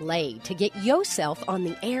 1-800-878-PLAY to get yourself on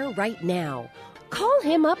the air right now. Call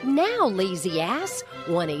him up now, lazy ass.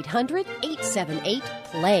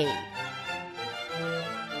 1-800-878-PLAY.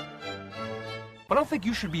 I don't think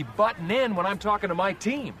you should be butting in when I'm talking to my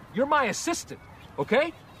team. You're my assistant,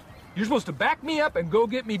 okay? You're supposed to back me up and go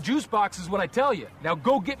get me juice boxes when I tell you. Now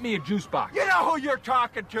go get me a juice box. You know who you're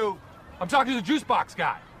talking to? I'm talking to the juice box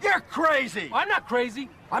guy. You're crazy. I'm not crazy.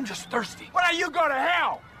 I'm just thirsty. Why don't you go to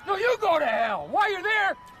hell? No, you go to hell. While you're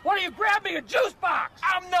there, why don't you grab me a juice box?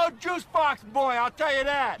 I'm no juice box boy, I'll tell you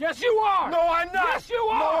that. Yes, you are. No, I'm not. Yes, you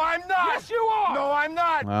are. No, I'm not. Yes, you are. No, I'm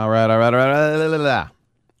not. All right. All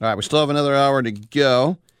right, we still have another hour to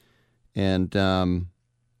go. And,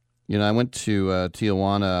 I went to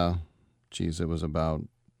Tijuana, it was about,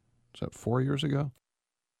 4 years ago?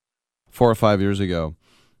 4 or 5 years ago.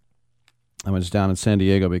 I was down in San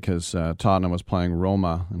Diego because Tottenham was playing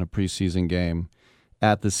Roma in a preseason game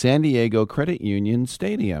at the San Diego Credit Union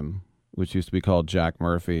Stadium, which used to be called Jack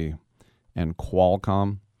Murphy and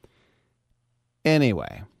Qualcomm.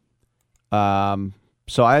 Anyway,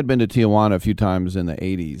 so I had been to Tijuana a few times in the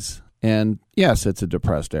 80s, and yes, it's a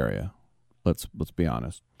depressed area. Let's be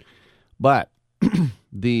honest. But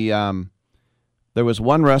there was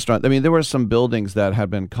one restaurant. I mean, there were some buildings that had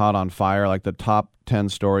been caught on fire. Like the top 10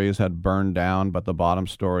 stories had burned down, but the bottom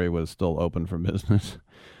story was still open for business.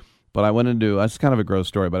 But I went into, that's kind of a gross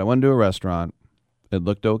story, but I went into a restaurant. It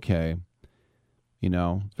looked okay.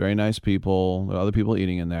 Very nice people. There were other people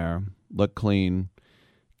eating in there. Looked clean.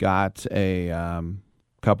 Got a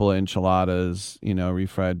couple of enchiladas,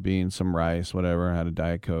 refried beans, some rice, whatever. Had a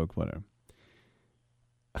Diet Coke, whatever.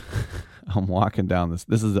 I'm walking down this.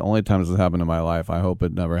 This is the only time this has happened in my life. I hope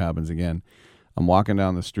it never happens again. I'm walking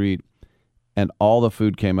down the street, and all the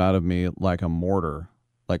food came out of me like a mortar,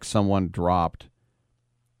 like someone dropped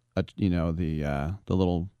the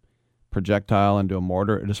little projectile into a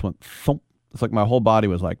mortar. It just went thump. It's like my whole body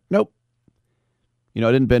was like, nope. I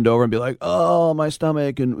didn't bend over and be like, oh, my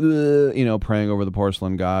stomach, and, praying over the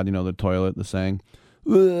porcelain god, the toilet, the saying,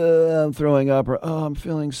 I'm throwing up, or, oh, I'm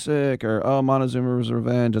feeling sick, or, oh, Montezuma's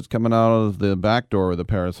revenge, it's coming out of the back door with the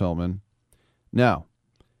Paris Hilton. No.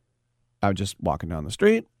 I was just walking down the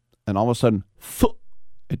street, and all of a sudden,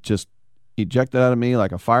 it just ejected out of me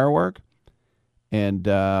like a firework, and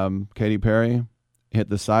Katy Perry hit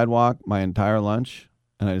the sidewalk my entire lunch,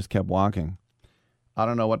 and I just kept walking. I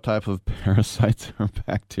don't know what type of parasites or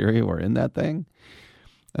bacteria were in that thing.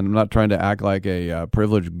 And I'm not trying to act like a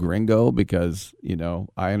privileged gringo because,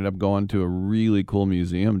 I ended up going to a really cool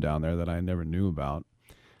museum down there that I never knew about.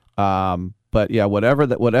 But yeah,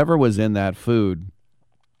 whatever was in that food,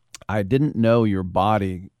 I didn't know your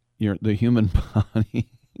body, the human body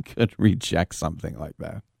could reject something like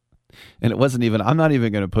that. And it wasn't even, I'm not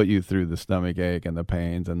even going to put you through the stomach ache and the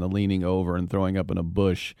pains and the leaning over and throwing up in a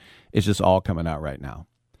bush. It's just all coming out right now.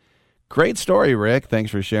 Great story, Rick.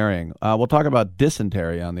 Thanks for sharing. We'll talk about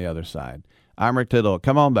dysentery on the other side. I'm Rick Tittle.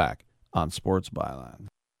 Come on back on Sports Byline.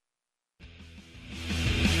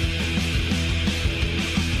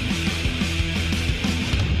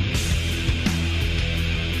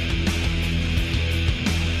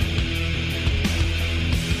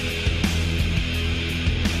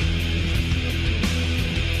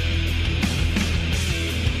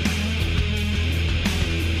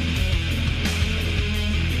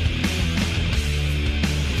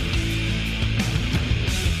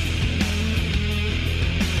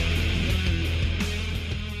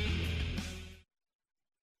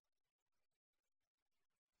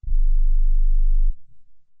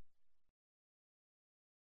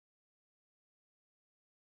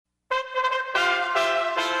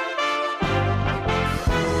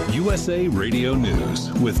 USA Radio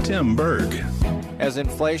News with Tim Berg. As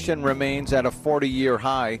inflation remains at a 40-year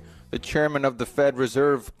high, the chairman of the Fed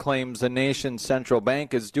Reserve claims the nation's central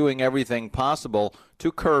bank is doing everything possible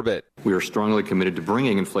to curb it. We are strongly committed to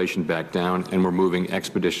bringing inflation back down, and we're moving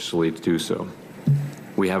expeditiously to do so.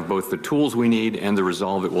 We have both the tools we need and the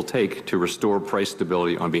resolve it will take to restore price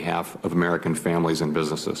stability on behalf of American families and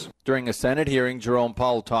businesses. During a Senate hearing, Jerome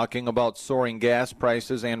Powell talking about soaring gas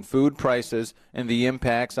prices and food prices and the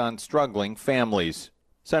impacts on struggling families.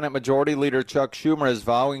 Senate Majority Leader Chuck Schumer is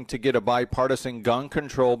vowing to get a bipartisan gun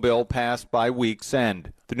control bill passed by week's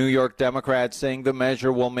end. The New York Democrats saying the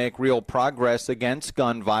measure will make real progress against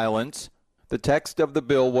gun violence. The text of the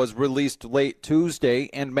bill was released late Tuesday,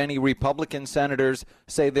 and many Republican senators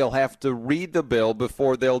say they'll have to read the bill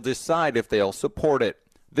before they'll decide if they'll support it.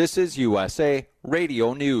 This is USA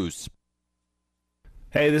Radio News.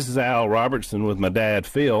 Hey, this is Al Robertson with my dad,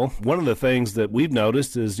 Phil. One of the things that we've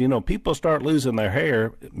noticed is, people start losing their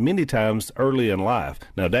hair many times early in life.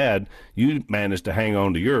 Now, Dad, you managed to hang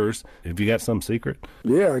on to yours. Have you got some secret?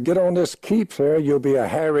 Yeah, get on this Keeps hair. You'll be a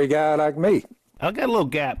hairy guy like me. I've got a little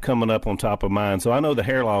gap coming up on top of mine, so I know the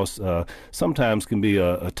hair loss sometimes can be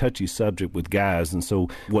a touchy subject with guys, and so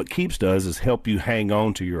what Keeps does is help you hang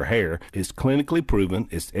on to your hair. It's clinically proven.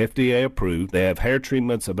 It's FDA approved. They have hair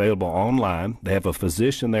treatments available online. They have a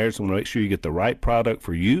physician there, so make sure you get the right product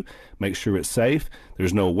for you. Make sure it's safe.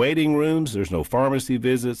 There's no waiting rooms. There's no pharmacy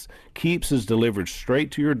visits. Keeps is delivered straight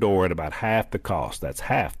to your door at about half the cost. That's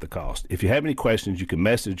half the cost. If you have any questions, you can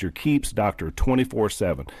message your Keeps doctor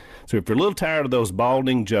 24/7. So if you're a little tired of those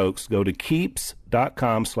balding jokes, go to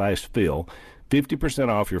keeps.com/Phil. 50%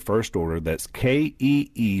 off your first order. That's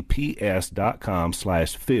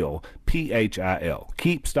KEEPS.com/Phil, PHIL.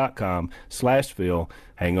 Keeps.com/Phil.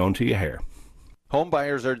 Hang on to your hair. Home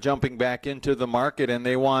buyers are jumping back into the market, and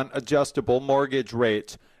they want adjustable mortgage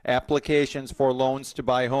rates. Applications for loans to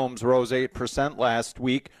buy homes rose 8% last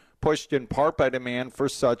week, pushed in part by demand for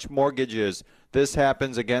such mortgages. This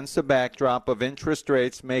happens against the backdrop of interest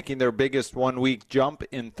rates making their biggest one-week jump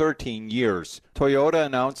in 13 years. Toyota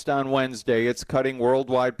announced on Wednesday it's cutting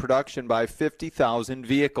worldwide production by 50,000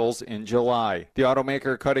 vehicles in July. The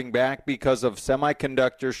automaker cutting back because of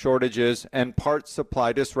semiconductor shortages and parts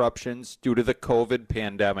supply disruptions due to the COVID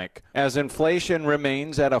pandemic. As inflation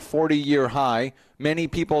remains at a 40-year high, many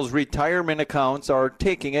people's retirement accounts are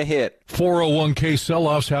taking a hit. 401k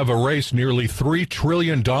sell-offs have erased nearly $3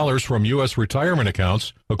 trillion from U.S. retirement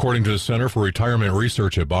accounts. According to the Center for Retirement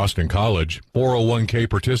Research at Boston College, 401k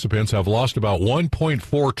participants have lost about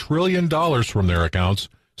 $1.4 trillion from their accounts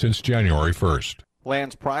since January 1st.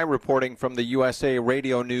 Lance Pry reporting from the USA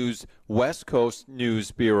Radio News West Coast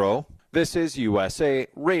News Bureau. This is USA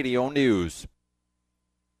Radio News.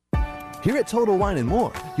 Here at Total Wine &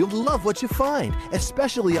 More, you'll love what you find,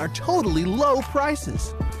 especially our totally low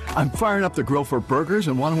prices. I'm firing up the grill for burgers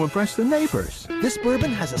and want to impress the neighbors. This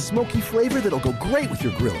bourbon has a smoky flavor that'll go great with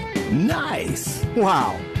your grilling. Nice!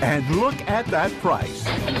 Wow, and look at that price.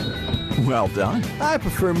 Well done. I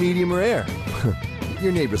prefer medium rare.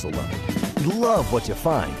 Your neighbors will love it. Love what you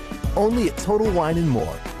find, only at Total Wine &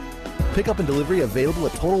 More. Pickup and delivery available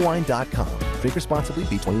at TotalWine.com. Drink responsibly,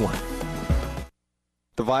 B21.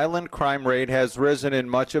 The violent crime rate has risen in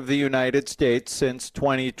much of the United States since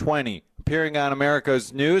 2020. Appearing on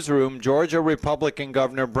America's Newsroom, Georgia Republican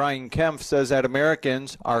Governor Brian Kemp says that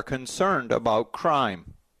Americans are concerned about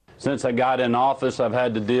crime. Since I got in office, I've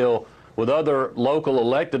had to deal with other local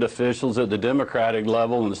elected officials at the Democratic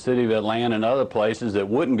level in the city of Atlanta and other places that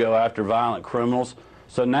wouldn't go after violent criminals.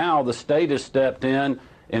 So now the state has stepped in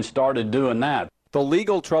and started doing that. The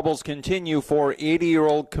legal troubles continue for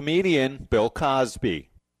 80-year-old comedian Bill Cosby.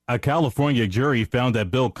 A California jury found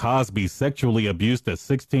that Bill Cosby sexually abused a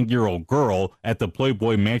 16-year-old girl at the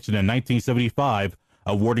Playboy Mansion in 1975,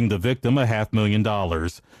 awarding the victim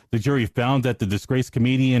 $500,000. The jury found that the disgraced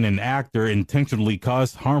comedian and actor intentionally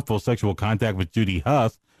caused harmful sexual contact with Judy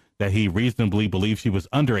Huff, that he reasonably believed she was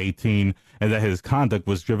under 18, and that his conduct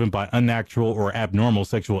was driven by unnatural or abnormal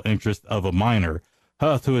sexual interest of a minor.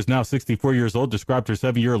 Huff, who is now 64 years old, described her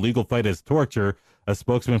 7-year legal fight as torture. A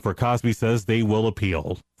spokesman for Cosby says they will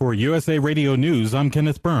appeal. For USA Radio News, I'm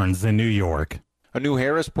Kenneth Burns in New York. A new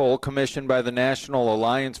Harris poll commissioned by the National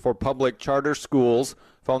Alliance for Public Charter Schools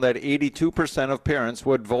found that 82% of parents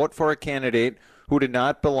would vote for a candidate who did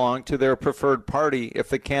not belong to their preferred party if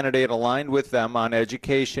the candidate aligned with them on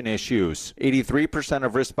education issues. 83%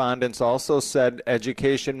 of respondents also said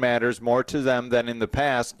education matters more to them than in the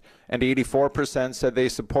past, and 84% said they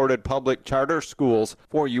supported public charter schools.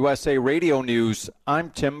 For USA Radio News, I'm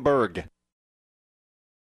Tim Berg.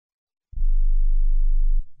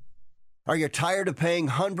 Are you tired of paying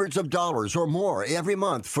hundreds of dollars or more every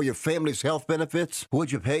month for your family's health benefits?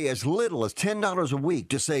 Would you pay as little as $10 a week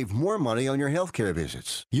to save more money on your health care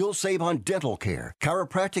visits? You'll save on dental care,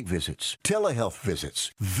 chiropractic visits, telehealth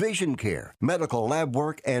visits, vision care, medical lab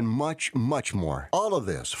work, and much, much more. All of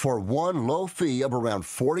this for one low fee of around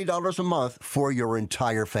 $40 a month for your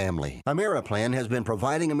entire family. Ameriplan has been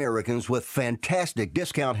providing Americans with fantastic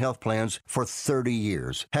discount health plans for 30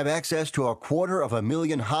 years. Have access to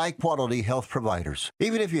 250,000 high-quality health providers.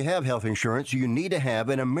 Even if you have health insurance, you need to have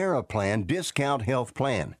an Ameriplan discount health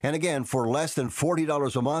plan. And again, for less than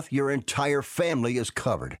 $40 a month, your entire family is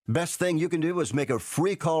covered. Best thing you can do is make a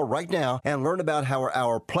free call right now and learn about how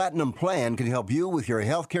our Platinum Plan can help you with your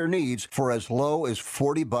health care needs for as low as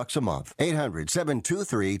 $40 a month.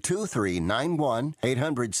 800-723-2391.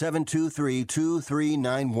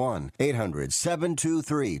 800-723-2391.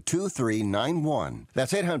 800-723-2391.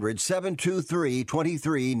 That's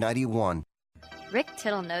 800-723-2391. Rick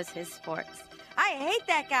Tittle knows his sports. I hate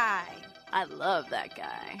that guy. I love that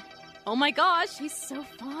guy. Oh my gosh, he's so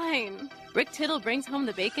fine. Rick Tittle brings home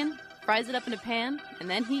the bacon, fries it up in a pan, and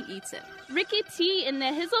then he eats it. Ricky T in the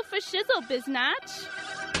hizzle for shizzle, biznatch.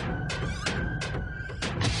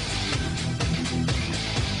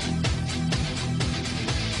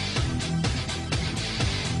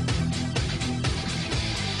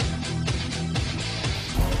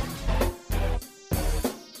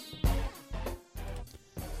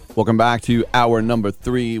 Welcome back to hour number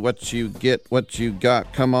 3. What you get, what you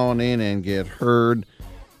got. Come on in and get heard.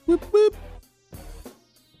 Whoop, whoop.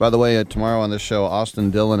 By the way, tomorrow on this show,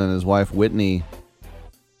 Austin Dillon and his wife Whitney,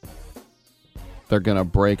 they're going to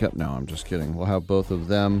break up. No, I'm just kidding. We'll have both of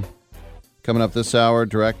them. Coming up this hour,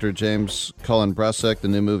 director James Cullen Bressick, the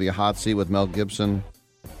new movie Hot Seat with Mel Gibson,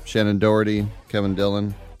 Shannon Doherty, Kevin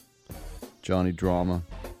Dillon, Johnny Drama,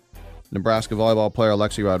 Nebraska volleyball player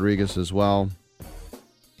Alexi Rodriguez as well.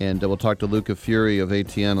 And we'll talk to Luca Fury of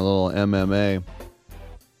ATN, a little MMA.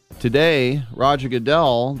 Today, Roger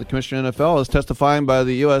Goodell, the commissioner of the NFL, is testifying by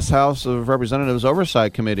the U.S. House of Representatives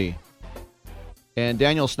Oversight Committee. And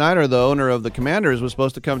Daniel Snyder, the owner of the Commanders, was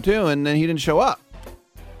supposed to come too, and then he didn't show up.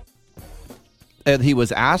 And he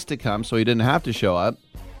was asked to come, so he didn't have to show up.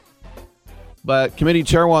 But committee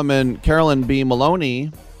chairwoman Carolyn B.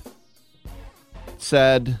 Maloney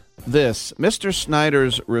said this: Mr.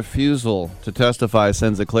 Snyder's refusal to testify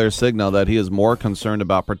sends a clear signal that he is more concerned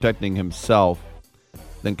about protecting himself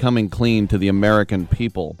than coming clean to the American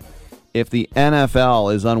people. If the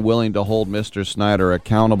NFL is unwilling to hold Mr. Snyder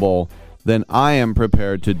accountable, then I am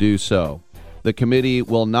prepared to do so. The committee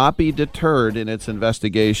will not be deterred in its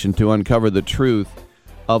investigation to uncover the truth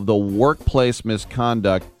of the workplace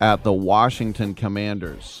misconduct at the Washington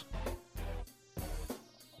Commanders.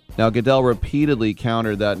 Now, Goodell repeatedly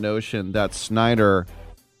countered that notion that Snyder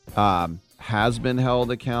has been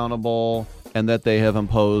held accountable and that they have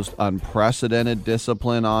imposed unprecedented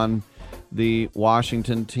discipline on the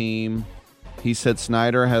Washington team. He said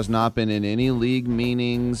Snyder has not been in any league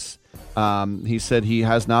meetings. He said he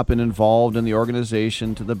has not been involved in the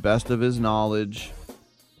organization to the best of his knowledge.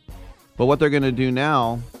 But what they're going to do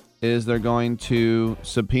now is they're going to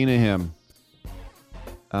subpoena him.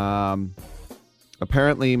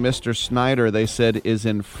 Apparently, Mr. Snyder, they said, is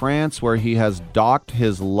in France where he has docked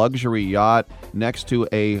his luxury yacht next to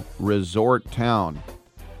a resort town.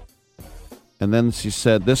 And then she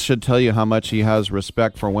said, this should tell you how much he has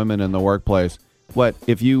respect for women in the workplace. What,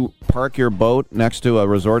 if you park your boat next to a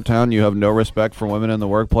resort town, you have no respect for women in the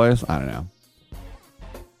workplace? I don't know.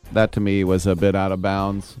 That to me was a bit out of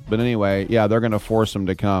bounds. But anyway, yeah, they're going to force him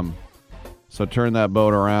to come. So turn that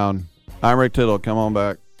boat around. I'm Rick Tittle. Come on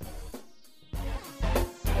back.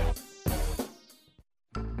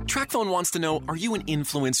 TrackPhone wants to know, are you an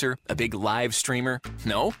influencer, a big live streamer?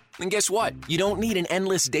 No? Then guess what? You don't need an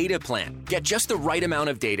endless data plan. Get just the right amount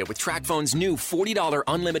of data with TrackPhone's new $40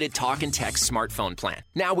 unlimited talk and text smartphone plan.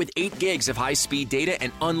 Now with 8 gigs of high-speed data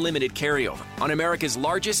and unlimited carryover on America's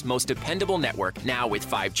largest, most dependable network, now with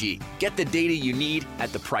 5G. Get the data you need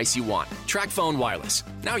at the price you want. TrackPhone Wireless.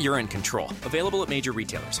 Now you're in control. Available at major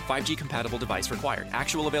retailers. 5G compatible device required.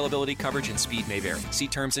 Actual availability, coverage, and speed may vary. See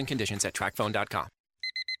terms and conditions at TrackPhone.com.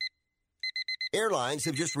 Airlines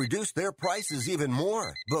have just reduced their prices even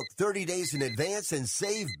more. Book 30 days in advance and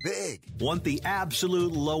save big. Want the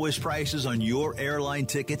absolute lowest prices on your airline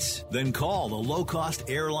tickets? Then call the Low Cost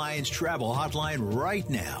Airlines Travel Hotline right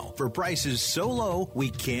now for prices so low we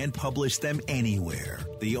can't publish them anywhere.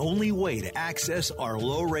 The only way to access our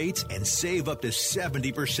low rates and save up to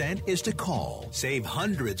 70% is to call. Save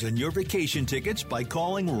hundreds on your vacation tickets by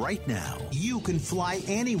calling right now. You can fly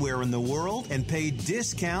anywhere in the world and pay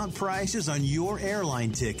discount prices on your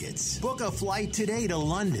airline tickets. Book a flight today to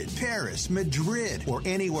London, Paris, Madrid, or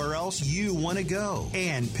anywhere else you want to go.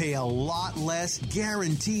 And pay a lot less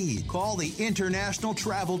guaranteed. Call the International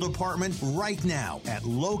Travel Department right now at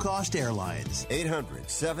Low Cost Airlines.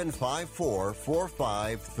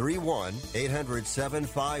 800-754-4531.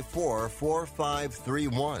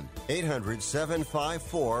 800-754-4531.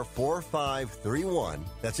 800-754-4531.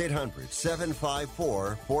 That's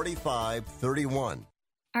 800-754-4531.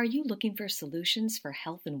 Are you looking for solutions for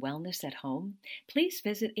health and wellness at home? Please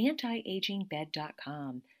visit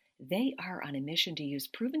antiagingbed.com. They are on a mission to use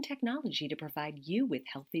proven technology to provide you with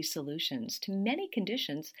healthy solutions to many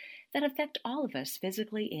conditions that affect all of us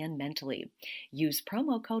physically and mentally. Use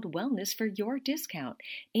promo code WELLNESS for your discount.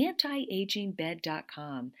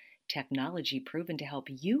 Antiagingbed.com. Technology proven to help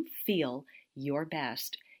you feel your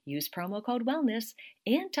best. Use promo code WELLNESS.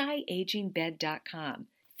 Antiagingbed.com.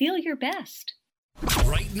 Feel your best.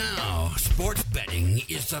 Right now, sports betting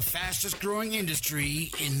is the fastest growing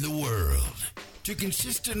industry in the world. To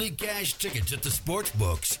consistently cash tickets at the sports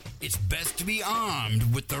books, it's best to be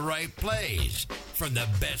armed with the right plays from the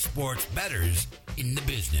best sports bettors in the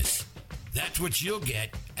business. That's what you'll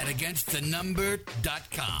get at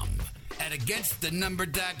AgainstTheNumber.com. At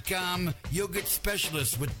AgainstTheNumber.com, you'll get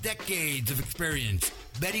specialists with decades of experience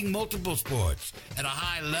betting multiple sports at a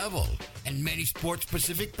high level and many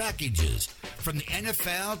sports-specific packages, from the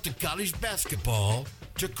NFL to college basketball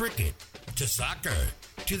to cricket to soccer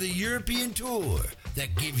to the European Tour,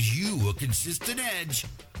 that gives you a consistent edge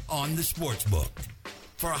on the sportsbook.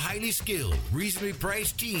 For a highly skilled, reasonably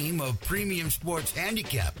priced team of premium sports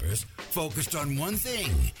handicappers focused on one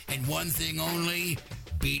thing and one thing only,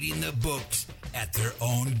 beating the books at their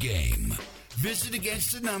own game. Visit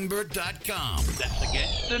AgainstTheNumber.com. That's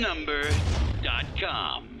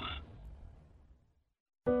AgainstTheNumber.com.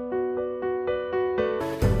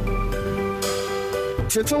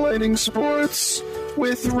 Titillating Sports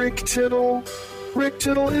with Rick Tittle. Rick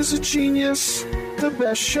Tittle is a genius, the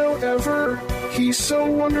best show ever. He's so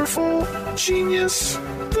wonderful, genius,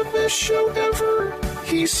 the best show ever.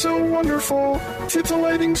 He's so wonderful.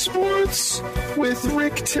 Titillating Sports with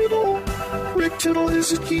Rick Tittle. Rick Tittle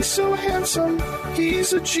he's so handsome.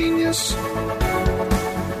 He's a genius.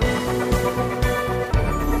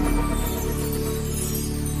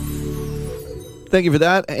 Thank you for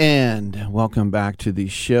that, and welcome back to the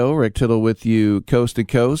show. Rick Tittle with you coast to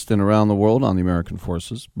coast and around the world on the American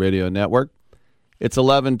Forces Radio Network. It's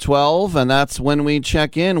 11:12, and that's when we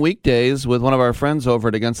check in weekdays with one of our friends over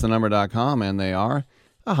at AgainstTheNumber.com, and they are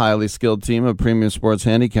a highly skilled team of premium sports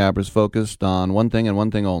handicappers focused on one thing and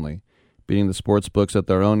one thing only, beating the sports books at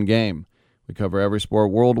their own game. We cover every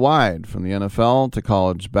sport worldwide, from the NFL to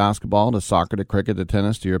college basketball to soccer to cricket to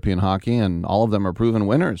tennis to European hockey, and all of them are proven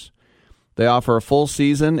winners. They offer a full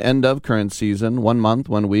season, end of current season, 1 month,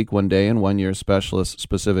 1 week, 1 day, and 1 year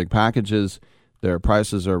specialist-specific packages. Their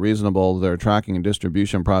prices are reasonable, their tracking and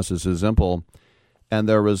distribution process is simple, and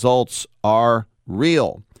their results are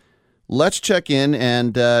real. Let's check in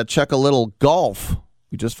and check a little golf.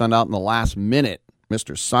 We just found out in the last minute,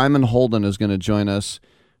 Mr. Simon Holden is going to join us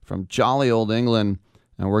from jolly old England,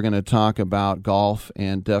 and we're going to talk about golf.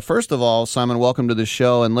 And first of all, Simon, welcome to the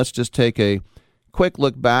show, and let's just take a quick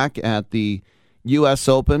look back at the U.S.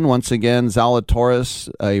 Open. Once again, Zalatoris,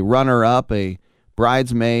 a runner-up, a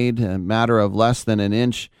bridesmaid, a matter of less than an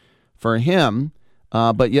inch for him.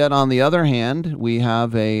 But yet, on the other hand, we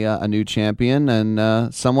have a new champion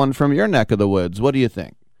and someone from your neck of the woods. What do you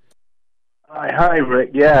think? Hi, Rick.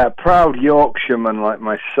 Yeah, proud Yorkshireman like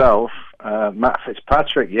myself, Matt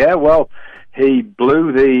Fitzpatrick. Yeah, well, he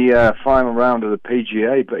blew the final round of the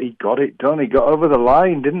PGA, but he got it done. He got over the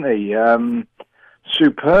line, didn't he?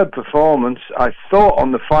 Superb performance. I thought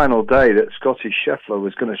on the final day that Scotty Scheffler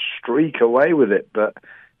was going to streak away with it, but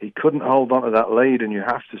he couldn't hold on to that lead, and you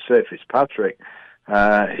have to say Fitzpatrick,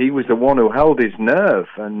 he was the one who held his nerve,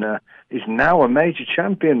 and is now a major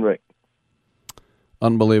champion, Rick.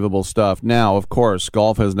 Unbelievable stuff. Now, of course,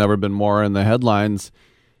 golf has never been more in the headlines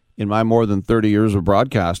in my more than 30 years of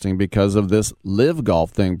broadcasting because of this live golf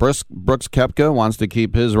thing. Brooks Koepka wants to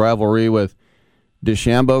keep his rivalry with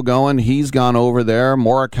DeChambeau going. He's gone over there.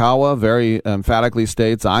 Morikawa very emphatically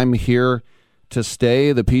states, I'm here to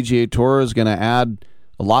stay. The PGA Tour is going to add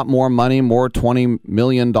a lot more money, more $20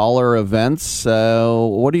 million events.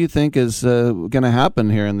 What do you think is going to happen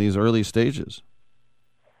here in these early stages?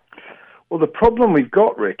 Well, the problem we've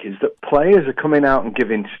got, Rick, is that players are coming out and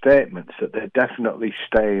giving statements that they're definitely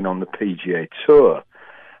staying on the PGA Tour.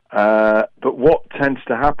 But what tends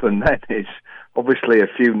to happen then is obviously a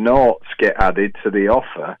few noughts get added to the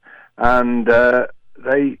offer, and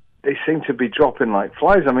they seem to be dropping like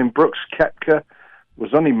flies. I mean, Brooks Koepka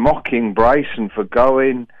was only mocking Bryson for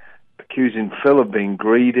going, accusing Phil of being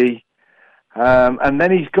greedy, and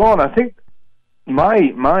then he's gone. I think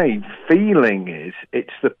my feeling is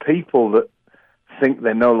it's the people that think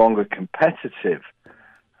they're no longer competitive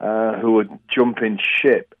who are jumping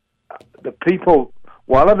ship. The people,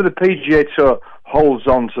 wherever the PGA Tour holds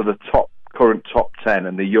on to the current top 10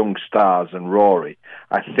 and the young stars and Rory,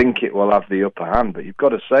 I think it will have the upper hand. But you've got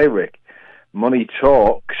to say, Rick, money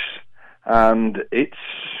talks, and it's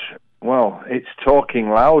talking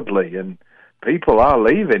loudly, and people are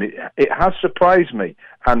leaving. It has surprised me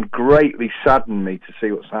and greatly saddened me to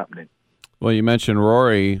see what's happening. Well, you mentioned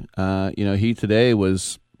Rory. He today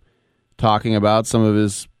was talking about some of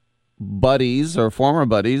his buddies or former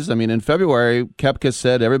buddies. I mean, in February, Koepka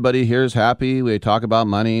said, everybody here is happy. We talk about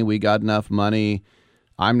money. We got enough money.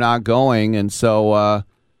 I'm not going. And so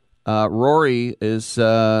Rory is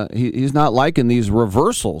he's not liking these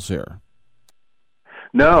reversals here.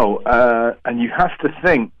 No, and you have to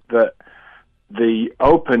think that the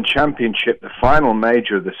Open Championship, the final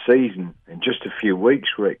major of the season, in just a few weeks,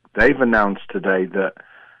 Rick, they've announced today that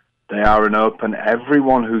they are an Open.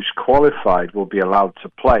 Everyone who's qualified will be allowed to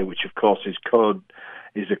play, which of course is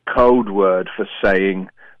a code word for saying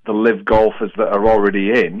the live golfers that are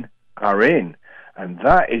already in are in. And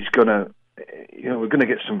that is going to, we're going to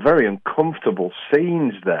get some very uncomfortable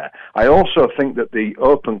scenes there. I also think that the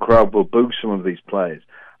Open crowd will boo some of these players.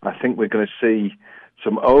 I think we're going to see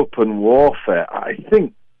some open warfare. I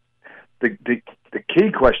think the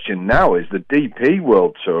key question now is the DP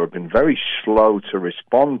World Tour have been very slow to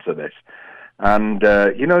respond to this. And,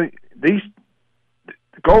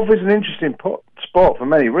 golf is an interesting sport for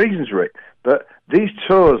many reasons, Rick, but these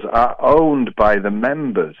tours are owned by the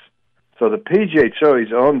members. So the PGA Tour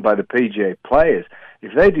is owned by the PGA players.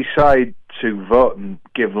 If they decide to vote and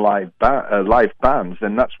give live bans,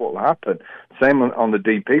 then that's what will happen. Same on the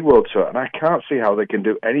DP World Tour. And I can't see how they can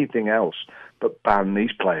do anything else but ban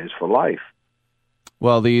these players for life.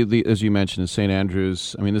 Well, the as you mentioned, St.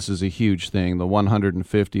 Andrews, I mean, this is a huge thing. The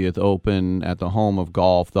 150th Open at the home of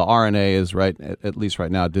golf. The R&A is, at least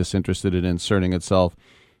right now, disinterested in inserting itself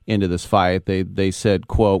into this fight. They said,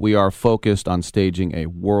 quote, we are focused on staging a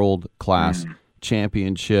world-class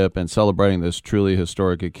championship and celebrating this truly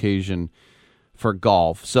historic occasion for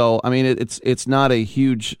golf. So, I mean, it's not a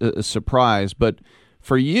huge surprise, but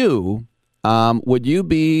for you, would you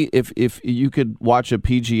be, if you could watch a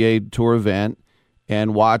PGA Tour event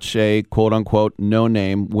and watch a quote-unquote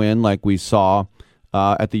no-name win like we saw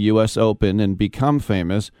at the U.S. Open and become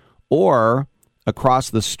famous, or across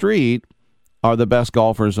the street, are the best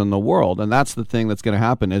golfers in the world. And that's the thing that's going to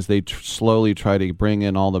happen is they slowly try to bring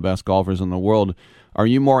in all the best golfers in the world. Are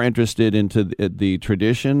you more interested into the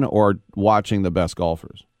tradition or watching the best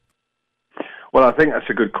golfers? Well, I think that's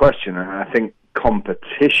a good question. And I think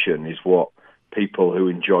competition is what people who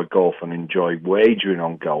enjoy golf and enjoy wagering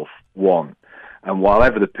on golf want. And while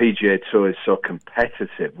ever the PGA Tour is so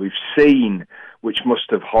competitive, we've seen, which must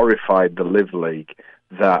have horrified the Live League,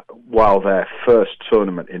 that while their first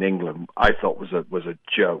tournament in England I thought was a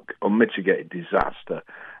joke, unmitigated disaster.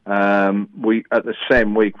 We at the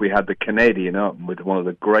same week we had the Canadian Open with one of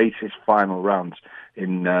the greatest final rounds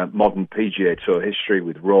in modern PGA Tour history,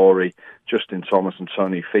 with Rory, Justin Thomas, and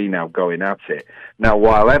Tony Finau going at it. Now,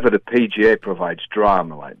 while ever the PGA provides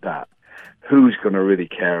drama like that, who's going to really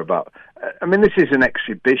care about? I mean, this is an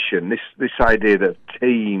exhibition. This idea of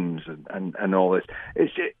teams and all this.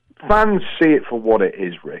 Fans see it for what it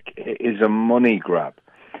is, Rick. It is a money grab.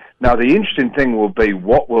 Now, the interesting thing will be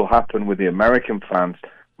what will happen with the American fans.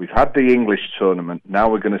 We've had the English tournament. Now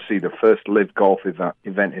we're going to see the first live golf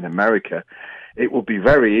event in America. It will be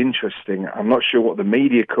very interesting. I'm not sure what the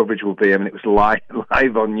media coverage will be. I mean, it was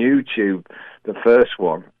live on YouTube, the first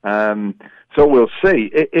one. So we'll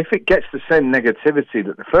see. If it gets the same negativity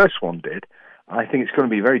that the first one did, I think it's going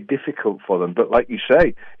to be very difficult for them. But like you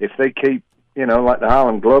say, if they keep, like the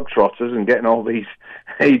Harlem Globetrotters and getting all these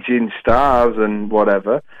aging stars and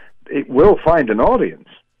whatever, it will find an audience.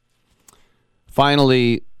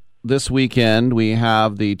 Finally, this weekend we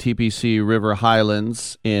have the TPC River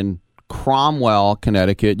Highlands in Cromwell,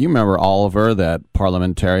 Connecticut. You remember Oliver, that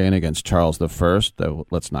parliamentarian against Charles I?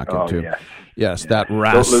 Let's not get too... Yes, that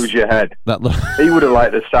ras. Don't lose your head. He would have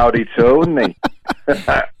liked the Saudi tour, wouldn't he?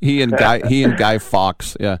 he and Guy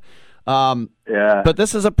Fawkes, yeah. But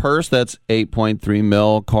this is a purse that's $8.3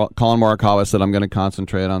 million. Colin Morikawa said, I'm going to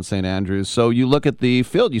concentrate on St. Andrews. So you look at the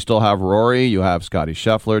field, you still have Rory, you have Scotty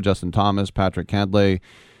Scheffler, Justin Thomas, Patrick Cantlay,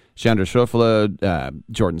 Chandra Schauffele,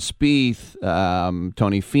 Jordan Spieth,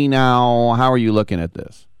 Tony Finau. How are you looking at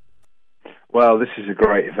this? Well, this is a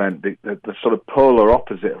great event. The sort of polar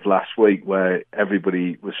opposite of last week, where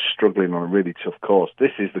everybody was struggling on a really tough course.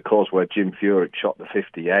 This is the course where Jim Furyk shot the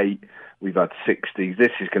 58. We've had 60s.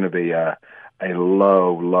 This is going to be a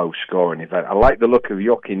low scoring event. I like the look of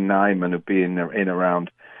Joaquin Niemann of being in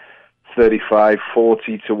around 35,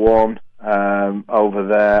 40 to 1 over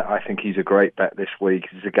there. I think he's a great bet this week.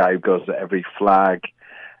 He's a guy who goes to every flag.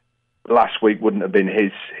 Last week wouldn't have been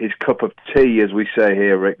his cup of tea, as we say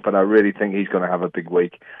here, Rick, but I really think he's going to have a big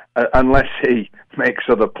week. Unless he makes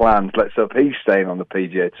other plans. Let's hope he's staying on the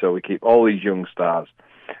PGA Tour. We keep all these young stars.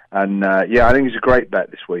 And, I think he's a great bet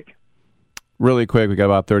this week. Really quick, we got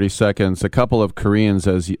about 30 seconds. A couple of Koreans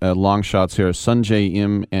as long shots here, Sung Jae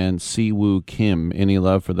Im and Siwoo Kim. Any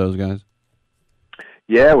love for those guys?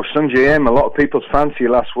 Yeah, well, Sung Jae Im, a lot of people's fancy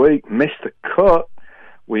last week. Missed the cut.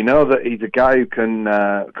 We know that he's a guy who can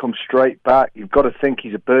come straight back. You've got to think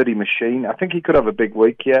he's a birdie machine. I think he could have a big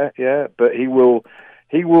week, yeah. But he will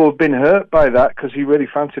have been hurt by that because he really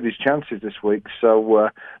fancied his chances this week.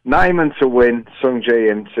 So Niemann to win, Sung Jae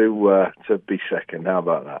Im to be second. How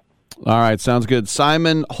about that? All right, sounds good.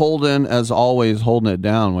 Simon Holden, as always, holding it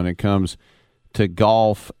down when it comes to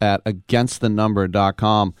golf at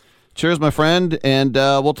againstthenumber.com. Cheers, my friend, and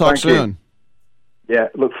we'll talk soon. Yeah,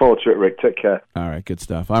 look forward to it, Rick. Take care. All right, good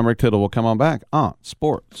stuff. I'm Rick Tittle. We'll come on back on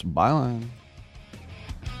Sports Byline.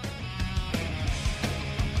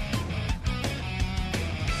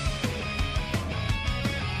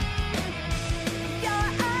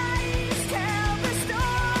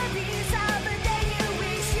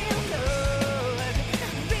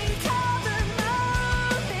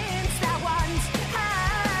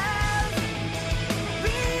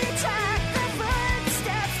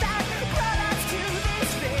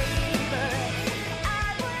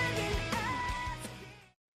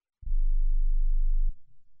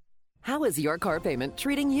 How is your car payment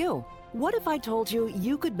treating you? What if I told you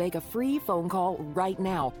you could make a free phone call right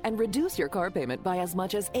now and reduce your car payment by as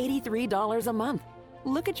much as $83 a month?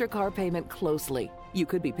 Look at your car payment closely. You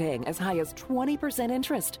could be paying as high as 20%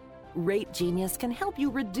 interest. Rate Genius can help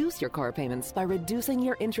you reduce your car payments by reducing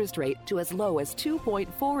your interest rate to as low as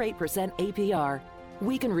 2.48% APR.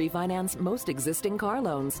 We can refinance most existing car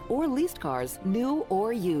loans or leased cars, new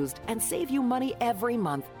or used, and save you money every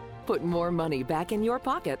month. Put more money back in your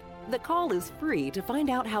pocket. The call is free to find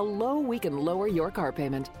out how low we can lower your car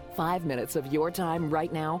payment. 5 minutes of your time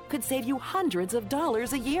right now could save you hundreds of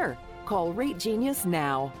dollars a year. Call Rate Genius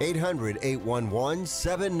now.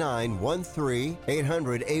 800-811-7913.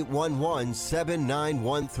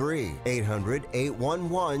 800-811-7913.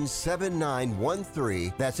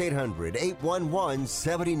 800-811-7913. That's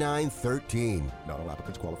 800-811-7913. Not all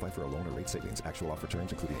applicants qualify for a loan or rate savings. Actual offer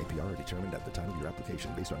terms, including APR, are determined at the time of your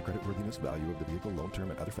application based on creditworthiness, value of the vehicle, loan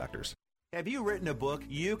term, and other factors. Have you written a book?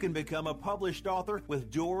 You can become a published author with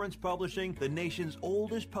Dorrance Publishing, the nation's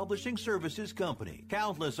oldest publishing services company.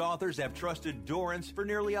 Countless authors have trusted Dorrance for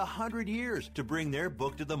nearly 100 years to bring their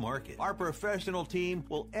book to the market. Our professional team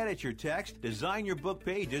will edit your text, design your book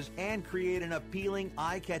pages, and create an appealing,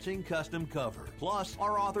 eye-catching custom cover. Plus,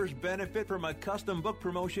 our authors benefit from a custom book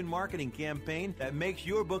promotion marketing campaign that makes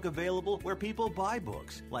your book available where people buy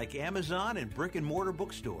books, like Amazon and brick-and-mortar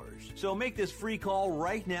bookstores. So make this free call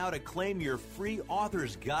right now to claim your free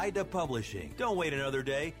author's guide to publishing. Don't wait another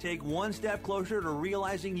day. Take one step closer to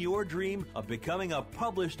realizing your dream of becoming a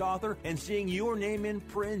published author and seeing your name in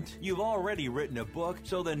print. You've already written a book,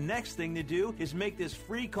 so the next thing to do is make this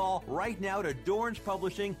free call right now to Dorrance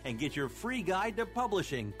Publishing and get your free guide to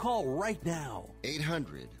publishing. Call right now.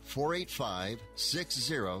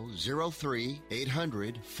 800-485-6003.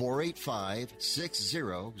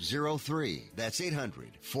 800-485-6003. That's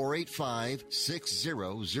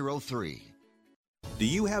 800-485-6003. Do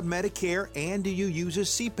you have Medicare and do you use a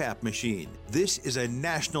CPAP machine? This is a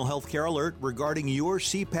national healthcare alert regarding your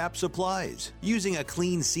CPAP supplies. Using a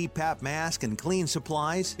clean CPAP mask and clean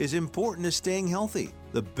supplies is important to staying healthy.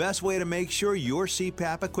 The best way to make sure your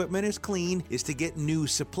CPAP equipment is clean is to get new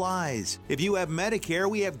supplies. If you have Medicare,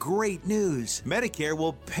 we have great news. Medicare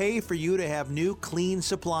will pay for you to have new clean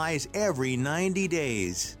supplies every 90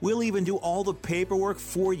 days. We'll even do all the paperwork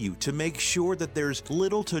for you to make sure that there's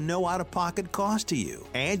little to no out-of-pocket cost to you.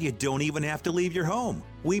 And you don't even have to leave your home.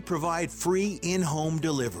 We provide free in-home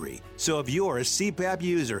delivery. So if you're a CPAP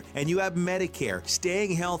user and you have Medicare,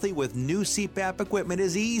 staying healthy with new CPAP equipment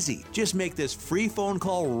is easy. Just make this free phone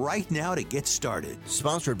call right now to get started.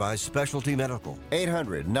 Sponsored by Specialty Medical.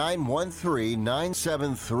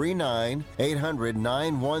 800-913-9739.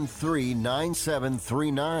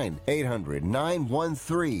 800-913-9739.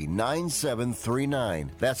 800-913-9739.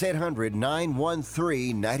 That's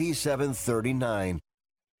 800-913-9739.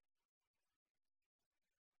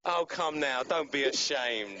 Oh, come now, don't be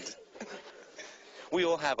ashamed. We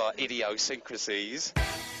all have our idiosyncrasies.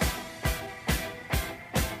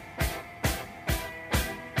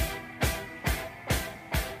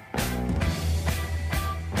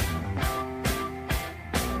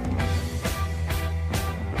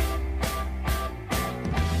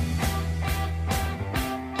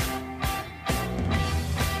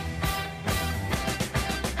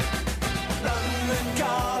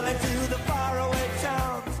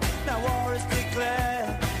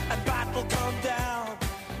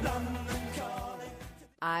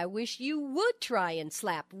 I wish you would try and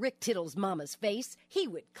slap Rick Tittle's mama's face. He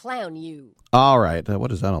would clown you. All right.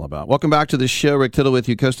 What is that all about? Welcome back to the show. Rick Tittle with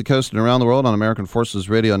you coast to coast and around the world on American Forces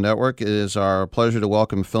Radio Network. It is our pleasure to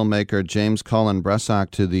welcome filmmaker James Cullen Bressock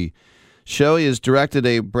to the show. He has directed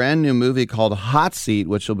a brand new movie called Hot Seat,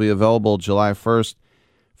 which will be available July 1st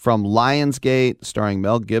from Lionsgate, starring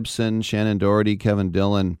Mel Gibson, Shannon Doherty, Kevin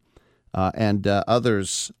Dillon, and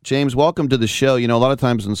others. James, welcome to the show. You know, a lot of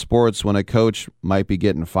times in sports, when a coach might be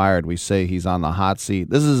getting fired, we say he's on the hot seat.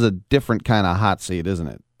 This is a different kind of hot seat, isn't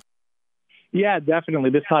it? Yeah, definitely.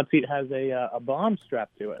 This hot seat has a bomb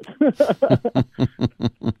strapped to it.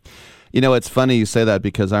 You know, it's funny you say that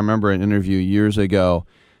because I remember an interview years ago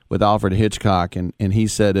with Alfred Hitchcock, and he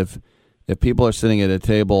said if people are sitting at a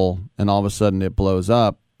table and all of a sudden it blows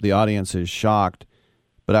up, the audience is shocked,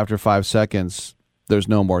 but after 5 seconds, there's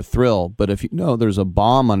no more thrill. But if you know there's a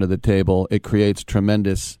bomb under the table, it creates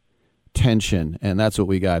tremendous tension, and that's what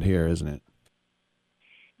we got here, isn't it?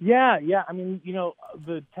 Yeah. I mean, you know,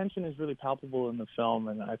 the tension is really palpable in the film,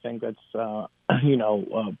 and I think that's,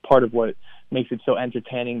 part of what makes it so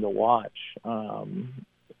entertaining to watch.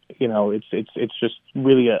 You know, it's just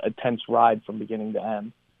really a tense ride from beginning to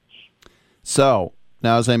end. So,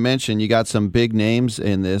 now, as I mentioned, you got some big names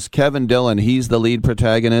in this. Kevin Dillon, he's the lead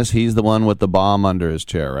protagonist. He's the one with the bomb under his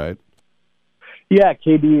chair, right? Yeah,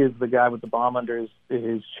 KD is the guy with the bomb under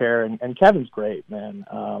his chair, and Kevin's great, man.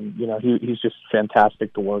 You know, he's just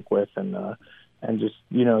fantastic to work with, and just,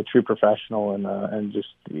 you know, a true professional, and just,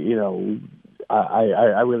 you know,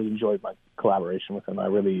 I really enjoyed my collaboration with him. I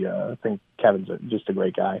really think Kevin's just a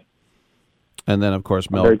great guy. And then, of course,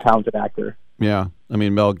 Mel, a very talented actor. Yeah, I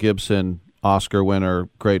mean, Mel Gibson, Oscar winner,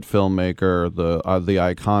 great filmmaker, the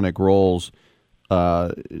iconic roles.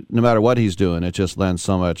 No matter what he's doing, it just lends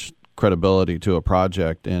so much credibility to a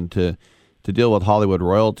project. And to to deal with Hollywood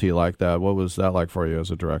royalty like that. What was that like for you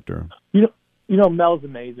as a director? You know, Mel's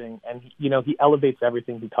amazing, and he elevates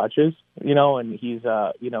everything he touches. And he's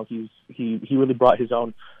he really brought his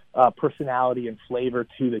own personality and flavor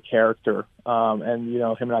to the character. And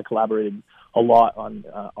him and I collaborated a lot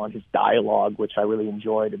on his dialogue, which I really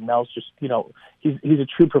enjoyed. And Mel's just he's a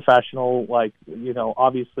true professional. Like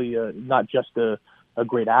obviously not just a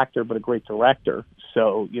great actor, but a great director.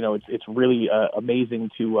 So it's really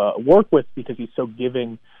amazing to work with because he's so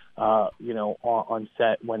giving. On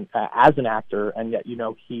set when as an actor, and yet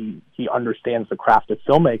he understands the craft of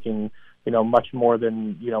filmmaking much more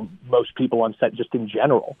than most people on set just in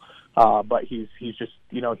general. But he's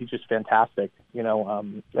just fantastic.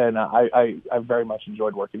 And I very much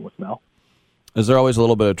enjoyed working with Mel. Is there always a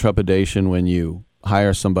little bit of trepidation when you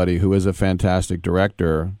hire somebody who is a fantastic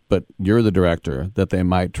director, but you're the director, that they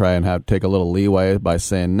might try and take a little leeway by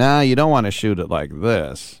saying, "Nah, you don't want to shoot it like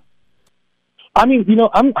this"? I mean,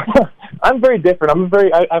 I'm very different.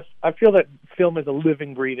 I feel that film is a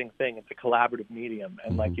living, breathing thing. It's a collaborative medium,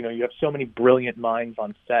 and you have so many brilliant minds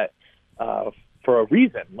on set for a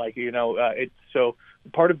reason. It's so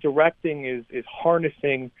part of directing is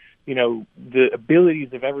harnessing the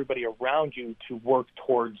abilities of everybody around you to work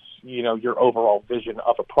towards your overall vision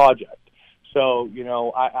of a project. So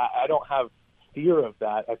I don't have fear of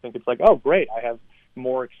that. I think it's like, oh, great, I have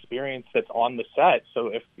more experience that's on the set. So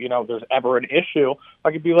if there's ever an issue,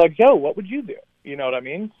 I could be like, yo, what would you do? You know what I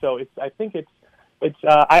mean? So I think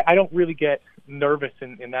I don't really get nervous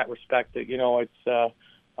in that respect. That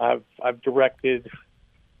I've directed,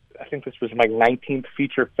 I think this was my 19th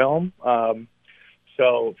feature film.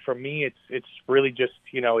 So for me, it's really just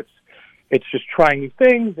it's just trying new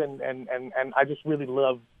things, and I just really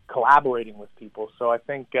love collaborating with people. So I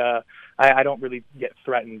think I don't really get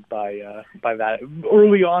threatened by that.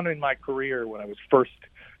 Early on in my career, when I was first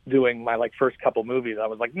doing my first couple movies, I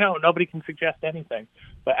was like, no, nobody can suggest anything.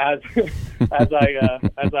 But as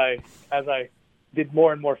I did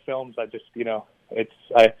more and more films, I just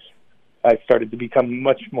I started to become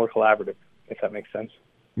much more collaborative, if that makes sense.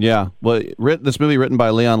 Yeah. Well, this movie written by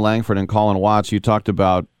Leon Langford and Colin Watts, you talked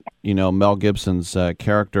about Mel Gibson's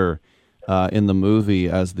character in the movie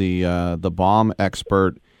as the bomb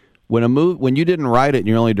expert. When you didn't write it and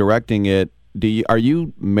you're only directing it, are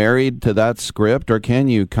you married to that script, or can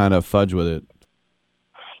you kind of fudge with it?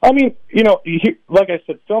 I mean, like I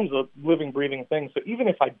said, film's a living, breathing thing. So even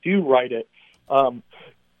if I do write it,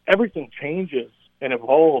 everything changes and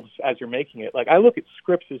evolves as you're making it. Like I look at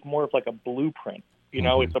scripts as more of like a blueprint.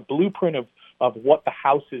 It's a blueprint of what the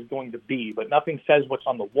house is going to be, but nothing says what's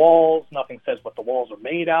on the walls. Nothing says what the walls are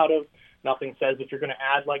made out of. Nothing says if you're going to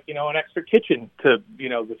add an extra kitchen to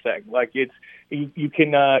the thing. Like you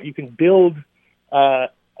can build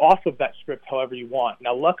off of that script however you want.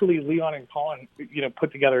 Now, luckily, Leon and Colin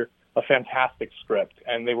put together a fantastic script,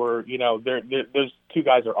 and they were those two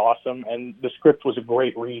guys are awesome, and the script was a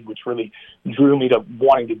great read, which really drew me to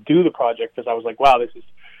wanting to do the project because I was like, wow, this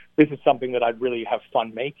is something that I'd really have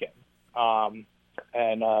fun making.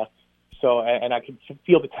 And I could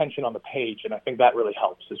feel the tension on the page, and I think that really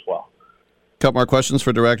helps as well. Couple more questions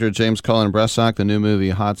for director James Cullen Bressock. The new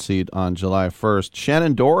movie Hot Seat on July 1st.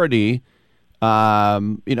 Shannon Doherty,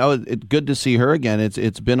 it's good to see her again.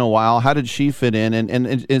 It's been a while. How did she fit in?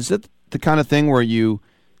 And is it the kind of thing where you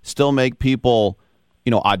still make people,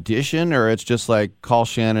 audition, or it's just like call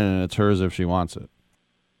Shannon and it's hers if she wants it?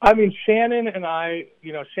 I mean, Shannon and I,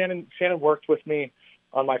 Shannon worked with me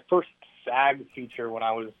on my first SAG feature when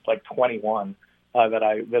I was 21 that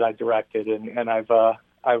I directed, and I've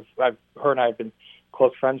her and I have been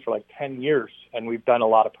close friends for 10 years, and we've done a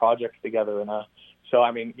lot of projects together. And so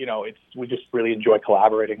I mean, we just really enjoy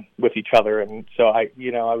collaborating with each other. And so I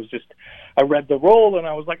read the role and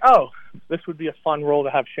I was like, oh, this would be a fun role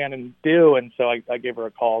to have Shannon do. And so I gave her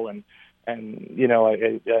a call, and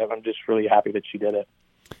I'm just really happy that she did it.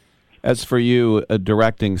 As for you, a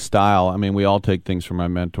directing style, I mean, we all take things from our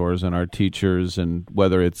mentors and our teachers, and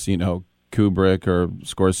whether it's, Kubrick or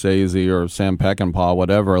Scorsese or Sam Peckinpah,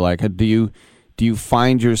 whatever, do you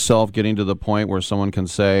find yourself getting to the point where someone can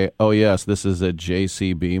say, oh, yes, this is a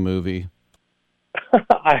JCB movie?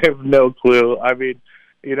 I have no clue. I mean,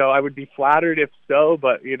 I would be flattered if so,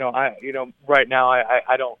 but, right now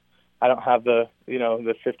I don't have the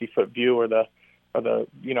 50-foot view or the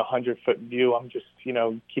 100-foot view. I'm just,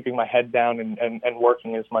 keeping my head down and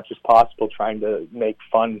working as much as possible, trying to make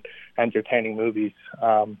fun, entertaining movies.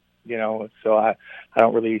 So I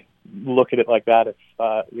don't really look at it like that. If,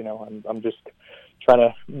 I'm just trying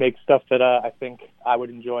to make stuff that I think I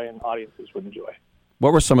would enjoy and audiences would enjoy.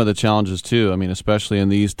 What were some of the challenges too? I mean, especially in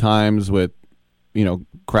these times with,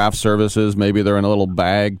 craft services? Maybe they're in a little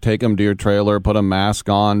bag. Take them to your trailer, put a mask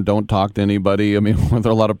on, don't talk to anybody. I mean, were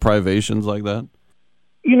there a lot of privations like that?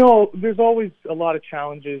 There's always a lot of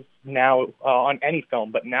challenges now on any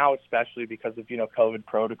film, but now especially because of, COVID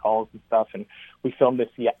protocols and stuff. And we filmed this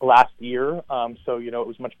last year, so, it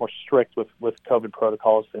was much more strict with COVID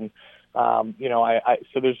protocols. And,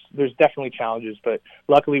 so there's definitely challenges, but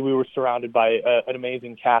luckily we were surrounded by an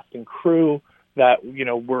amazing cast and crew that,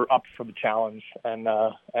 were up for the challenge. And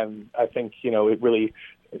I think, it really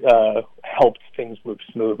helped things move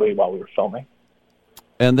smoothly while we were filming.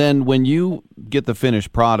 And then when you get the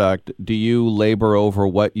finished product, do you labor over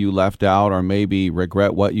what you left out or maybe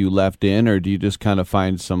regret what you left in, or do you just kind of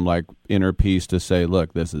find some inner peace to say,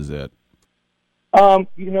 look, this is it? Martin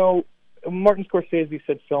Scorsese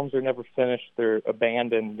said films are never finished, they're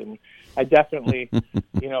abandoned. And I definitely,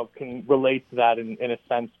 can relate to that in a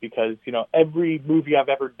sense because, every movie I've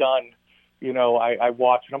ever done, I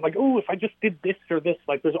watch and I'm like, oh, if I just did this or this,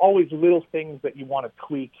 there's always little things that you want to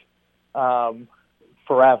tweak,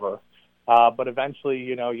 forever, but eventually,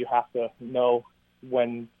 you have to know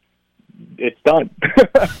when it's done,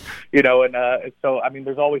 and so I mean,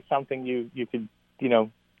 there's always something you could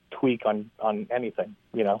tweak on anything,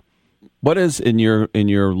 What is in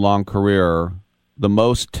your long career the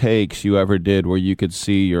most takes you ever did where you could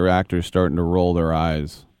see your actors starting to roll their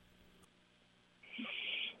eyes?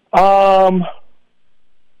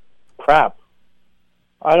 Crap,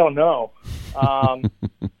 I don't know.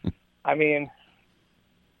 I mean.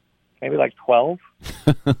 Maybe 12.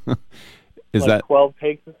 Is that 12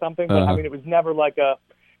 takes or something? But I mean, it was never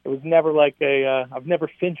I've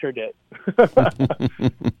never Finchered it. But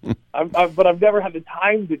I've never had the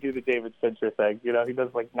time to do the David Fincher thing. He does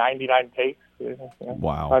 99 takes.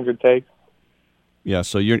 Wow. 100 takes. Yeah.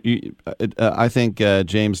 So I think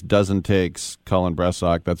James Dozen Takes Colin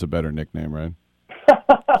Bressock. That's a better nickname, right?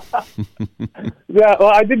 Yeah.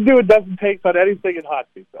 Well, I didn't do a dozen takes on anything in Hot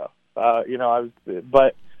Seat though.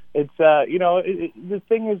 But. It's the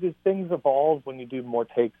thing is things evolve when you do more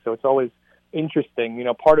takes, so it's always interesting.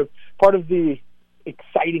 Part of the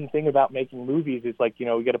exciting thing about making movies is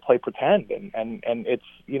you got to play pretend, and it's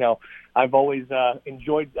I've always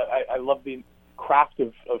enjoyed. I love the craft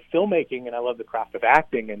of filmmaking, and I love the craft of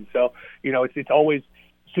acting, and so it's always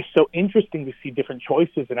just so interesting to see different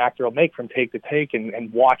choices an actor will make from take to take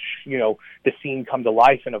and watch, the scene come to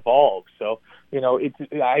life and evolve. So,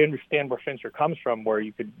 I understand where Fincher comes from, where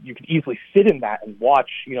you could easily sit in that and watch,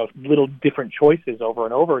 little different choices over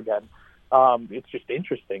and over again. It's just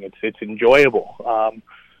interesting. It's enjoyable.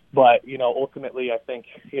 But, ultimately I think,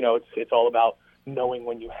 it's all about knowing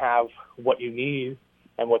when you have what you need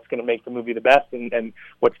and what's going to make the movie the best and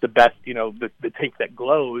what's the best, the take that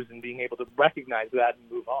glows and being able to recognize that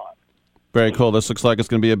and move on. Very cool. This looks like it's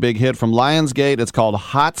going to be a big hit from Lionsgate. It's called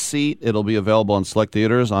Hot Seat. It'll be available in select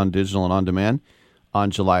theaters on digital and on demand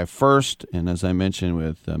on July 1st. And as I mentioned,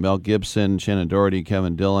 with Mel Gibson, Shannon Doherty,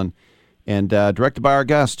 Kevin Dillon, and directed by our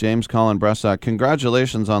guest, James Colin Bressock.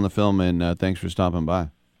 Congratulations on the film, and thanks for stopping by.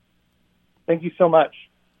 Thank you so much.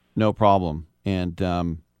 No problem. And,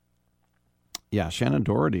 Shannon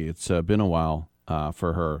Doherty, it's been a while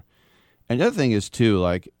for her. And the other thing is,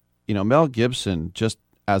 too, Mel Gibson, just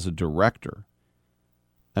as a director,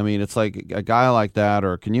 I mean, it's like a guy like that,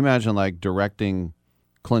 or can you imagine, directing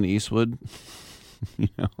Clint Eastwood?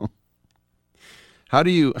 How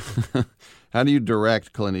do you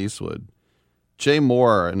direct Clint Eastwood? Jay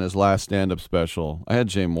Moore in his last stand-up special, I had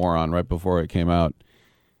Jay Moore on right before it came out.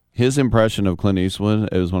 His impression of Clint Eastwood,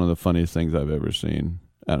 it was one of the funniest things I've ever seen.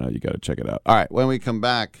 I don't know, you got to check it out. All right, when we come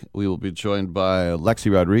back, we will be joined by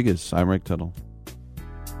Lexi Rodriguez. I'm Rick Tittle.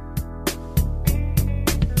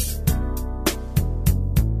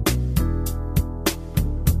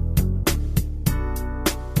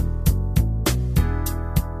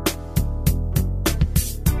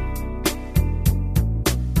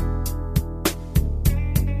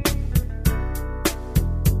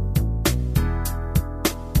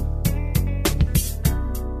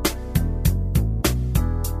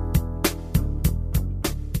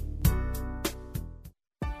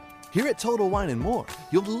 Here at Total Wine & More,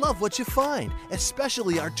 you'll love what you find,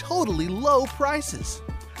 especially our totally low prices.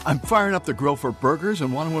 I'm firing up the grill for burgers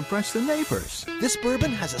and want to impress the neighbors. This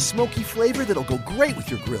bourbon has a smoky flavor that'll go great with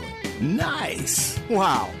your grilling. Nice!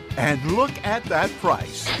 Wow, and look at that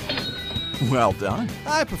price. Well done.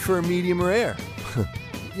 I prefer medium rare.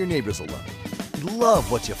 Your neighbors will love it. Love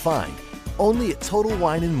what you find, only at Total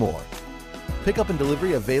Wine & More. Pickup and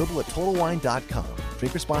delivery available at TotalWine.com.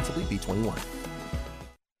 Drink responsibly, B21.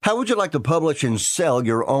 How would you like to publish and sell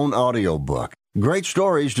your own audiobook? Great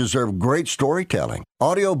stories deserve great storytelling.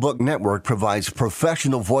 Audiobook Network provides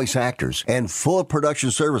professional voice actors and full production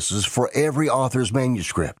services for every author's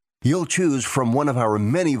manuscript. You'll choose from one of our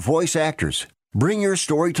many voice actors. Bring your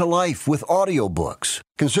story to life with audiobooks.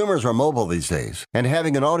 Consumers are mobile these days, and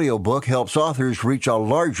having an audiobook helps authors reach a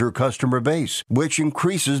larger customer base, which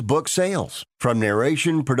increases book sales. From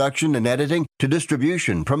narration, production, and editing to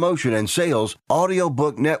distribution, promotion, and sales,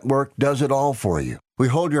 Audiobook Network does it all for you. We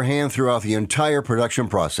hold your hand throughout the entire production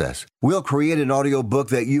process. We'll create an audiobook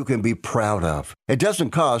that you can be proud of. It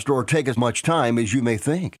doesn't cost or take as much time as you may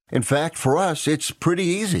think. In fact, for us, it's pretty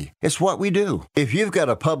easy. It's what we do. If you've got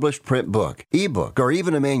a published print book, ebook, or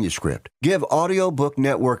even a manuscript, give Audiobook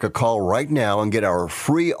Network a call right now and get our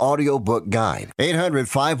free audiobook guide.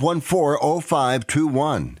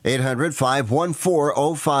 800-514-0521.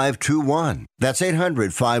 800-514-0521. That's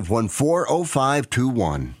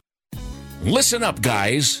 800-514-0521. Listen up,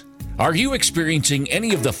 guys. Are you experiencing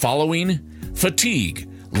any of the following? Fatigue,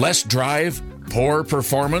 less drive, poor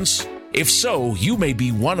performance? If so, you may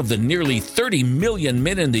be one of the nearly 30 million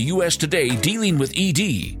men in the U.S. today dealing with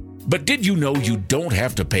ED. But did you know you don't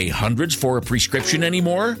have to pay hundreds for a prescription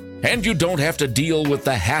anymore? And you don't have to deal with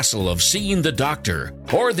the hassle of seeing the doctor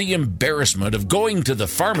or the embarrassment of going to the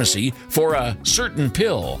pharmacy for a certain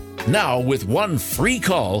pill. Now, with one free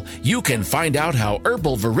call, you can find out how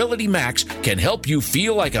Herbal Virility Max can help you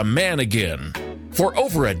feel like a man again. For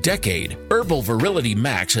over a decade, Herbal Virility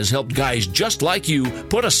Max has helped guys just like you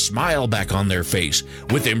put a smile back on their face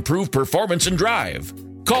with improved performance and drive.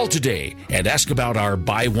 Call today and ask about our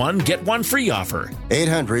buy one, get one free offer.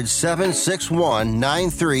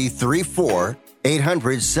 800-761-9334.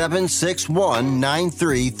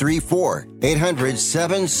 800-761-9334.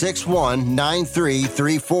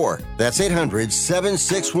 800-761-9334. That's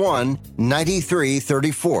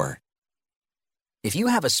 800-761-9334. If you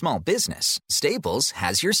have a small business, Staples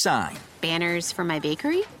has your sign. Banners for my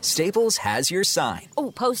bakery? Staples has your sign.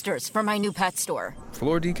 Oh, posters for my new pet store.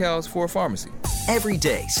 Floor decals for a pharmacy. Every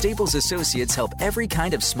day, Staples associates help every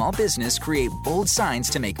kind of small business create bold signs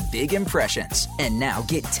to make big impressions. And now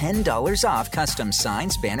get $10 off custom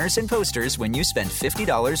signs, banners, and posters when you spend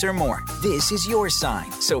 $50 or more. This is your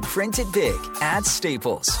sign, so print it big at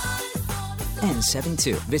Staples.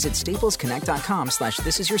 N72. Visit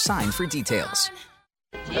staplesconnect.com/thisisyoursign for details.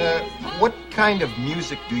 What kind of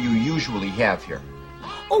music do you usually have here?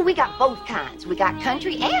 Oh, we got both kinds. We got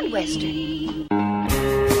country and western.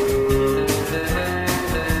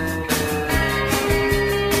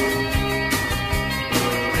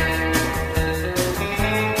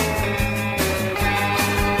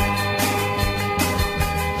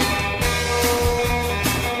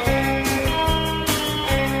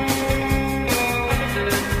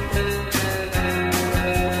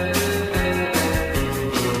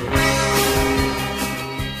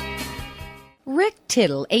 Rick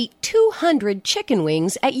Tittle ate 200 chicken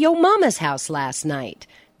wings at Yo Mama's house last night.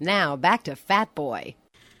 Now, back to Fat Boy.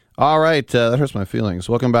 All right, that hurts my feelings.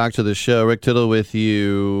 Welcome back to the show. Rick Tittle with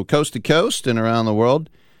you coast to coast and around the world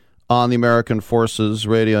on the American Forces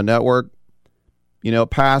Radio Network. You know,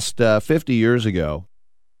 past 50 years ago,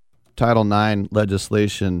 Title IX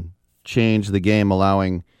legislation changed the game,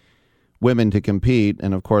 allowing women to compete.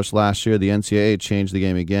 And, of course, last year the NCAA changed the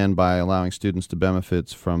game again by allowing students to benefit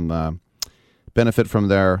from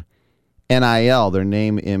their NIL, their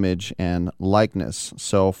name, image, and likeness.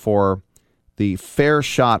 So for the Fair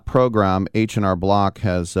Shot program, H&R Block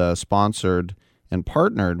has sponsored and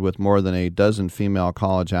partnered with more than a dozen female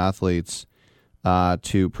college athletes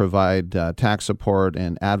to provide tax support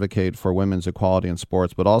and advocate for women's equality in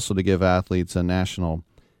sports, but also to give athletes a national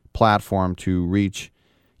platform to reach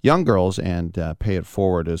young girls and pay it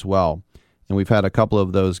forward as well. And we've had a couple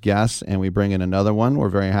of those guests, and we bring in another one. We're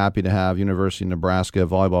very happy to have University of Nebraska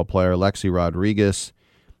volleyball player Lexi Rodriguez.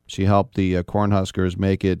 She helped the Cornhuskers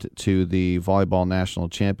make it to the Volleyball National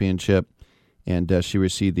Championship, and she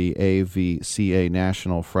received the AVCA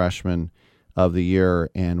National Freshman of the Year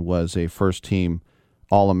and was a first-team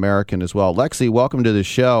All-American as well. Lexi, welcome to the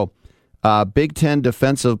show. Big Ten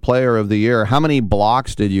Defensive Player of the Year. How many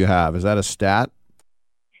blocks did you have? Is that a stat?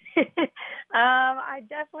 I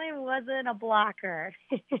definitely wasn't a blocker.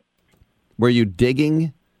 Were you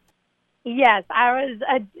digging? Yes, I was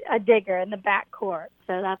a digger in the backcourt,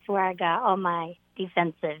 so that's where I got all my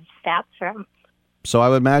defensive stats from. So I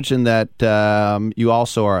would imagine that you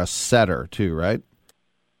also are a setter too, right?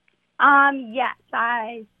 Yes,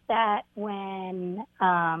 I set when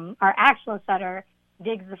our actual setter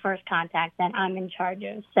digs the first contact, then I'm in charge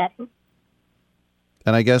of setting.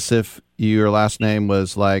 And I guess if your last name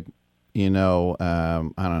was like, I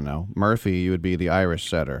don't know, Murphy, you would be the Irish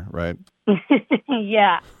setter, right?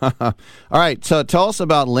 Yeah. All right, so tell us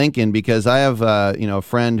about Lincoln, because I have a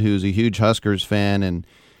friend who's a huge Huskers fan, and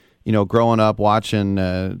growing up watching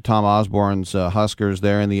Tom Osborne's Huskers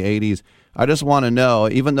there in the 80s. I just want to know,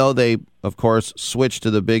 even though they, of course, switched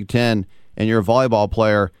to the Big Ten, and you're a volleyball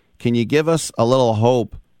player, can you give us a little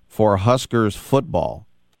hope for Huskers football?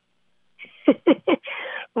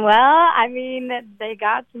 Well, I mean, they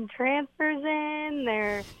got some transfers in.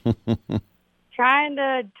 They're trying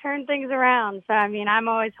to turn things around. So, I mean, I'm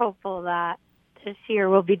always hopeful that this year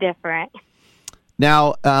will be different.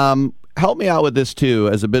 Now, help me out with this, too,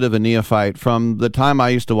 as a bit of a neophyte. From the time I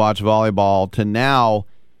used to watch volleyball to now,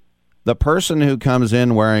 the person who comes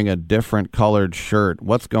in wearing a different colored shirt,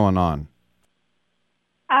 what's going on?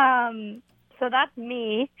 So that's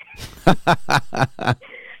me.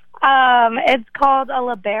 It's called a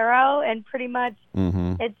libero, and pretty much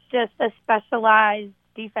it's just a specialized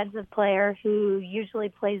defensive player who usually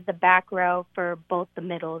plays the back row for both the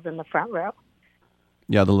middles and the front row.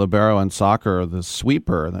 Yeah, the libero in soccer, the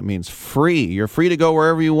sweeper, that means free. You're free to go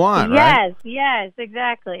wherever you want, right? Yes,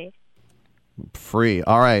 exactly. Free.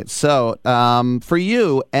 All right. So for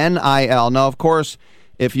you, NIL. Now, of course,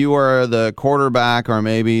 if you are the quarterback or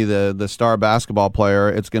maybe the star basketball player,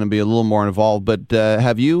 it's going to be a little more involved. But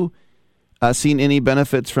have you seen any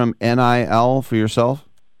benefits from NIL for yourself?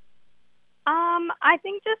 I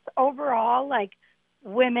think just overall, like,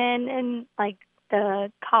 women in, like,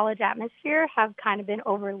 the college atmosphere have kind of been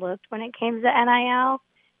overlooked when it came to NIL.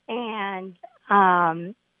 And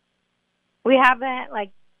we haven't,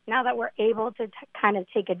 like, now that we're able to kind of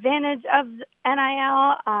take advantage of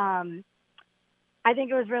NIL, I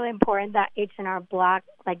think it was really important that H&R Block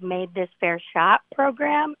made this Fair Shot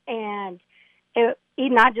program, and it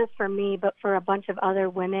not just for me, but for a bunch of other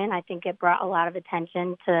women. I think it brought a lot of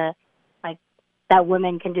attention to that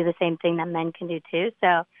women can do the same thing that men can do too.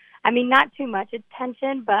 So, I mean, not too much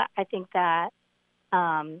attention, but I think that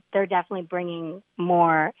they're definitely bringing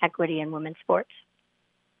more equity in women's sports.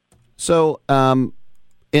 So,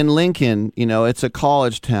 in Lincoln, it's a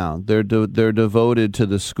college town. They're devoted to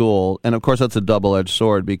the school, and of course that's a double-edged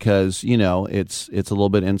sword because it's a little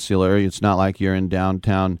bit insular. It's not like you're in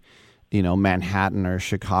downtown, Manhattan or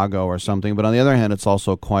Chicago or something. But on the other hand, it's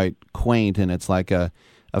also quite quaint, and it's like a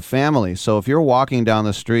family. So if you're walking down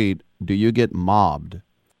the street, do you get mobbed?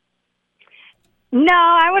 No,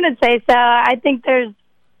 I wouldn't say so. I think there's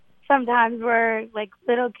sometimes where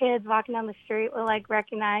little kids walking down the street will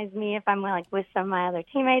recognize me if I'm with some of my other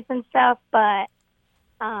teammates and stuff. But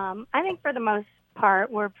I think for the most part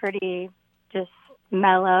we're pretty just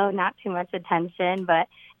mellow, not too much attention. But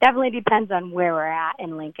definitely depends on where we're at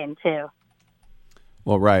in Lincoln too.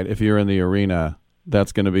 Well, right. If you're in the arena,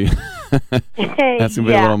 that's going to be that's going to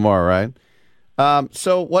be a little more, right?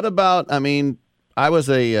 So what about? I mean, I was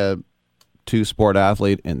a two-sport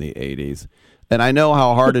athlete in the 80s. And I know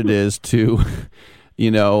how hard it is to,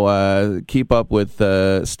 keep up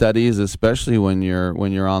with studies, especially when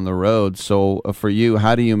you're on the road. So for you,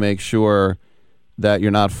 how do you make sure that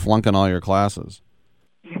you're not flunking all your classes?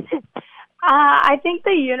 I think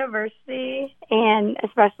the university, and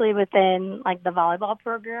especially within the volleyball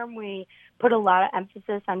program, we put a lot of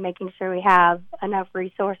emphasis on making sure we have enough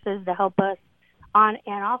resources to help us on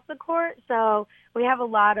and off the court. So we have a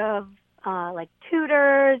lot of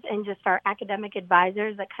tutors and just our academic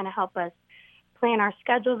advisors that kind of help us plan our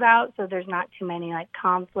schedules out so there's not too many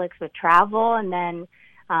conflicts with travel. And then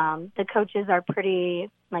the coaches are pretty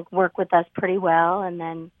work with us pretty well. And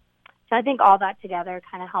then so I think all that together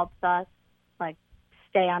kind of helps us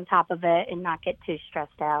stay on top of it and not get too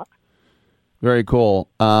stressed out. Very cool.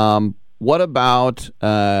 What about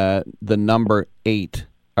the number 8?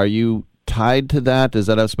 Are you tied to that? Does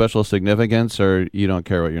that have special significance, or you don't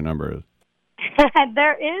care what your number is?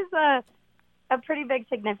 There is a pretty big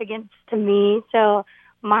significance to me. So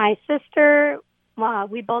my sister,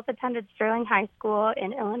 we both attended Sterling High School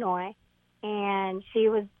in Illinois, and she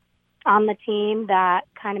was on the team that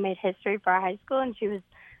kind of made history for our high school, and she was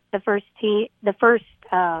one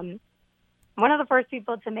of the first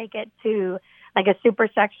people to make it to a super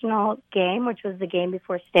sectional game, which was the game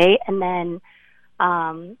before state, and then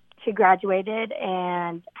she graduated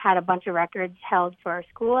and had a bunch of records held for our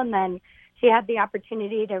school, and then she had the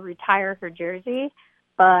opportunity to retire her jersey,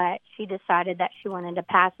 but she decided that she wanted to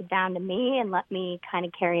pass it down to me and let me kind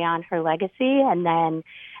of carry on her legacy. And then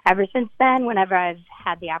ever since then, whenever I've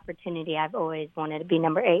had the opportunity, I've always wanted to be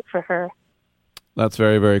number 8 for her. That's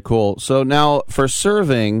very, very cool. So now for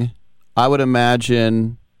serving, I would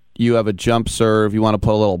imagine you have a jump serve. You want to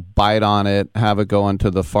put a little bite on it, have it go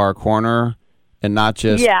into the far corner, and not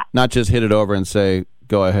just hit it over and say,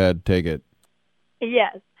 go ahead, take it.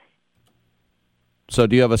 Yes. So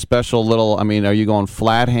do you have a special little, I mean, are you going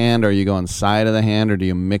flat hand, or are you going side of the hand, or do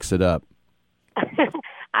you mix it up?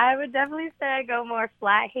 I would definitely say I go more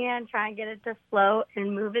flat hand, try and get it to float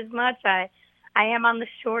and move as much. I am on the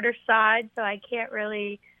shorter side, so I can't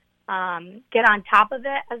really get on top of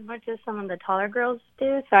it as much as some of the taller girls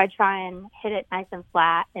do. So I try and hit it nice and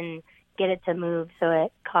flat and get it to move so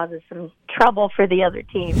it causes some trouble for the other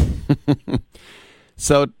team.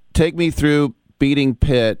 So take me through beating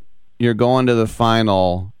Pitt. You're going to the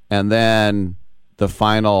final, and then the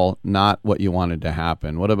final, not what you wanted to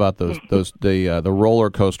happen. What about the roller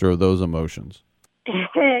coaster of those emotions?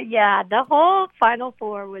 Yeah, the whole Final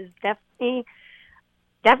Four was definitely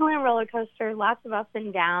a roller coaster. Lots of ups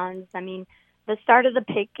and downs. I mean, the start of the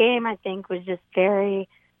Pitt game, I think, was just very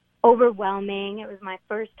overwhelming. It was my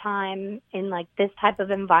first time in like this type of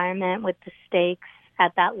environment with the stakes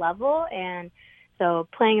at that level, and so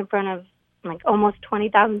playing in front of like almost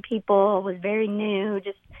 20,000 people was very new,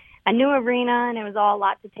 just a new arena, and it was all a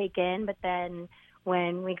lot to take in. But then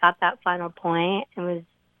when we got that final point, it was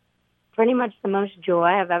pretty much the most joy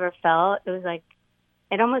I've ever felt. It was like,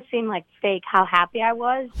 it almost seemed like fake how happy I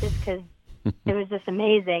was, just because it was just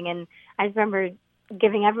amazing. And I just remember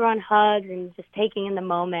giving everyone hugs and just taking in the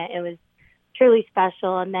moment. It was truly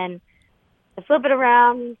special. And then to flip it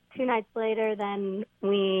around 2 nights later, then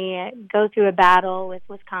we go through a battle with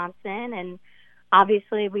Wisconsin, and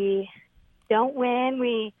obviously we don't win.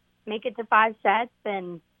 We make it to 5 sets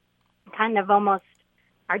and kind of almost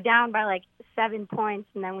are down by like 7 points,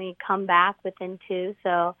 and then we come back within 2.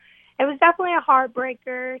 So it was definitely a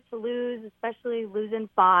heartbreaker to lose, especially losing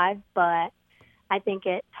 5, but I think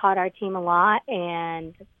it taught our team a lot,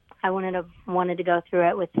 and I wanted to go through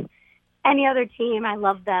it with any other team. I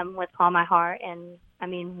love them with all my heart, and I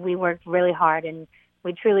mean, we worked really hard, and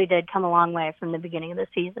we truly did come a long way from the beginning of the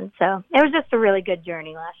season. So it was just a really good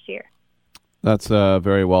journey last year. That's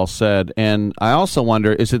very well said. And I also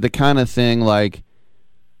wonder, is it the kind of thing like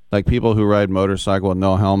people who ride motorcycle with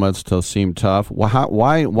no helmets to seem tough?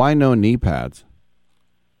 Why no knee pads?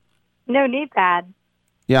 No knee pads?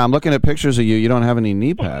 Yeah, I'm looking at pictures of you. You don't have any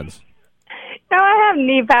knee pads. No, I have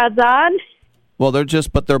knee pads on. Well,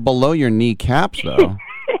 they're below your kneecaps, though.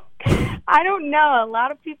 I don't know. A lot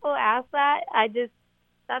of people ask that.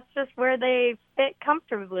 That's just where they fit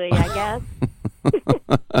comfortably, I guess.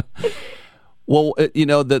 Well,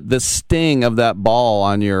 the sting of that ball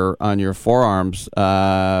on your forearms,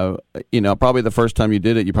 probably the first time you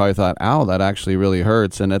did it, you probably thought, ow, that actually really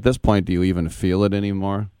hurts. And at this point, do you even feel it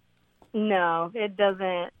anymore? No, it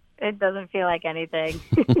doesn't. It doesn't feel like anything.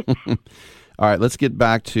 All right, let's get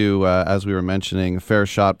back to, as we were mentioning, Fair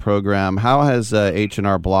Shot program. How has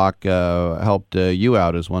H&R Block helped you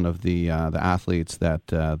out as one of the athletes that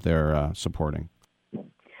they're supporting?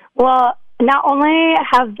 Well, not only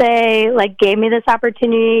have they gave me this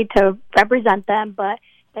opportunity to represent them, but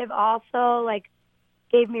they've also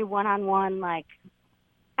gave me one-on-one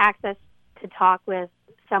access to talk with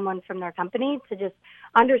someone from their company to just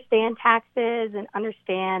understand taxes and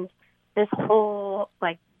understand this whole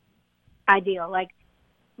ideal.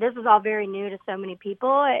 This is all very new to so many people,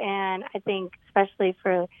 and I think especially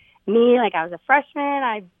for me, I was a freshman,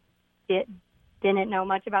 I didn't know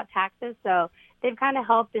much about taxes, so they've kind of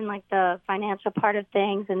helped in the financial part of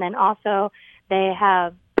things, and then also they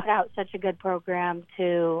have put out such a good program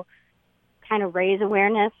to kind of raise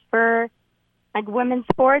awareness for women's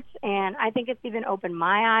sports, and I think it's even opened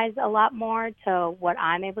my eyes a lot more to what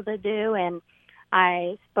I'm able to do. And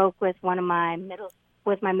I spoke with my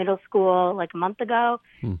middle school a month ago,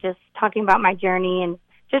 just talking about my journey and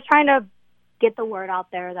just trying to get the word out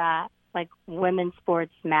there that women's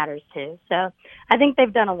sports matters too. So I think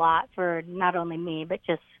they've done a lot for not only me, but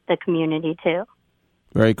just the community too.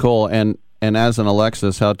 Very cool. And as an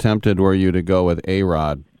Alexis, how tempted were you to go with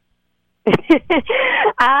A-Rod?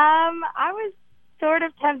 I was sort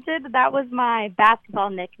of tempted. That was my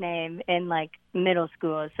basketball nickname in middle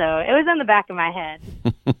school, so it was in the back of my head.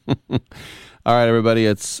 All right, everybody,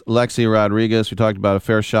 it's Lexi Rodriguez. We talked about a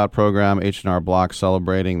Fair Shot program, H&R Block,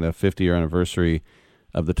 celebrating the 50-year anniversary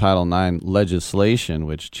of the Title IX legislation,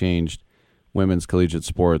 which changed women's collegiate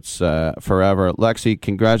sports forever. Lexi,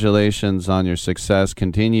 congratulations on your success,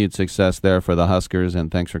 continued success there for the Huskers,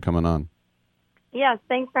 and thanks for coming on. Yes,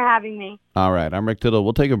 thanks for having me. All right, I'm Rick Tittle.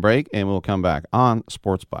 We'll take a break, and we'll come back on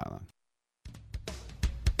Sports Byline.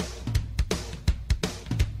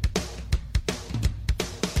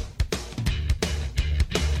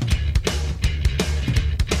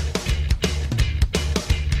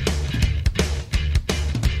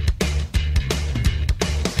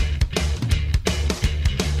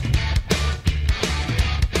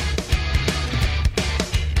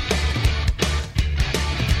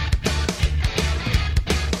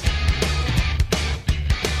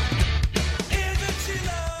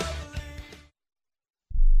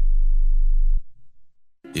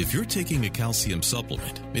 If you're taking a calcium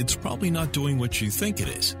supplement, it's probably not doing what you think it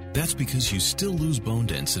is. That's because you still lose bone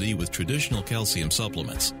density with traditional calcium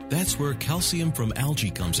supplements. That's where calcium from algae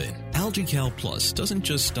comes in. AlgaeCal Plus doesn't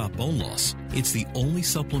just stop bone loss. It's the only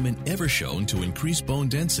supplement ever shown to increase bone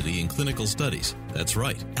density in clinical studies. That's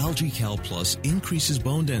right. AlgaeCal Plus increases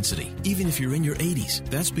bone density, even if you're in your 80s.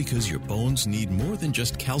 That's because your bones need more than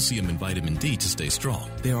just calcium and vitamin D to stay strong.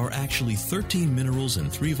 There are actually 13 minerals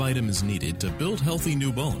and 3 vitamins needed to build healthy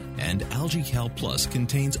new bone. And AlgaeCal Plus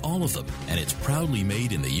contains all of them, and it's proudly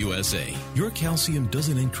made in the USA. Your calcium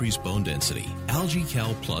doesn't increase bone density.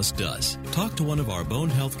 AlgaeCal Plus does. Talk to one of our bone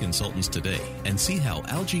health consultants today and see how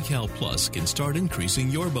AlgaeCal Plus can start increasing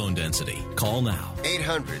your bone density. Call now.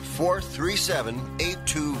 800-437-8217.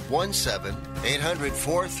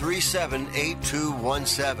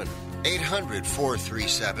 800-437-8217.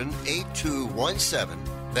 800-437-8217.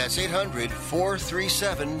 That's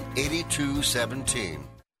 800-437-8217.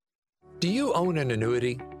 Do you own an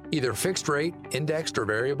annuity, either fixed rate, indexed, or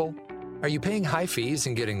variable? Are you paying high fees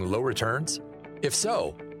and getting low returns? If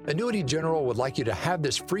so, Annuity General would like you to have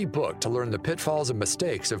this free book to learn the pitfalls and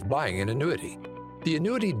mistakes of buying an annuity. The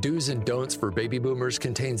Annuity Do's and Don'ts for Baby Boomers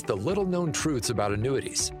contains the little-known truths about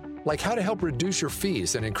annuities, like how to help reduce your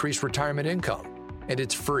fees and increase retirement income. And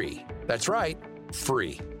it's free. That's right,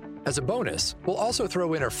 free. As a bonus, we'll also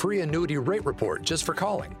throw in a free annuity rate report just for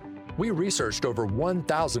calling. We researched over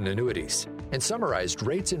 1,000 annuities and summarized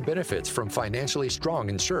rates and benefits from financially strong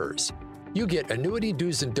insurers. You get Annuity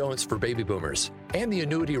Do's and Don'ts for Baby Boomers and the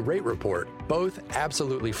Annuity Rate Report, both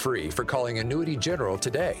absolutely free for calling Annuity General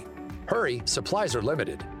today. Hurry, supplies are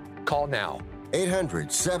limited. Call now.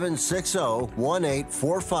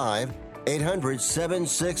 800-760-1845.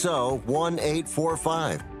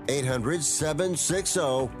 800-760-1845.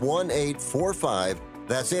 800-760-1845.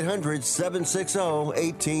 That's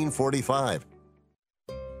 800-760-1845.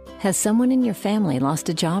 Has someone in your family lost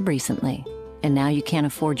a job recently, and now you can't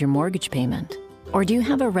afford your mortgage payment? Or do you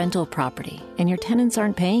have a rental property and your tenants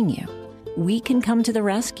aren't paying you? We can come to the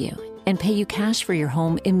rescue and pay you cash for your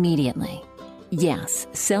home immediately. Yes,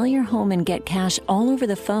 sell your home and get cash all over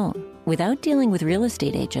the phone without dealing with real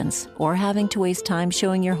estate agents or having to waste time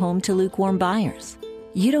showing your home to lukewarm buyers.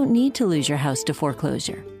 You don't need to lose your house to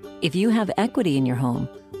foreclosure. If you have equity in your home,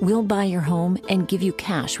 we'll buy your home and give you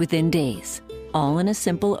cash within days, all in a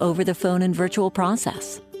simple over-the-phone and virtual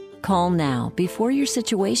process. Call now before your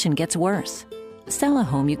situation gets worse. Sell a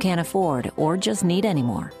home you can't afford or just need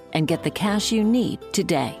anymore and get the cash you need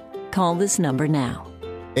today. Call this number now.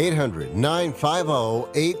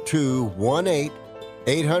 800-950-8218.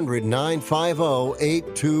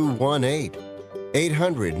 800-950-8218.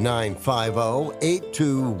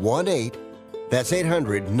 800-950-8218. That's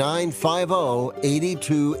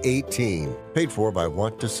 800-950-8218. Paid for by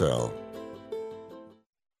Want to Sell.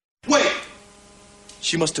 Wait!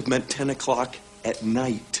 She must have meant 10 o'clock at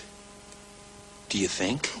night. Do you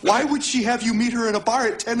think? Why would she have you meet her in a bar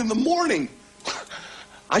at 10 in the morning?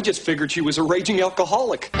 I just figured she was a raging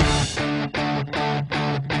alcoholic.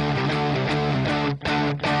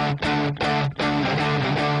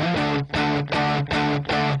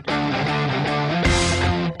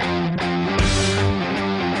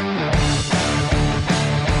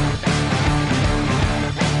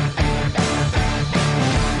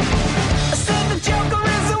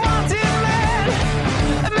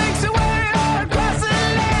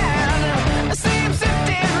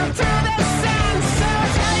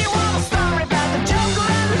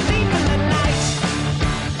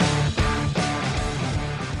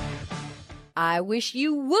 I wish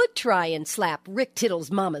you would try and slap Rick Tittle's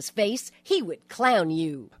mama's face. He would clown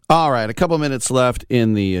you. All right, a couple minutes left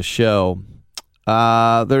in the show.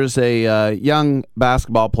 There's a young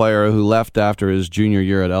basketball player who left after his junior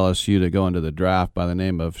year at LSU to go into the draft by the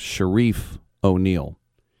name of Shareef O'Neal.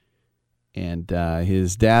 And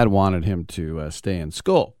his dad wanted him to stay in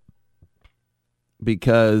school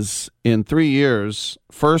because in 3 years,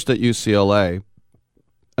 first at UCLA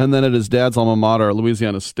and then at his dad's alma mater,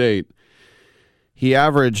 Louisiana State, he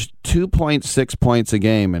averaged 2.6 points a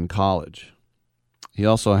game in college. He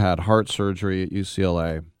also had heart surgery at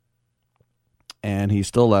UCLA, and he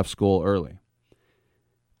still left school early.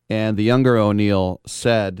 And the younger O'Neal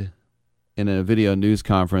said in a video news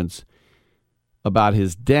conference about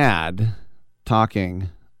his dad talking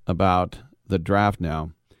about the draft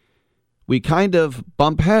now, we kind of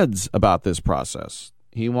bump heads about this process.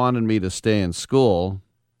 He wanted me to stay in school.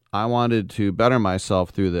 I wanted to better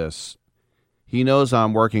myself through this. He knows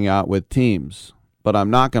I'm working out with teams, but I'm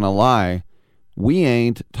not going to lie. We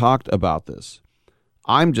ain't talked about this.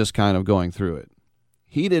 I'm just kind of going through it.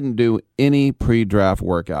 He didn't do any pre-draft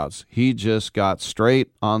workouts. He just got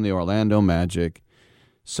straight on the Orlando Magic,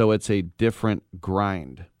 so it's a different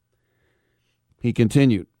grind. He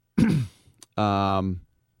continued about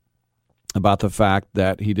the fact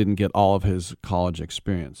that he didn't get all of his college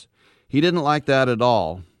experience. He didn't like that at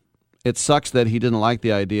all. It sucks that he didn't like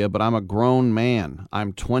the idea, but I'm a grown man.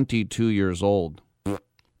 I'm 22 years old.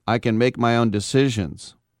 I can make my own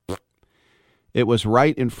decisions. It was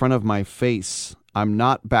right in front of my face. I'm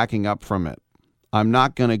not backing up from it. I'm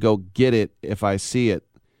not going to go get it if I see it.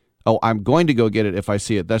 Oh, I'm going to go get it if I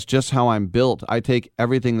see it. That's just how I'm built. I take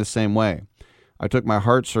everything the same way. I took my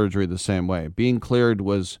heart surgery the same way. Being cleared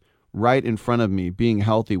was right in front of me. Being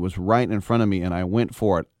healthy was right in front of me, and I went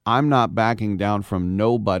for it. I'm not backing down from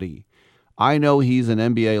nobody. I know he's an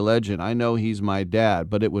NBA legend. I know he's my dad,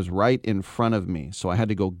 but it was right in front of me, so I had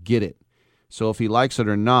to go get it. So if he likes it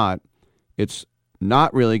or not, it's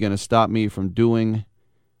not really going to stop me from doing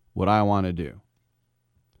what I want to do.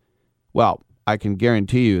 Well, I can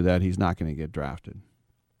guarantee you that he's not going to get drafted.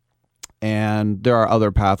 And there are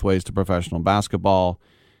other pathways to professional basketball.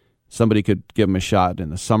 Somebody could give him a shot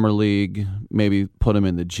in the summer league, maybe put him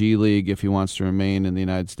in the G League if he wants to remain in the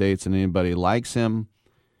United States and anybody likes him.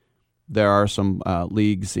 There are some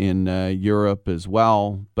leagues in Europe as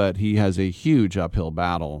well, but he has a huge uphill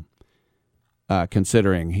battle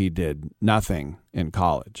considering he did nothing in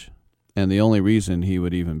college. And the only reason he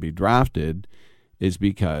would even be drafted is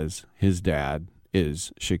because his dad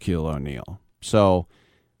is Shaquille O'Neal. So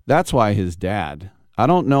that's why his dad, I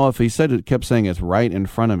don't know if he said it, kept saying it's right in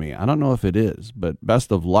front of me. I don't know if it is, but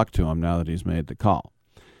best of luck to him now that he's made the call.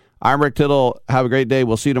 I'm Rick Tittle. Have a great day.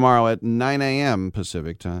 We'll see you tomorrow at 9 a.m.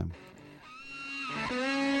 Pacific time.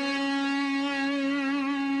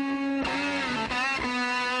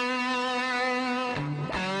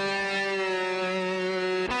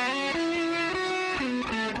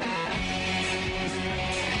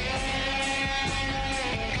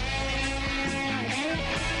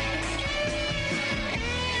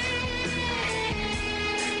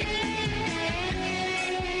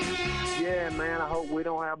 Man, I hope we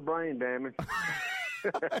don't have brain damage.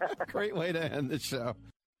 Great way to end the show.